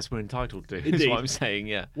of success we're entitled to is Indeed. what I'm saying.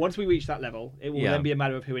 Yeah. Once we reach that level, it will Yeah. then be a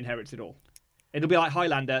matter of who inherits it all. It'll be like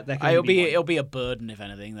Highlander. There can only one. It'll be a burden, if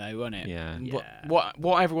anything, though, won't it? Yeah. Yeah.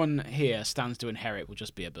 What everyone here stands to inherit will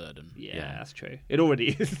just be a burden. Yeah, that's true. It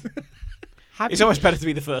already is. It's almost better to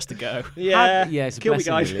be the first to go. yeah. Yeah, it's a Kill me,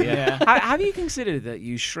 blessing, guys. really, yeah. Yeah. Have you considered that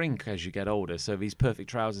you shrink as you get older, so these perfect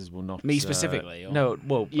trousers will not... Me specifically, or- No,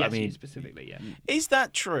 well, Yes, I mean... you specifically, yeah. Is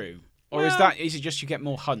that true, or Well, is it just you get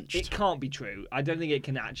more hunched? It can't be true. I don't think it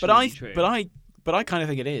can actually but I be true. but I kind of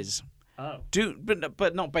think it is. Oh.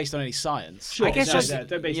 But not based on any science. Sure, I guess no, that's- no,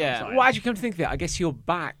 don't base it on yeah. science. Well, actually, come to think of it, I guess your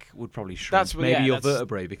back would probably shrink. That's- Maybe yeah, your that's-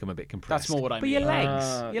 vertebrae become a bit compressed. that's more what I But your mean. legs,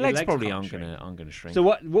 Your your legs legs probably can't aren't shrink. gonna shrink. So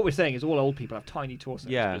what we're saying is all old people have tiny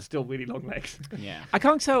torsos, Yeah. but still really long legs. Yeah. I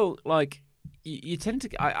can't tell. Like, you tend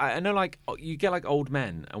to. I know, like, you get like old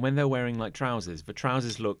men, and when they're wearing like trousers, the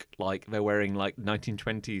trousers look like they're wearing like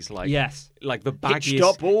 1920s, like Yes. like the Hitched baggiest.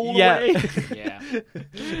 up all the yeah. way.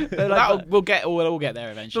 Yeah. They're like- We'll all get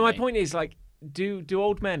there eventually. But my point is, like, do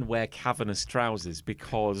old men wear cavernous trousers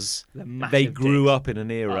because They're they massive grew dicks. up in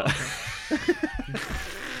an era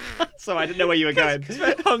So I didn't know where you were going.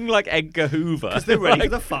 hung like Edgar Hoover? They're ready for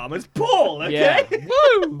the farmer's ball, okay? Yeah.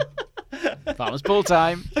 Woo! Farmer's ball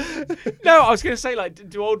time. No, I was going to say, like,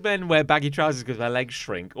 do old men wear baggy trousers because their legs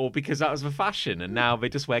shrink, or because that was the fashion, and now they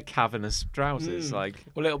just wear cavernous trousers? Like,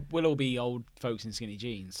 Well, we'll all be old folks in skinny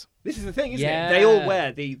jeans. This is the thing, isn't Yeah. it? They all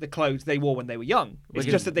wear the clothes they wore when they were young. It's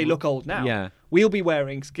Well, just that they look old now. Yeah. We'll be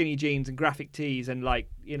wearing skinny jeans and graphic tees and, like,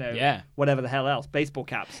 Yeah. whatever the hell else, baseball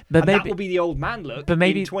caps. But and that maybe- will be the old man look but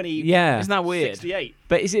maybe, in 2068. yeah. Isn't that weird?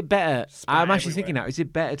 But is it better? I'm Spat actually thinking everywhere. now. Is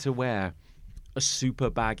it better to wear a super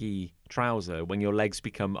baggy trouser when your legs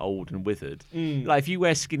become old and withered? Like if you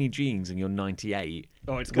wear skinny jeans and you're 98,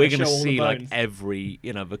 Oh, it's we're going to gonna show all the see like bones. every,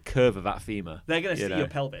 the curve of that femur. They're going to you see know? your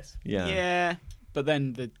pelvis. Yeah. But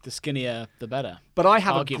then the skinnier, the better. But I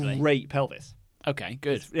have Arguably. a great pelvis. Okay,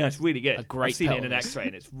 good. Yeah, it's really good. A great I've seen it in an pelvis. X-ray,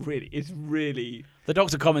 and it's really. The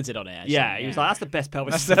doctor commented on it. Actually. Yeah, he was like, "That's the best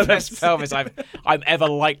pelvis." "That's the best pelvis I'm ever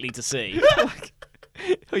likely to see."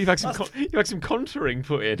 Oh, you've had some contouring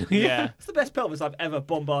put in. Yeah. It's the best pelvis I've ever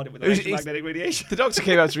bombarded with Who's- electromagnetic radiation. The doctor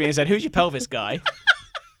came up to me and said, "Who's your pelvis guy?"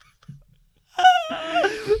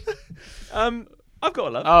 I've got a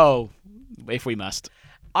love. Oh, if we must.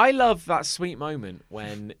 I love that sweet moment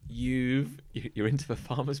when you're into the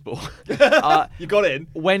farmer's ball. You got in.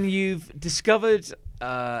 When you've discovered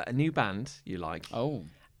a new band you like, Oh,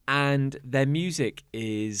 and their music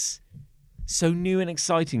is so new and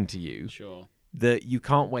exciting to you sure. that you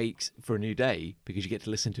can't wait for a new day because you get to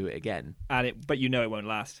listen to it again. But you know it won't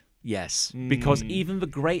last. Yes, because even the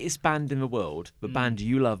greatest band in the world, the band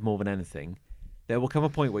you love more than anything, there will come a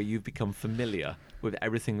point where you've become familiar with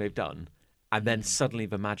everything they've done, and then suddenly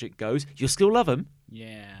the magic goes. You'll still love them,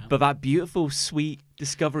 Yeah. but that beautiful, sweet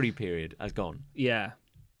discovery period has gone. Yeah.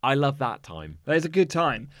 I love that time. That is a good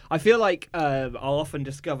time. I feel like I'll often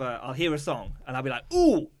I'll hear a song and I'll be like,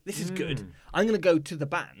 ooh, this is good. I'm going to go to the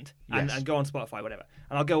band and, Yes. and go on Spotify, whatever.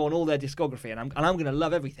 And I'll go on all their discography and I'm going to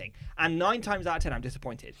love everything. And 9 times out of 10, I'm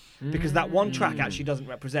disappointed because that one track actually doesn't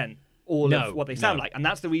represent all No, of what they sound no. like. And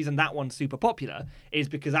that's the reason that one's super popular is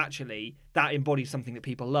because actually that embodies something that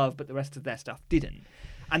people love, but the rest of their stuff didn't.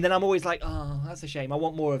 And then I'm always like, oh, that's a shame. I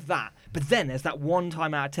want more of that. But then there's that 1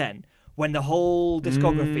 time out of 10 when the whole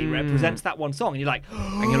discography represents that one song, and you're like,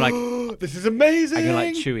 And you're like, this is amazing. and you're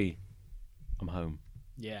like, Chewie, I'm home.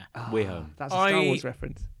 Yeah. We're home. That's a Star I- Wars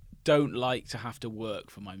reference. Don't like to have to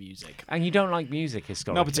work for my music. And you don't like music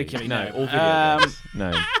historically? Not particularly, no. All video games.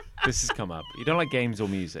 No. This has come up. You don't like games or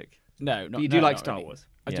music? No, not. But you do no, like not Star really. Wars.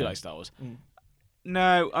 I do Yeah. like Star Wars.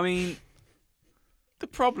 No, I mean, the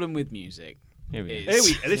problem with music. Here we go. Is-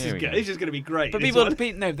 This Here is we good. go. This is going to be great. But this people,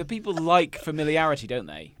 one. the people like familiarity, don't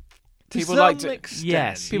they? To People some like to. extent.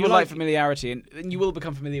 Yes. People You like familiarity, and you will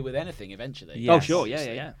become familiar with anything eventually. Yeah. Oh, Yes. sure.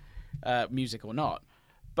 Yeah. Music or not.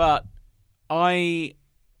 But I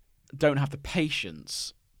don't have the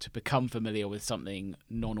patience to become familiar with something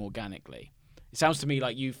non-organically. It sounds to me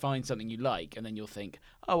like you find something you like, and then you'll think,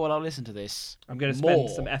 "Oh, well, I'll listen to this." I'm going to spend more.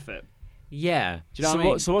 some effort. Yeah. Do you know so what I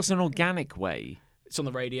mean? So what's an organic way? It's on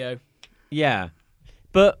the radio. Yeah.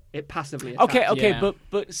 But It passively. okay, attacks. Yeah.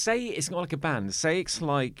 but say it's not like a band. Say it's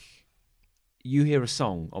like you hear a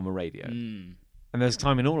song on the radio, and there's a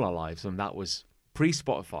time in all our lives when that was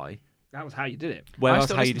pre-Spotify. That was how you did it. Well, I that's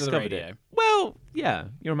still how you listen to the discovered radio. it. Well, yeah,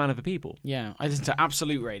 you're a man of the people. Yeah, I listen to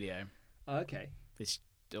Absolute Radio. Okay. It's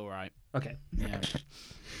all right. Okay. Yeah.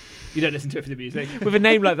 You don't listen to it for the music. With a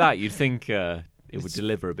name like that, you'd think it would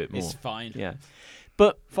deliver a bit more. It's fine. Yeah.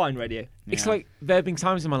 But Fine radio. it's Yeah. like there have been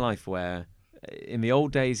times in my life where in the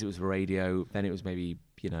old days it was radio, then it was maybe,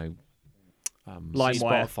 LimeWire.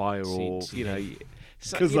 Spotify or, CD.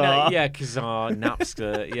 Kazaa. yeah, Kazaa,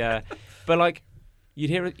 Napster, yeah. But like you'd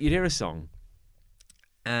hear a song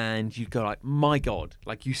and you'd go like, my God,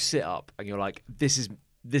 like you sit up and you're like, this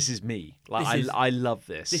is me. Like I love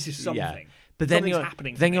this. This is something. Yeah. But then Something's you're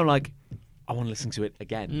happening for then me. you're like, I want to listen to it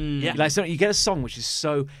again. Yeah. Like so you get a song which is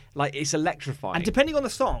so like it's electrifying. And depending on the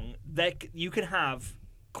song, you can have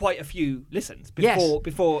quite a few listens Yes.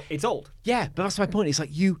 before it's old. Yeah, but that's my point. It's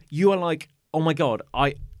like you are like, oh my God,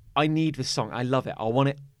 I need this song. I love it. I want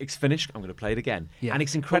it. It's finished. I'm going to play it again. Yeah. And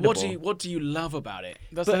it's But incredible. what do you love about it?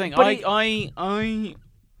 That's But- the thing. but I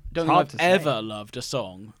don't hard think to I've say. ever loved a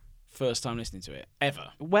song first time listening to it.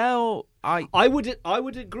 Ever. Well, I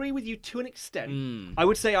would agree with you to an extent. I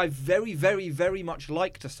would say I very, very, very much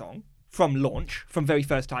liked a song from launch, from very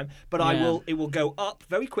first time, but Yeah. it will go up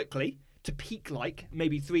very quickly to peak like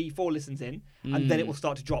maybe 3-4 listens in, and then it will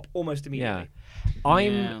start to drop almost immediately.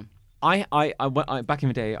 yeah. I back in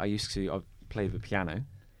the day, I play the piano,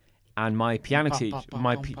 and my piano teacher,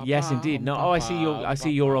 yes, indeed. No, I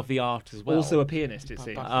see you're of the art as well. Also a pianist, it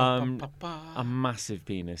seems. a massive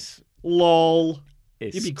penis. Lol.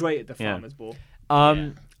 Is, You'd be great at the yeah. farmer's ball.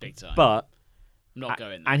 Big time. but I'm not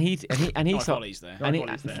going there. and he Not if thought, Ollie's there. and he,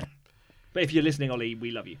 Ollie's there. But if you're listening, Ollie, we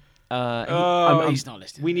love you. He's not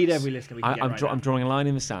listening. We need every listener we can get right I'm now. drawing a line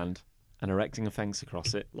in the sand and erecting a fence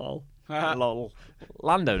across it. Lol. Lol.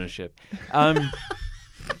 Land ownership.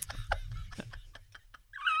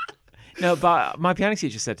 No, but my piano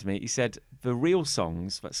teacher said to me, he said, the real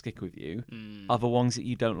songs that stick with you are the ones that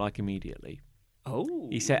you don't like immediately. Oh.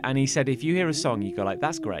 He said, if you hear a song, you go like,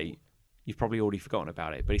 that's great. You've probably already forgotten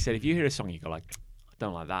about it. But he said, if you hear a song, you go like, I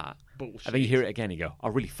don't like that. Bullshit. And then you hear it again, you go, I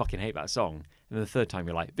really fucking hate that song. And then the third time,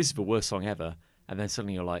 you're like, this is the worst song ever. And then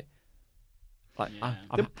suddenly you're like, The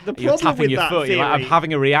you're problem tapping with your that foot. You're like, I'm theory-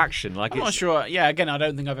 having a reaction. Like I'm not it's, sure. Yeah, again, I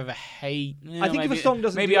don't think I've ever I think if a song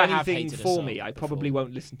doesn't maybe do I have anything hated a for song me, I before. probably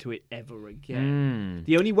won't listen to it ever again.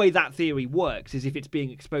 The only way that theory works is if it's being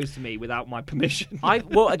exposed to me without my permission.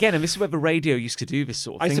 Well, again, and this is where the radio used to do this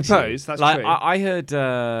sort of I thing. to you. suppose, that's like, true. I heard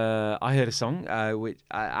a song, which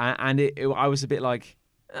and I was a bit like,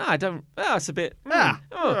 I don't. It's a bit.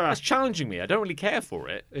 That's challenging me. I don't really care for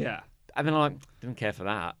it. Yeah. And then I'm like, didn't care for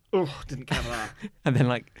that. Oh, didn't count that. And then,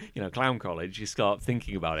 like, clown college, you start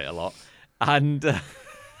thinking about it a lot. And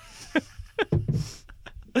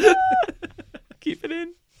keep it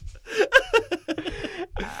in.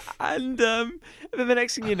 And then the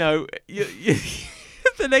next thing you know,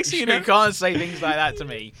 the next thing you know, You can't say things like that to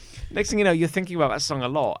me. next thing you know, you're thinking about that song a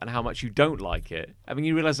lot and how much you don't like it. I mean,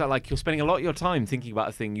 you realise that like you're spending a lot of your time thinking about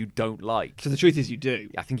a thing you don't like. So the truth is you do.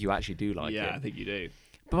 I think you actually do like it. I think you do.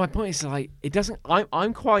 But my point is, like, it doesn't.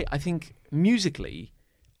 I'm quite. I think musically,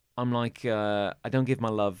 I'm like, I don't give my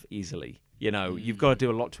love easily. You've got to do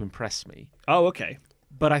a lot to impress me. Oh, okay.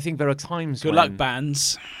 But I think there are times. Good when, luck,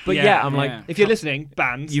 bands. But Yeah, yeah, I'm yeah. like, If you're listening,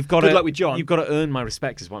 bands, you've got good to. luck with John. You've got to earn my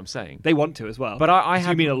respect, is what I'm saying. They want to as well. But I So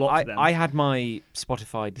had. you mean a lot to them. I had my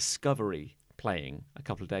Spotify Discovery playing a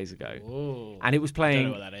couple of days ago, Ooh. and it was I don't playing.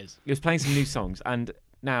 know what that is. It was playing some new songs, and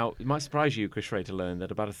now it might surprise you, Chris Ray, to learn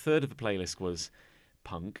that about a third of the playlist was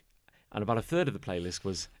punk, and about a third of the playlist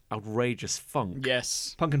was outrageous funk.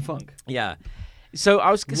 Yes. Punk and funk. Yeah. So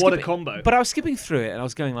I was What a skipping- combo. But I was skipping through it, and I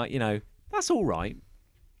was going like, that's all right.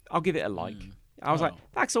 I'll give it a like. I was like, Oh.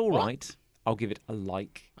 that's all What? right. I'll give it a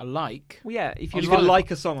like. I like. Well, yeah, if you You like, can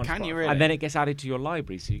like a song on Can Spotify. you really? and then it gets added to your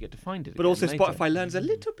library, so you get to find it. But again also later. Spotify learns a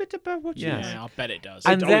little bit about what you Yeah. like. Yeah, I bet it does.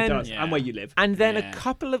 And It then- does. Yeah. And where you live. And then Yeah. a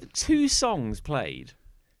couple of 2 songs played,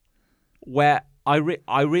 where I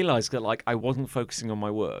realized that like I wasn't focusing on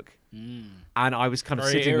my work, and I was kind of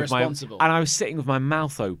Very sitting with my irresponsible. and I was sitting with my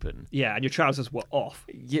mouth open. Yeah, and your trousers were off.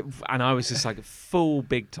 Yeah, and I was just like full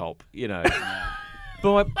big top,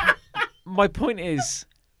 But my point is,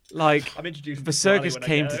 like, I'm introducing the circus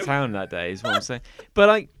came to town that day, is what I'm saying. But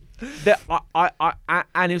like,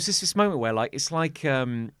 and it was just this moment where, like, it's like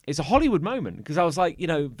it's a Hollywood moment because I was like,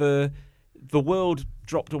 the world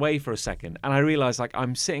dropped away for a second, and I realized like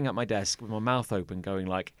I'm sitting at my desk with my mouth open, going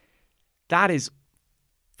like, that is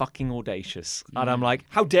fucking audacious, and I'm like,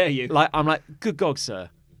 How dare you? I'm like, good God, sir,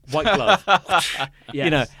 white glove,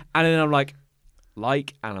 Yes. and then I'm like,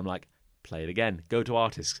 and I'm like, play it again, go to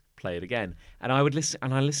artists, play it again, and I would listen,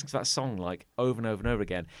 and I listened to that song like over and over and over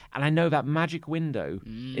again, and I know that magic window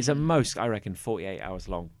is at most, I reckon, 48 hours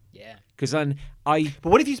long, Yeah. because then But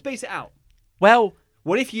what if you space it out? well,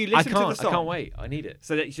 What if you I listen to the can't. song? I can't wait. I need it.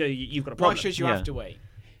 So you've got a Why problem. should you Yeah. have to wait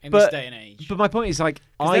in this day and age? But my point is, like,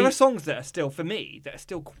 'Cause there are songs that are still, for me, that are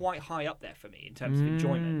still quite high up there for me in terms of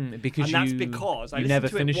enjoyment. because and that's you- because I you listen never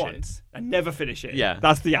to finish it it. once and never finish it. Yeah.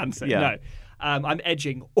 That's the answer. Yeah. No. I'm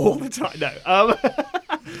edging all the time. No.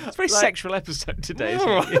 It's a very sexual episode today,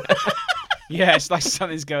 isn't it? Yeah, it's like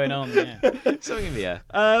something's going on. Yeah. Something in the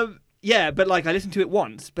air. Yeah, but like I listen to it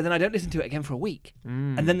once, but then I don't listen to it again for a week.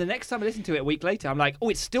 And then the next time I listen to it a week later, I'm like, oh,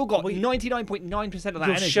 it's still got 99.9% of that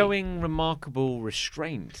You're energy. showing remarkable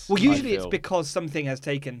restraint. Well, I usually it's feel. because something has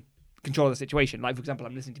taken control of the situation. Like, for example,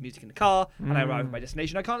 I'm listening to music in the car and I arrive at my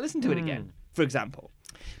destination. I can't listen to it again, for example.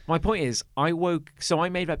 My point is, I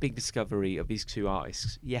made that big discovery of these two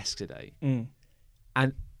artists yesterday, and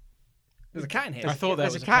There's a cat in here. I thought there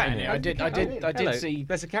there's was a cat in here. here. I did Hello. see.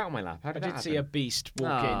 There's a cat on my lap. How I did did that see a happen? beast walk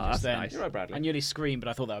Ah, in that's just then. nice. You're right, Bradley. I nearly screamed, but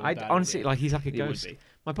I thought that was I bad. honestly, like, he's like a He would ghost. be.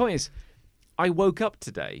 My point is, I woke up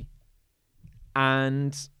today,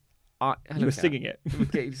 and You were singing it.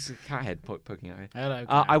 It's a cat head poking out here. Hello.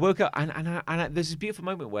 I woke up and there's this beautiful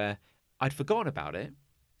moment where I'd forgotten about it,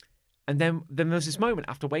 and then there was this moment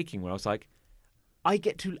after waking where I was like, I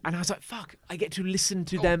get to listen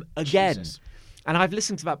to them again, Jesus. and I've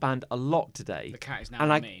listened to that band a lot today. The cat is now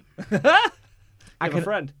and on I- me. I have a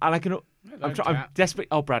friend. and I can. I'm cat. desperate.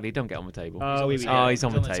 Oh, Bradley, don't get on the table. Oh, he's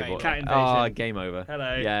on the table. Cat invasion. Oh, game over.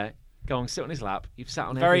 Hello. Yeah, go on, sit on his lap. You've sat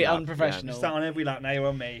on Very every lap. unprofessional. Sat on every lap, now you're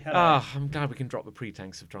on me. Hello. Ah, I'm glad we can drop the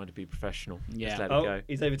pretense of trying to be professional. Yeah. Just let Oh, it go.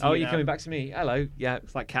 he's over to Oh, you you're now. coming back to me. Hello. Yeah.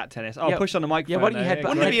 It's like cat tennis. Oh, Yeah. push on the microphone. Yeah, why don't you there. headbutt-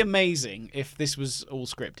 Wouldn't it Right. be amazing if this was all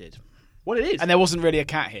scripted Well, it is. and there wasn't really a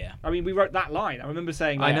cat here? I mean, we wrote that line. I remember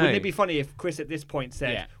saying, like, I know. wouldn't it be funny if Chris at this point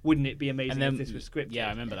said, Yeah. wouldn't it be amazing And then if this was scripted? Yeah,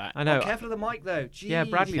 I remember that. I know. Oh, careful of the mic, though. Jeez. Yeah,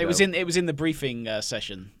 Bradley. It was in the briefing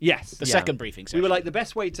session. Yes. The Yeah. second briefing session. We were like, the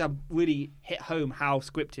best way to really hit home how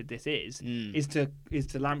scripted this is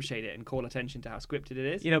to lampshade it and call attention to how scripted it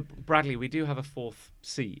is. You know, Bradley, we do have a fourth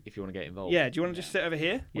seat if you want to get involved. Yeah, do you want to just sit over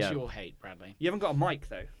here? What's Yeah. your hate, Bradley? You haven't got a mic,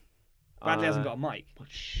 though. Bradley hasn't got a mic.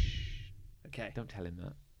 Shh. Okay. Don't tell him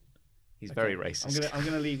that. He's very Okay. racist. I'm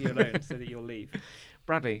gonna leave you alone so that you'll leave.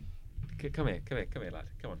 Bradley, come here, lad.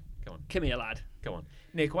 Come on. Come here, lad. Come on.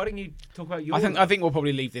 Nick, why don't you talk about your... I think we'll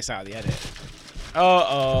probably leave this out of the edit.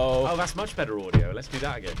 Oh, Oh, that's much better audio. Let's do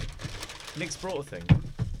that again. Nick's brought a thing.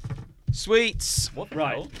 sweets, What the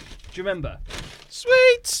Right. hell? Do you remember?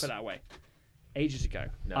 sweets. Put that away. Ages ago,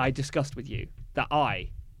 No. I discussed with you that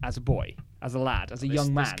I, as a boy, as a lad, as a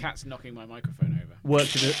young man, This cat's knocking my microphone over.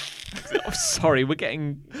 worked at a... I'm sorry, we're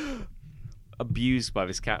getting abused by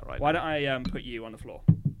this cat right Why now. don't I put you on the floor?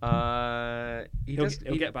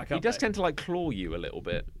 He'll get back He up does there. tend to like claw you a little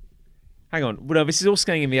bit. Hang on. Well, no, this is all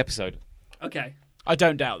staying in the episode. Okay. I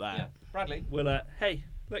don't doubt that. Bradley. We'll, hey,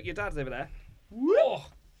 look, your dad's over there. Oh,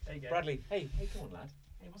 There you go. Bradley. Hey, come on, lad.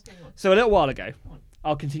 Hey, what's going on? So a little while ago,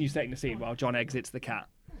 I'll continue setting the scene while John exits the cat.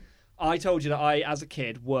 I told you that I, as a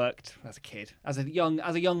kid, as a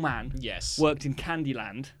young man, Yes. worked in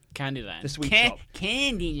Candyland, Candyland. the sweet shop.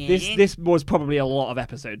 Candyland. This was probably a lot of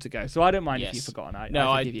episodes ago, so I don't mind if Yes. you've forgotten. I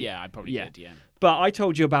I forgive you. probably Yeah. did. Yeah. But I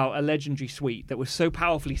told you about a legendary sweet that was so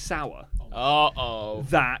powerfully sour Oh.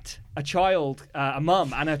 that a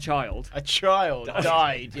mum and her child, A child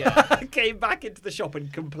died. Yeah. came back into the shop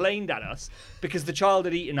and complained at us because the child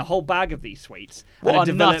had eaten a whole bag of these sweets What and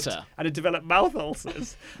a nutter. had developed mouth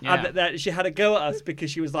ulcers. Yeah. And that she had a go at us because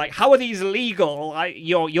she was like, "How are these legal?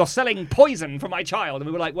 You're selling poison for my child." And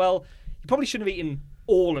we were like, "Well, you probably shouldn't have eaten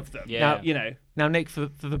all of them." Yeah. You know. Now, Nick, for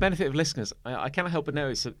the benefit of listeners, I cannot help but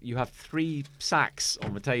notice that you have 3 sacks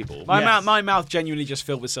on the table. My mouth genuinely just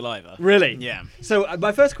filled with saliva. Really? Yeah. So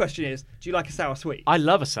my first question is, do you like a sour sweet? I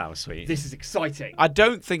love a sour sweet. This is exciting. I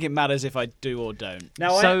don't think it matters if I do or don't.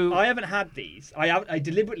 Now, So- I haven't had these. I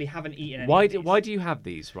deliberately haven't eaten any of these. Why do you have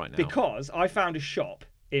these right now? Because I found a shop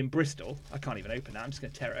in Bristol. I can't even open that. I'm just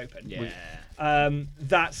going to tear it open. Yeah.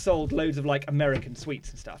 That sold loads of like American sweets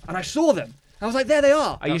and stuff. And I saw them. I was like, there they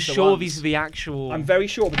are. Are you That's the sure ones. these are the actual... I'm very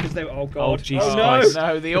sure because they were. Oh god. Oh, Jesus Oh no. Christ.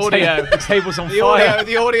 No, the audio. The table's on the fire.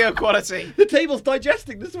 audio quality. The table's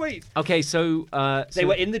digesting the sweets. Okay, so... They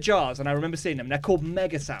were in the jars, and I remember seeing them. They're called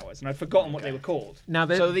Mega Sours, and I'd forgotten what they were called. Now,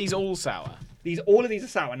 So are these all sour? All of these are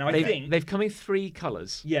sour. Now I think, they've come in 3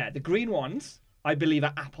 colours. yeah, the green ones I believe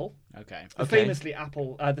are apple, Okay. the Okay.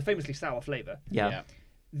 famously sour flavour. Yeah.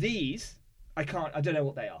 These I don't know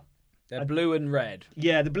what they are. They're blue and red.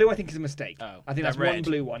 Yeah, the blue I think is a mistake. Oh, I think they're that's one red.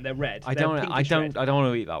 blue one. They're red. I They're don't pinkish red. want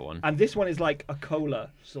to eat that one. And this one is like a cola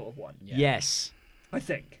sort of one. Yeah. Yes. I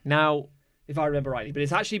think. Now, if I remember rightly. But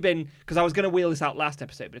it's actually been because I was going to wheel this out last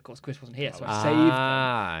episode, but of course Chris wasn't here, so I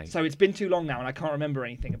saved them. So it's been too long now, and I can't remember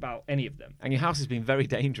anything about any of them. And your house has been very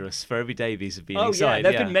dangerous for every day these have been Oh inside.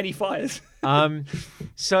 yeah, there've been many fires.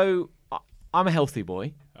 So I'm a healthy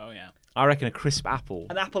boy. Oh yeah. I reckon a crisp apple.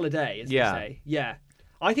 An apple a day, as Yeah. they say. Yeah.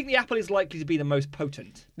 I think the apple is likely to be the most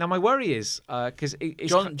potent. Now my worry is because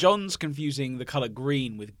it's John's confusing the colour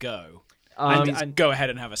green with go. Um, And go ahead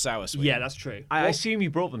and have a sour sweet. Yeah, that's true. I assume you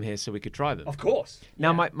brought them here so we could try them. Of course.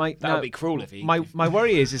 Now my That would be cruel if he. my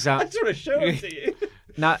worry is I that just want to show it to you.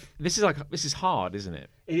 now this is hard, isn't it?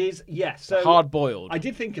 It is, yes. So hard boiled. I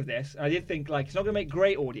did think of this. I did think it's not going to make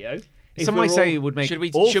great audio. If Some we're might say all- it would make Should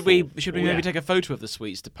we awful. maybe Yeah. take a photo of the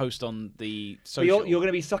sweets to post on the but social? you're going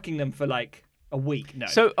to be sucking them for like a week. No.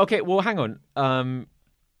 So okay, well hang on.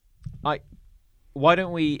 Why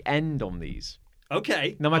don't we end on these?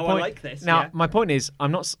 okay. Now my I point. like this. Now yeah. my point is,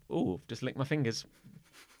 I'm not. Just lick my fingers.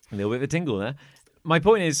 A little bit of a tingle there. My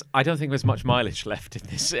point is, I don't think there's much mileage left in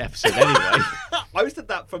this episode anyway. I said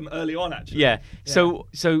that from early on, actually. Yeah. So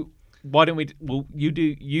why don't we? Well, you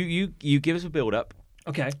do. You give us a build up.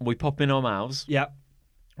 Okay. We pop in our mouths. Yeah.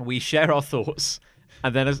 We share our thoughts,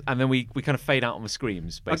 and then we kind of fade out on the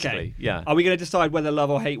screams. Basically. Okay. Yeah. Are we going to decide whether love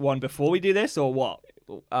or hate one before we do this, or what?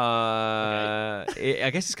 I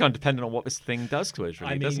guess it's kind of dependent on what this thing does to us,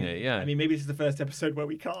 really, doesn't it? Yeah. I mean, maybe this is the first episode where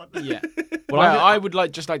we can't. Yeah. Well, I would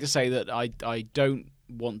like to say that I don't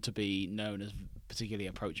want to be known as particularly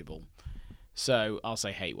approachable, so I'll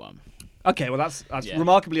say hate one. Okay. Well, that's Yeah.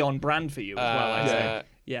 remarkably on brand for you as well. I'd say.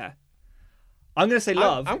 Yeah. I'm going to say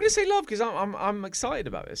love. I'm going to say love because I'm excited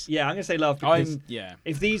about this. Yeah, I'm going to say love because Yeah.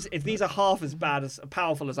 if these are half as bad as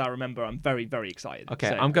powerful as I remember, I'm very, very excited. Okay,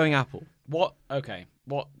 So, I'm going apple. What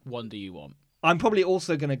one do you want? I'm probably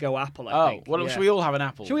also going to go apple. I think. well, Yeah. should we all have an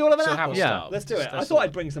apple? Should we all have an So apple? Yeah. start. Let's do it. I Let's thought start.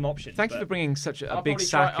 I'd bring some options. Thank you for but bringing such a I'll big probably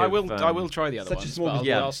sack try, of... I will try the other such ones. a small. but I'll-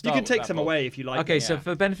 Yeah. I'll You start can with take some apple. away if you like. Okay, so Yeah.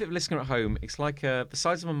 for the benefit of the listener at home, it's like the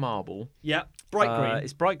size of a marble. Yeah, bright green.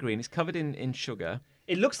 It's bright green. It's covered in sugar.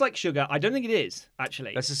 It looks like sugar. I don't think it is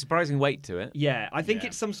actually. There's a surprising weight to it. Yeah, I think Yeah.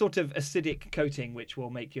 it's some sort of acidic coating which will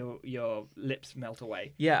make your lips melt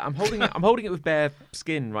away. Yeah, I'm holding it. I'm holding it with bare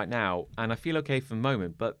skin right now, and I feel okay for the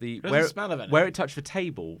moment. But Doesn't smell of anything. where it touched the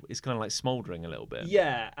table is kind of like smouldering a little bit.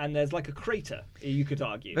 Yeah, and there's like a crater, you could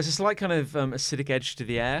argue. There's a slight kind of acidic edge to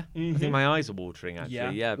the air. I think my eyes are watering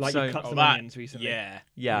actually. Yeah, like so you cut some that- onions recently. Yeah.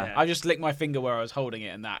 yeah. I just licked my finger where I was holding it,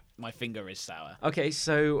 and my finger is sour. Okay,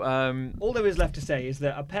 so All there is left to say is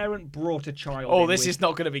that a parent brought a child. Oh, in this with, is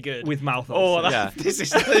not going to be good. with mouth Oh, ulcers. Yeah. this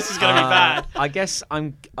is going to be bad. I guess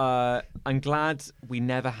I'm glad we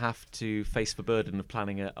never have to face the burden of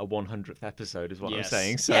planning a 100th episode, is what I'm Yes.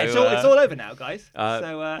 saying. So, Yeah, it's all over now, guys.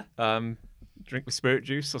 So drink the spirit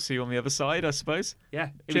juice. I'll see you on the other side, I suppose. yeah,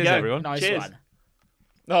 here we Cheers, go. everyone. Nice Cheers. one.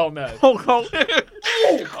 Oh no.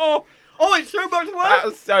 Oh, it's so much That worse.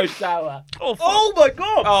 was so sour. Oh my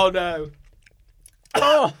god. Oh no.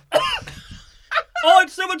 Oh,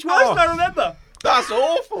 it's so much worse than I remember. That's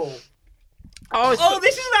awful. Oh,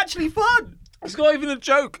 this isn't actually fun. It's not even a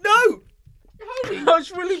joke. No,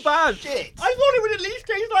 That's really bad. I thought it would at least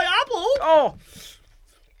taste like apple. Oh,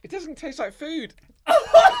 it doesn't taste like food.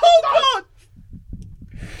 Oh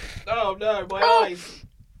god. Oh no, my eyes.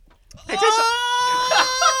 It tastes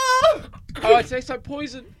Oh, oh, it tastes like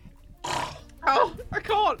poison. Oh, I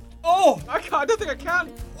can't. oh, I can't. I don't think I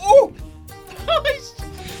can. oh,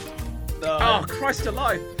 No. Oh, Christ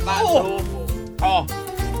alive. That's oh. awful. Oh.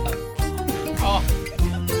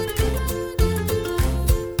 Oh.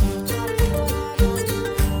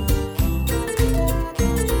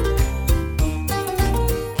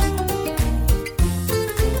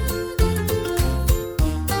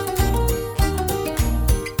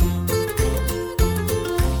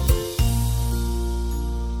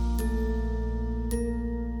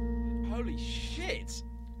 Holy shit.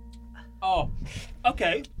 Oh.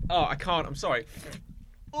 Okay. Oh, I can't. I'm sorry.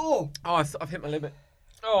 Oh, Oh, I've hit my limit.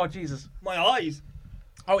 Oh, Jesus. my eyes.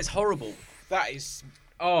 Oh, it's horrible. That is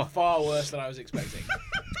Oh, far worse than I was expecting.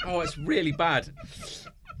 oh, it's really bad.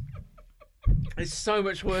 It's so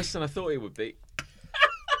much worse than I thought it would be.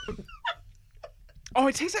 Oh,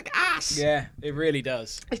 it tastes like ass. Yeah, it really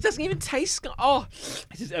does. It doesn't even taste. Oh,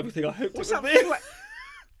 This is everything I hoped what's it that? would be.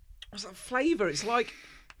 What's that flavour? It's like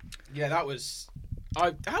Yeah, that was.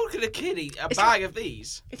 How could a kid eat a bag of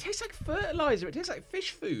these? it tastes like fertilizer. It tastes like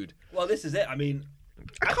fish food. Well, this is it. I mean,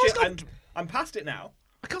 I can't actually, stop. I'm past it now.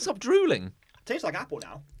 I can't stop drooling. Tastes like apple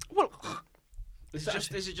now. Well, This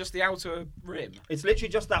This is just the outer rim. It's literally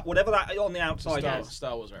just that, whatever that on the outside has.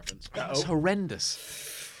 Star Wars reference. that's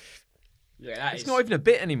horrendous. Yeah, that It's is. not even a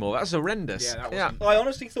bit anymore. That's horrendous. Yeah, that wasn't. I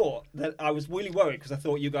honestly thought that I was really worried because I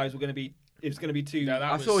thought you guys were going to be It was going to be too. No, that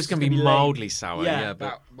I was thought it was going to be lame. mildly sour. Yeah, Yeah,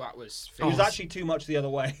 but that was. It was Oh. actually too much the other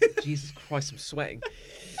way. Jesus Christ, I'm sweating.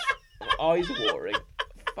 My eyes are watering.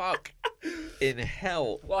 Fuck. In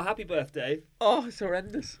hell. Well, happy birthday. Oh, it's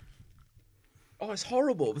horrendous. Oh, it's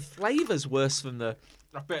horrible. The flavour's worse than the.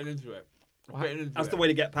 I've bitten into it. I've bitten into That's it. the way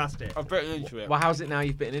to get past it. I've bitten into it. Well, how's it now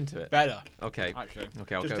you've bitten into it? Better, Okay. actually.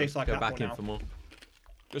 Okay, I'll Just go, tastes like go apple back in now. for more.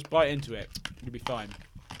 Just bite into it. You'll be fine.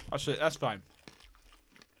 That's fine.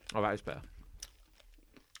 Oh, that is better.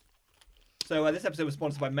 So this episode was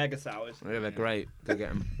sponsored by Mega Sours. Yeah, they're great. Go get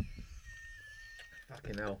them.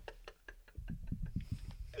 Fucking hell.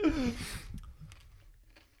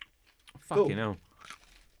 Fucking hell.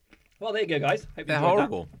 Well, there you go, guys. Hope you They're enjoyed that.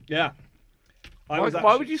 horrible. Yeah.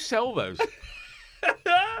 Why would you sell those?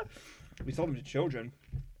 We sold them to children.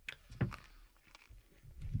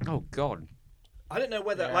 Oh, God. I don't know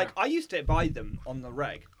whether, Yeah. like, I used to buy them on the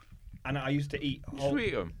reg, and I used to eat. You should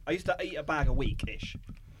eat them. I used to eat a bag a week ish,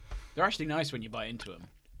 They're actually nice when you bite into them.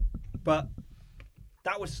 but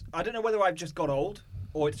that was. I don't know whether I've just got old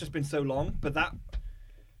or it's just been so long, but that.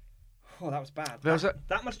 Oh, that was bad. There was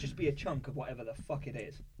That must just be a chunk of whatever the fuck it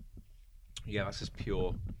is. Yeah, that's just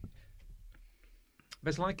pure.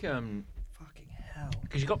 There's like Fucking hell.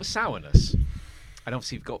 because you've got the sourness, and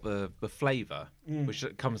obviously you've got the flavour, which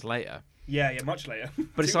comes later. Yeah, much later.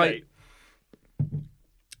 But it's Too like late.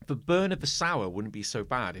 the burn of the sour wouldn't be so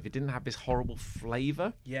bad if it didn't have this horrible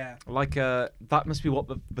flavour. Yeah, Like that must be what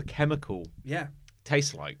the chemical yeah.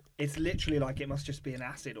 tastes like. It's literally like it must just be an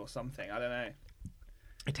acid or something. I don't know.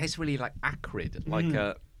 It tastes really like acrid, like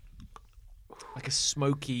a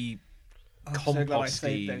smoky, I'm so glad I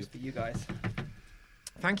saved composty. those for you guys.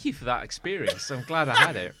 Thank you for that experience. I'm glad I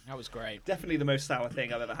had it. That was great. Definitely the most sour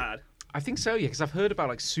thing I've ever had. I think so, yeah, because I've heard about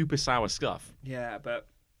like super sour stuff. Yeah, but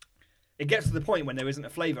it gets to the point when there isn't a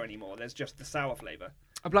flavour anymore. There's just the sour flavour.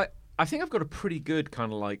 I'm like, I think I've got a pretty good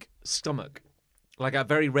kind of like stomach. Like I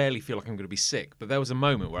very rarely feel like I'm going to be sick, but there was a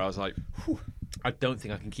moment where I was like, "Whew, I don't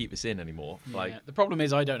think I can keep this in anymore." Like, Yeah. The problem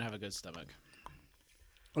is I don't have a good stomach.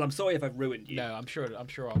 Well, I'm sorry if I've ruined you. No, I'm sure I'll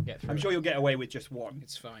get through. I'm sure you'll get away with just one.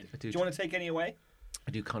 it's fine. I Do you want to take any away?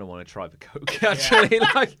 I do kind of want to try the Coke actually.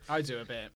 Like, I do a bit.